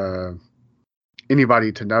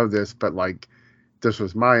anybody to know this, but like this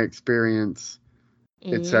was my experience,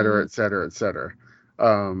 et cetera, et cetera, et cetera."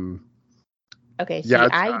 Okay, see,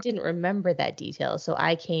 I didn't remember that detail, so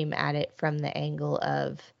I came at it from the angle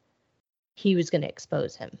of he was going to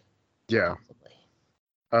expose him. Yeah. Possibly.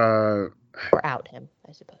 Or out him,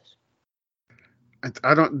 I suppose.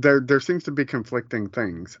 I don't. There seems to be conflicting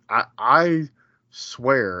things. I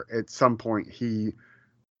swear at some point he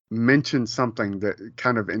mentioned something that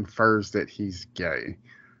kind of infers that he's gay.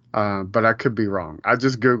 But I could be wrong. I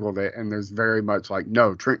just Googled it, and there's very much like,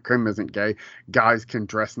 no, Trent Krim isn't gay. Guys can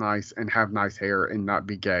dress nice and have nice hair and not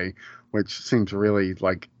be gay, which seems really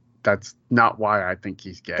like that's not why I think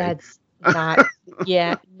he's gay. That's not,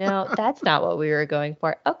 yeah, no, that's not what we were going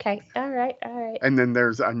for. Okay, all right. And then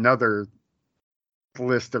there's another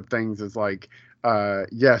list of things is like,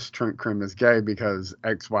 yes, Trent Krim is gay because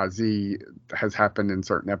XYZ has happened in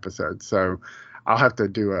certain episodes. So I'll have to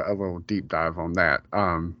do a little deep dive on that.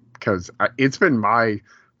 Because it's been my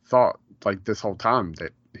thought like this whole time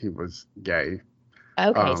that he was gay.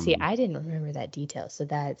 Okay, see, I didn't remember that detail. So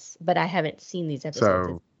but I haven't seen these episodes as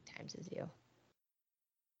many times as you.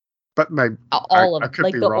 But maybe all of them,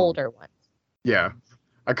 like the older ones. Yeah,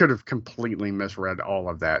 I could have completely misread all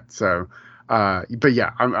of that. So, but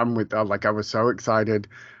yeah, I'm with like I was so excited.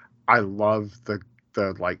 I love the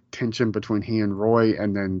like tension between he and Roy,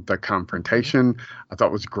 and then the confrontation. I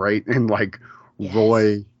thought was great, and like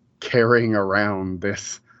Roy carrying around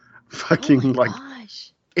this fucking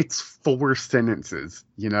gosh. It's 4 sentences,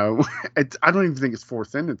 It's I don't even think it's 4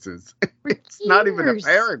 sentences. It's not even a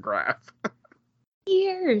paragraph.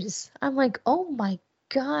 Years. I'm like, oh my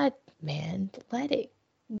God, man, let it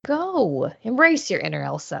go. Embrace your inner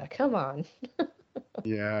Elsa. Come on.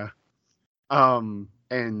 Yeah.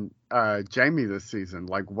 And Jamie this season,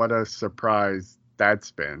 like what a surprise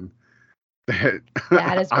that's been. That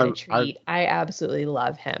has been a treat. I absolutely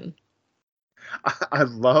love him. I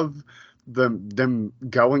love them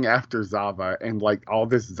going after Zava and like all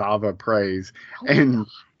this Zava praise. And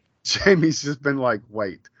Jamie's just been like,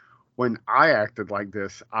 wait, when I acted like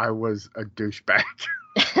this, I was a douchebag.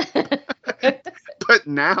 But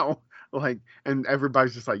now, like, and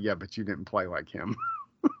everybody's just like, yeah, but you didn't play like him.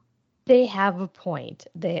 They have a point.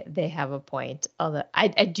 They have a point. Although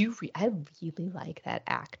I really like that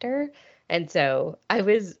actor. And so I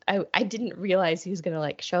didn't realize he was gonna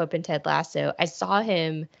like show up in Ted Lasso. I saw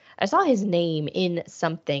his name in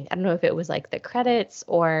something. I don't know if it was like the credits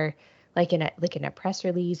or like in a press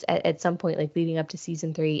release at some point like leading up to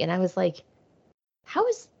season 3. And I was like,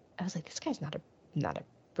 this guy's not a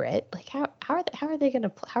Brit. Like how are they gonna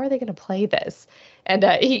play this? And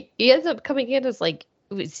he ends up coming in as like,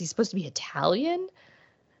 is he supposed to be Italian?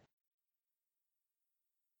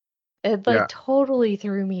 It totally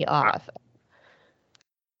threw me off.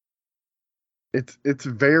 It's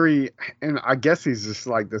very, and I guess he's just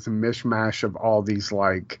like this mishmash of all these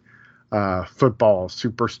like football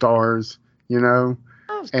superstars,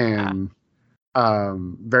 and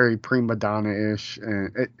very prima donna-ish,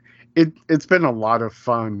 and it's been a lot of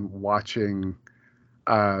fun watching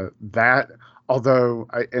that. Although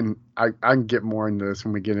I can get more into this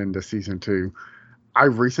when we get into season 2. I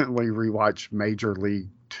recently rewatched Major League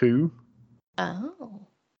 2, Oh.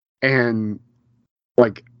 and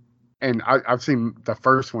like, and I've seen the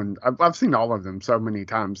first one. I've seen all of them so many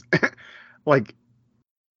times. Like,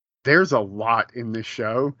 there's a lot in this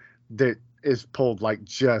show that is pulled like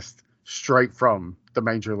just straight from the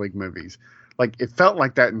Major League movies. Like, it felt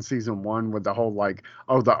like that in season 1 with the whole like,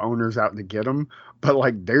 oh, the owner's out to get them. But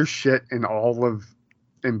like, there's shit in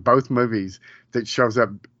both movies that shows up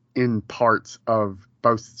in parts of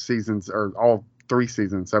both seasons, or all 3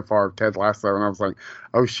 seasons so far of Ted Lasso. And I was like,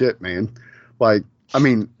 oh shit, man. Like, I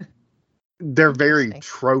mean, they're very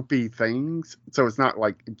tropey things, so it's not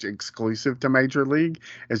like exclusive to Major League.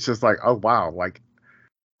 It's just like, oh wow, like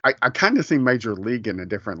I kind of see Major League in a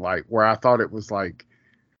different light, where I thought it was like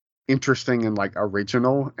interesting and like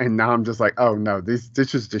original, and now I'm just like, oh no, this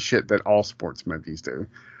is the shit that all sports movies do.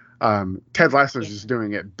 Ted Lasso's just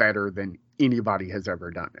doing it better than anybody has ever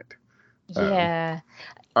done it. Yeah.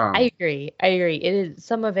 I agree. It is,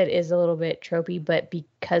 some of it is a little bit tropey, but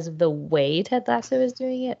because of the way Ted Lasso is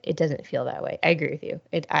doing it, it doesn't feel that way. I agree with you.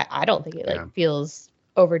 I don't think it like feels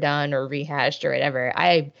overdone or rehashed or whatever.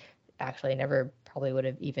 I actually never probably would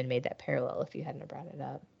have even made that parallel if you hadn't brought it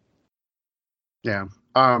up. Yeah.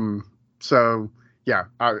 So yeah,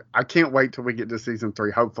 I can't wait till we get to season 3.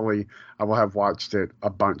 Hopefully, I will have watched it a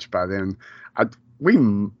bunch by then. We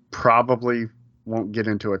probably won't get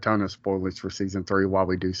into a ton of spoilers for season 3 while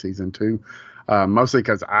we do season 2, mostly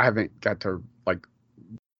because I haven't got to like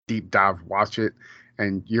deep dive watch it,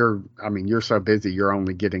 and you're so busy, you're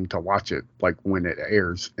only getting to watch it like when it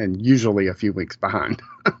airs, and usually a few weeks behind.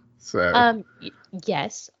 So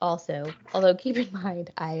yes, also, although keep in mind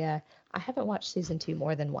I haven't watched season 2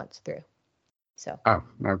 more than once through, so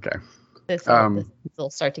okay, this will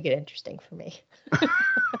start to get interesting for me.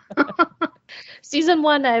 Season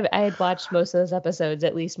 1, I had watched most of those episodes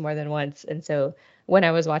at least more than once, and so when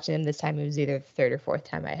I was watching them this time, it was either the third or fourth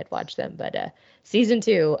time I had watched them. But season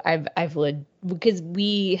 2, I've lived, because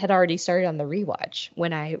we had already started on the rewatch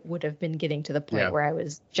when I would have been getting to the point where I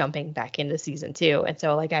was jumping back into season 2, and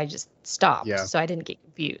so like I just stopped, so I didn't get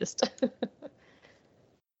confused.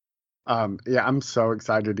 Yeah, I'm so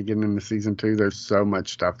excited to get into season 2. There's so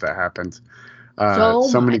much stuff that happens.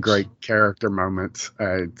 So many great character moments.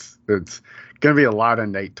 It's gonna be a lot of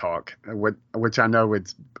Nate talk, which I know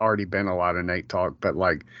it's already been a lot of Nate talk, but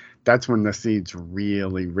like that's when the seeds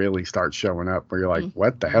really, really start showing up, where you're like,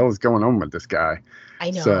 what the hell is going on with this guy?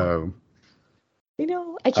 I know. So,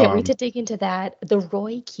 I can't wait to dig into that. The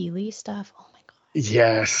Roy Keeley stuff. Oh my god.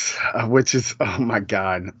 Yes, which is, oh my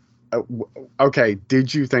god. Okay,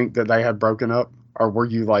 did you think that they had broken up, or were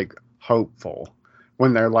you like hopeful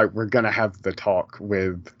when they're like, we're gonna have the talk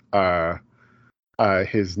with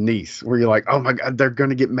his niece, where you're like, oh my god, they're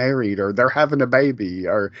gonna get married, or they're having a baby,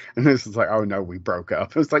 and this is like, oh no, we broke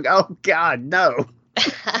up. It's like, oh god, no.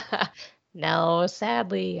 No,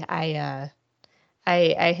 sadly, I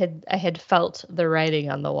had felt the writing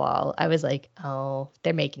on the wall. I was like, oh,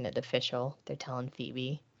 they're making it official. They're telling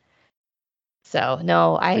Phoebe. So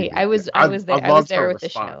no, I was there. I was there with the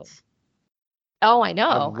show. Oh, I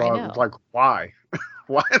know. I know. Like, why?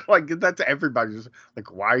 Why? Like, that's everybody's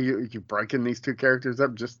like, why are you breaking these two characters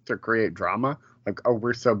up just to create drama? Like, oh,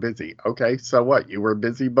 we're so busy. Okay, so what? You were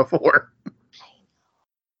busy before.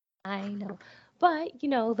 I know. But,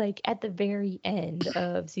 like at the very end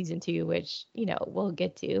of season 2, which, we'll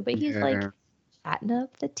get to, but he's like chatting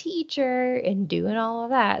up the teacher and doing all of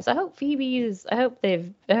that. So I hope I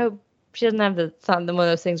hope she doesn't have it's not one of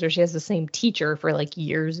those things where she has the same teacher for like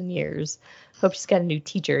years and years. Hope she's got a new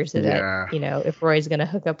teacher so that, if Roy's going to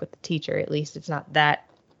hook up with the teacher, at least it's not that,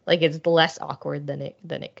 like, it's less awkward than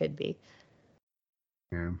it could be.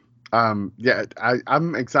 Yeah.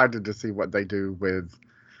 I'm excited to see what they do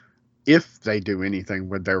if they do anything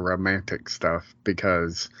with their romantic stuff,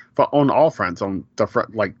 because on all fronts, on the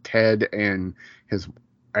front, like Ted and his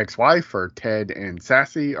ex-wife, or Ted and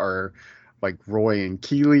Sassy, or like Roy and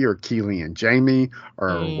Keeley, or Keeley and Jamie,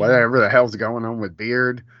 or whatever the hell's going on with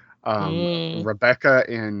Beard, Rebecca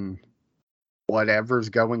and whatever's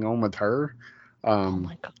going on with her. Oh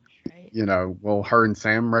my god! Right. Will her and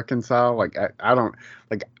Sam reconcile? Like, I don't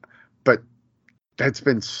like, but that's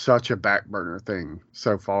been such a back burner thing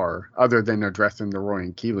so far, other than addressing the Roy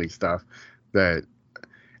and Keeley stuff, and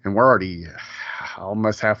we're already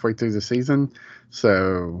almost halfway through the season.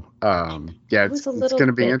 So, it's going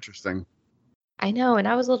to be interesting. I know. And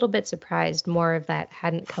I was a little bit surprised more of that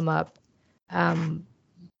hadn't come up.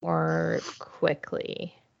 more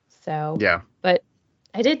quickly. So, Yeah. but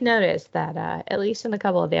I did notice that at least in a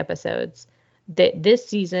couple of the episodes, that this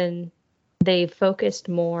season they focused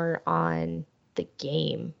more on the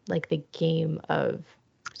game, like the game of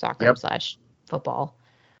soccer Yep. slash football.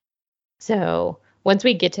 So once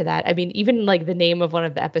we get to that, I mean, even like the name of one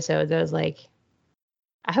of the episodes, I was like,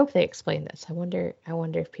 I hope they explain this. I wonder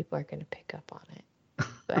if people are going to pick up on it.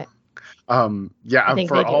 But I think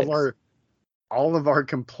For they do. all of our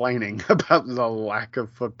complaining about the lack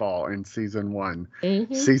of football in season 1,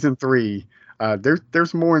 Mm-hmm. season 3,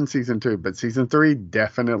 there's more in season 2, but season 3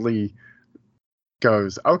 definitely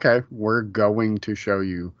goes, okay, we're going to show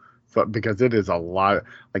you, because it is a lot.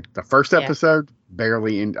 Like the first Yeah. episode,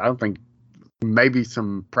 barely in, I don't think, maybe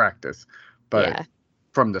some practice, but Yeah.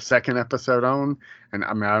 from the second episode on, and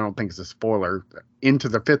I mean, I don't think it's a spoiler, into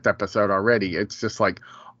the 5th episode already, it's just like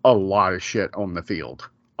a lot of shit on the field.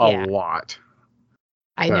 A Yeah. lot.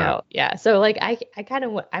 I know. Yeah. So like I kind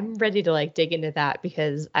of I'm ready to like dig into that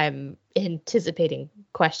because I'm anticipating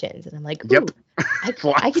questions and I'm like, Yep. ooh, I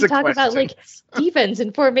Lots can of talk about like questions. defense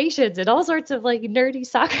and formations and all sorts of like nerdy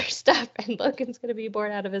soccer stuff and Logan's gonna be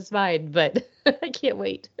bored out of his mind, but I can't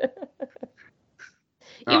wait.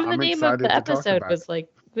 Even the I'm name of the excited to talk episode about it.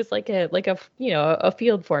 was like a you know a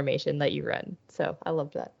field formation that you run. So I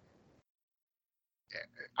loved that.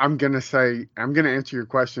 I'm going to answer your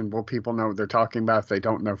question. Will people know what they're talking about if they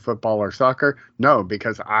don't know football or soccer? No,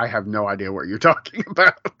 because I have no idea what you're talking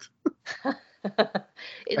about.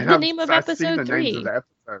 And The name of I see the episode names of 3. the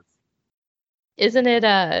episodes. Isn't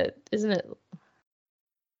it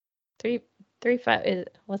three three five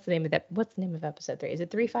what's the name of that what's the name of episode 3? Is it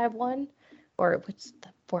 351 or what's the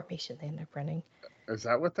formation they end up running? Is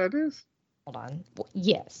that what that is? Hold on. Well,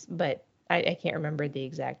 yes, but I can't remember the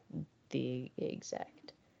exact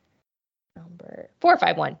number.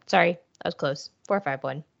 451. Sorry, I was close.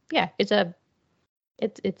 451. Yeah, it's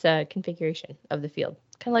a configuration of the field.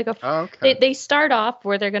 Kind of like Oh, okay. they start off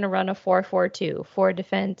where they're going to run a 4-4-2, 4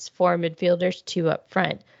 defense, 4 midfielders, 2 up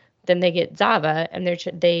front. Then they get Zava and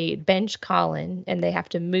they bench Colin and they have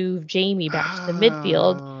to move Jamie back to the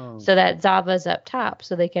midfield Oh, so that Zava's up top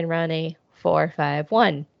so they can run a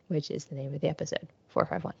 4-5-1, which is the name of the episode.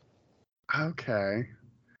 4-5-1. okay.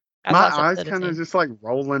 That's My also eyes episode kind of 18. just like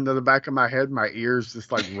roll into the back of my head. My ears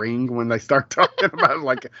just like ring when they start talking about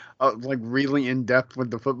like really in depth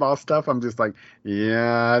with the football stuff. I'm just like,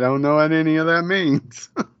 yeah, I don't know what any of that means.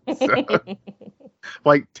 So,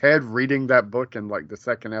 like Ted reading that book in like the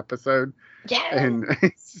second episode, Yeah. and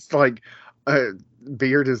it's just like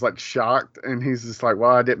Beard is like shocked, and he's just like,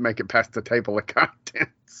 well, I didn't make it past the table of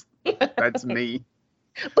contents. That's me.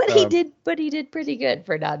 But he did pretty good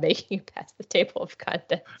for not making it past the table of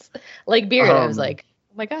contents. Like Beard, I was like,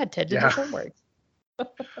 oh my god, Ted did his homework.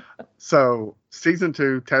 So season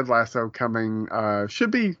 2, Ted Lasso, coming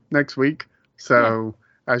should be next week. So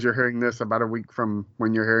as you're hearing this, about a week from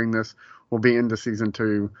when you're hearing this, we'll be into season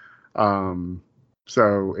 2.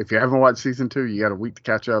 So if you haven't watched season 2, you got a week to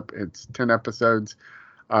catch up. It's 10 episodes.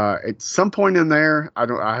 At some point in there,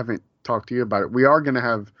 I haven't talked to you about it. We are going to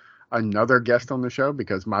have another guest on the show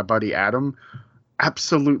because my buddy Adam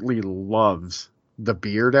absolutely loves the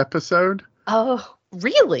Beard episode. Oh,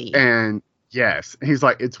 really? And yes, he's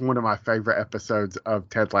like, it's one of my favorite episodes of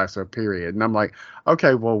Ted Lasso, period. And I'm like,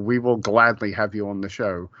 okay, well, we will gladly have you on the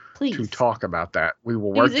show to Please. talk about that. We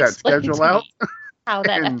will Please work that explain schedule to out. me how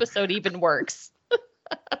that And episode even works.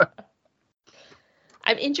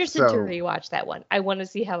 I'm interested to rewatch that one. I want to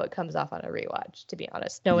see how it comes off on a rewatch, to be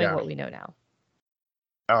honest, knowing what we know now.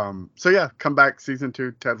 So yeah, come back season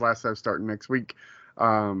 2, Ted Lasso starting next week.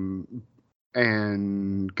 And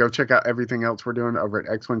go check out everything else we're doing over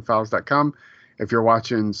at xwingfiles.com. If you're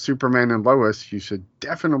watching Superman and Lois, you should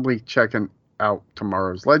definitely check out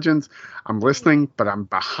Tomorrow's Legends. I'm listening, but I'm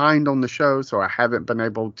behind on the show, so I haven't been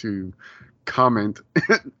able to comment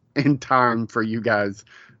in time for you guys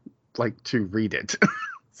like to read it.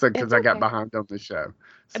 So because I got behind on the show.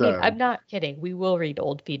 So, I mean, I'm not kidding. We will read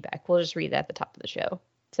old feedback. We'll just read it at the top of the show.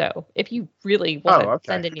 So if you really want to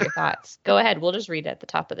send in your thoughts, go ahead. We'll just read it at the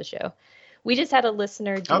top of the show. We just had a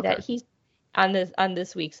listener do that. He's on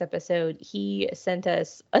this week's episode. He sent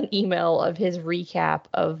us an email of his recap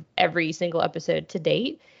of every single episode to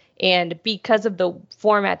date. And because of the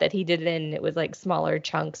format that he did it in, it was like smaller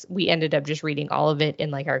chunks. We ended up just reading all of it in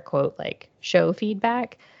like our quote, like show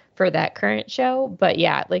feedback for that current show. But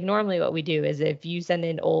yeah, like normally what we do is if you send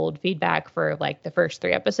in old feedback for like the first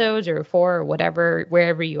 3 episodes or 4 or whatever,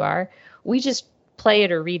 wherever you are, we just play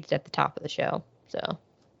it or read it at the top of the show. So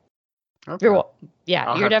you're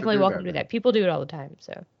definitely welcome to do that. People do it all the time,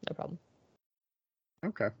 so no problem.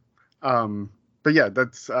 Okay. But yeah,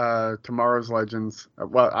 that's Tomorrow's Legends.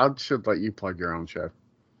 Well, I should let you plug your own show.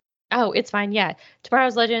 Oh, it's fine. Yeah.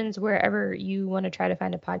 Tomorrow's Legends, wherever you want to try to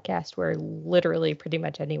find a podcast, we're literally pretty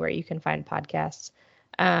much anywhere you can find podcasts.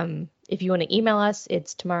 If you want to email us,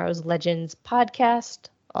 it's tomorrow's legends podcast,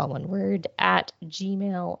 all one word, at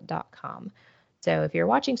gmail.com. So if you're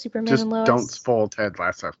watching Superman Just and Lois. don't spoil Ted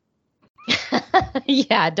Lasso.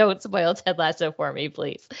 Yeah, don't spoil Ted Lasso for me,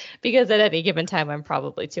 please. Because at any given time, I'm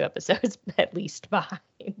probably 2 episodes at least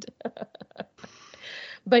behind.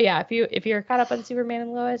 But yeah, if you're caught up on Superman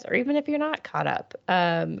and Lois, or even if you're not caught up,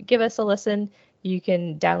 give us a listen. You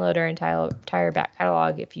can download our entire back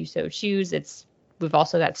catalog if you so choose. We've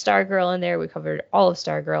also got Stargirl in there. We covered all of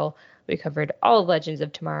Stargirl. We covered all of Legends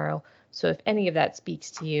of Tomorrow. So if any of that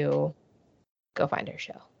speaks to you, go find our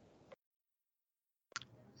show.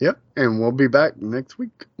 Yep, and we'll be back next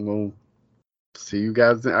week. We'll see you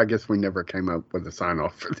guys. I guess we never came up with a sign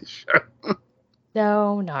off for this show.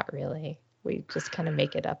 No, not really. We just kind of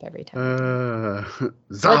make it up every time.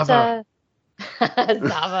 Zava. Zava.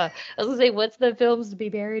 I was gonna say, what's the films to be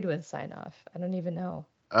buried with sign off? I don't even know.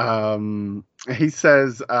 He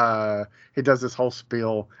says he does this whole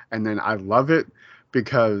spiel, and then I love it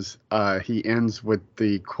because he ends with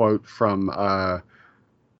the quote from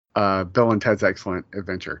Bill and Ted's Excellent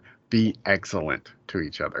Adventure: "Be excellent to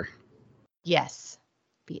each other." Yes,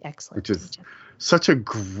 be excellent. Which is such a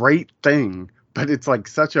great thing, but it's like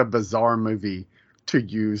such a bizarre movie to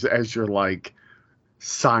use as your like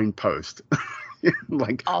signpost.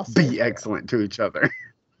 Like, also be true. Excellent to each other.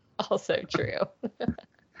 Also true.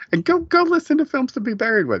 And go listen to Films to Be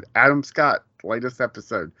Buried With. Adam Scott, latest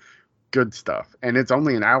episode. Good stuff. And it's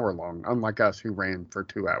only an hour long, unlike us who ran for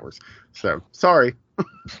 2 hours. So, sorry.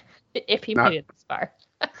 If he made it this far.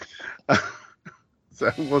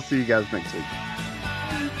 So, we'll see you guys next week.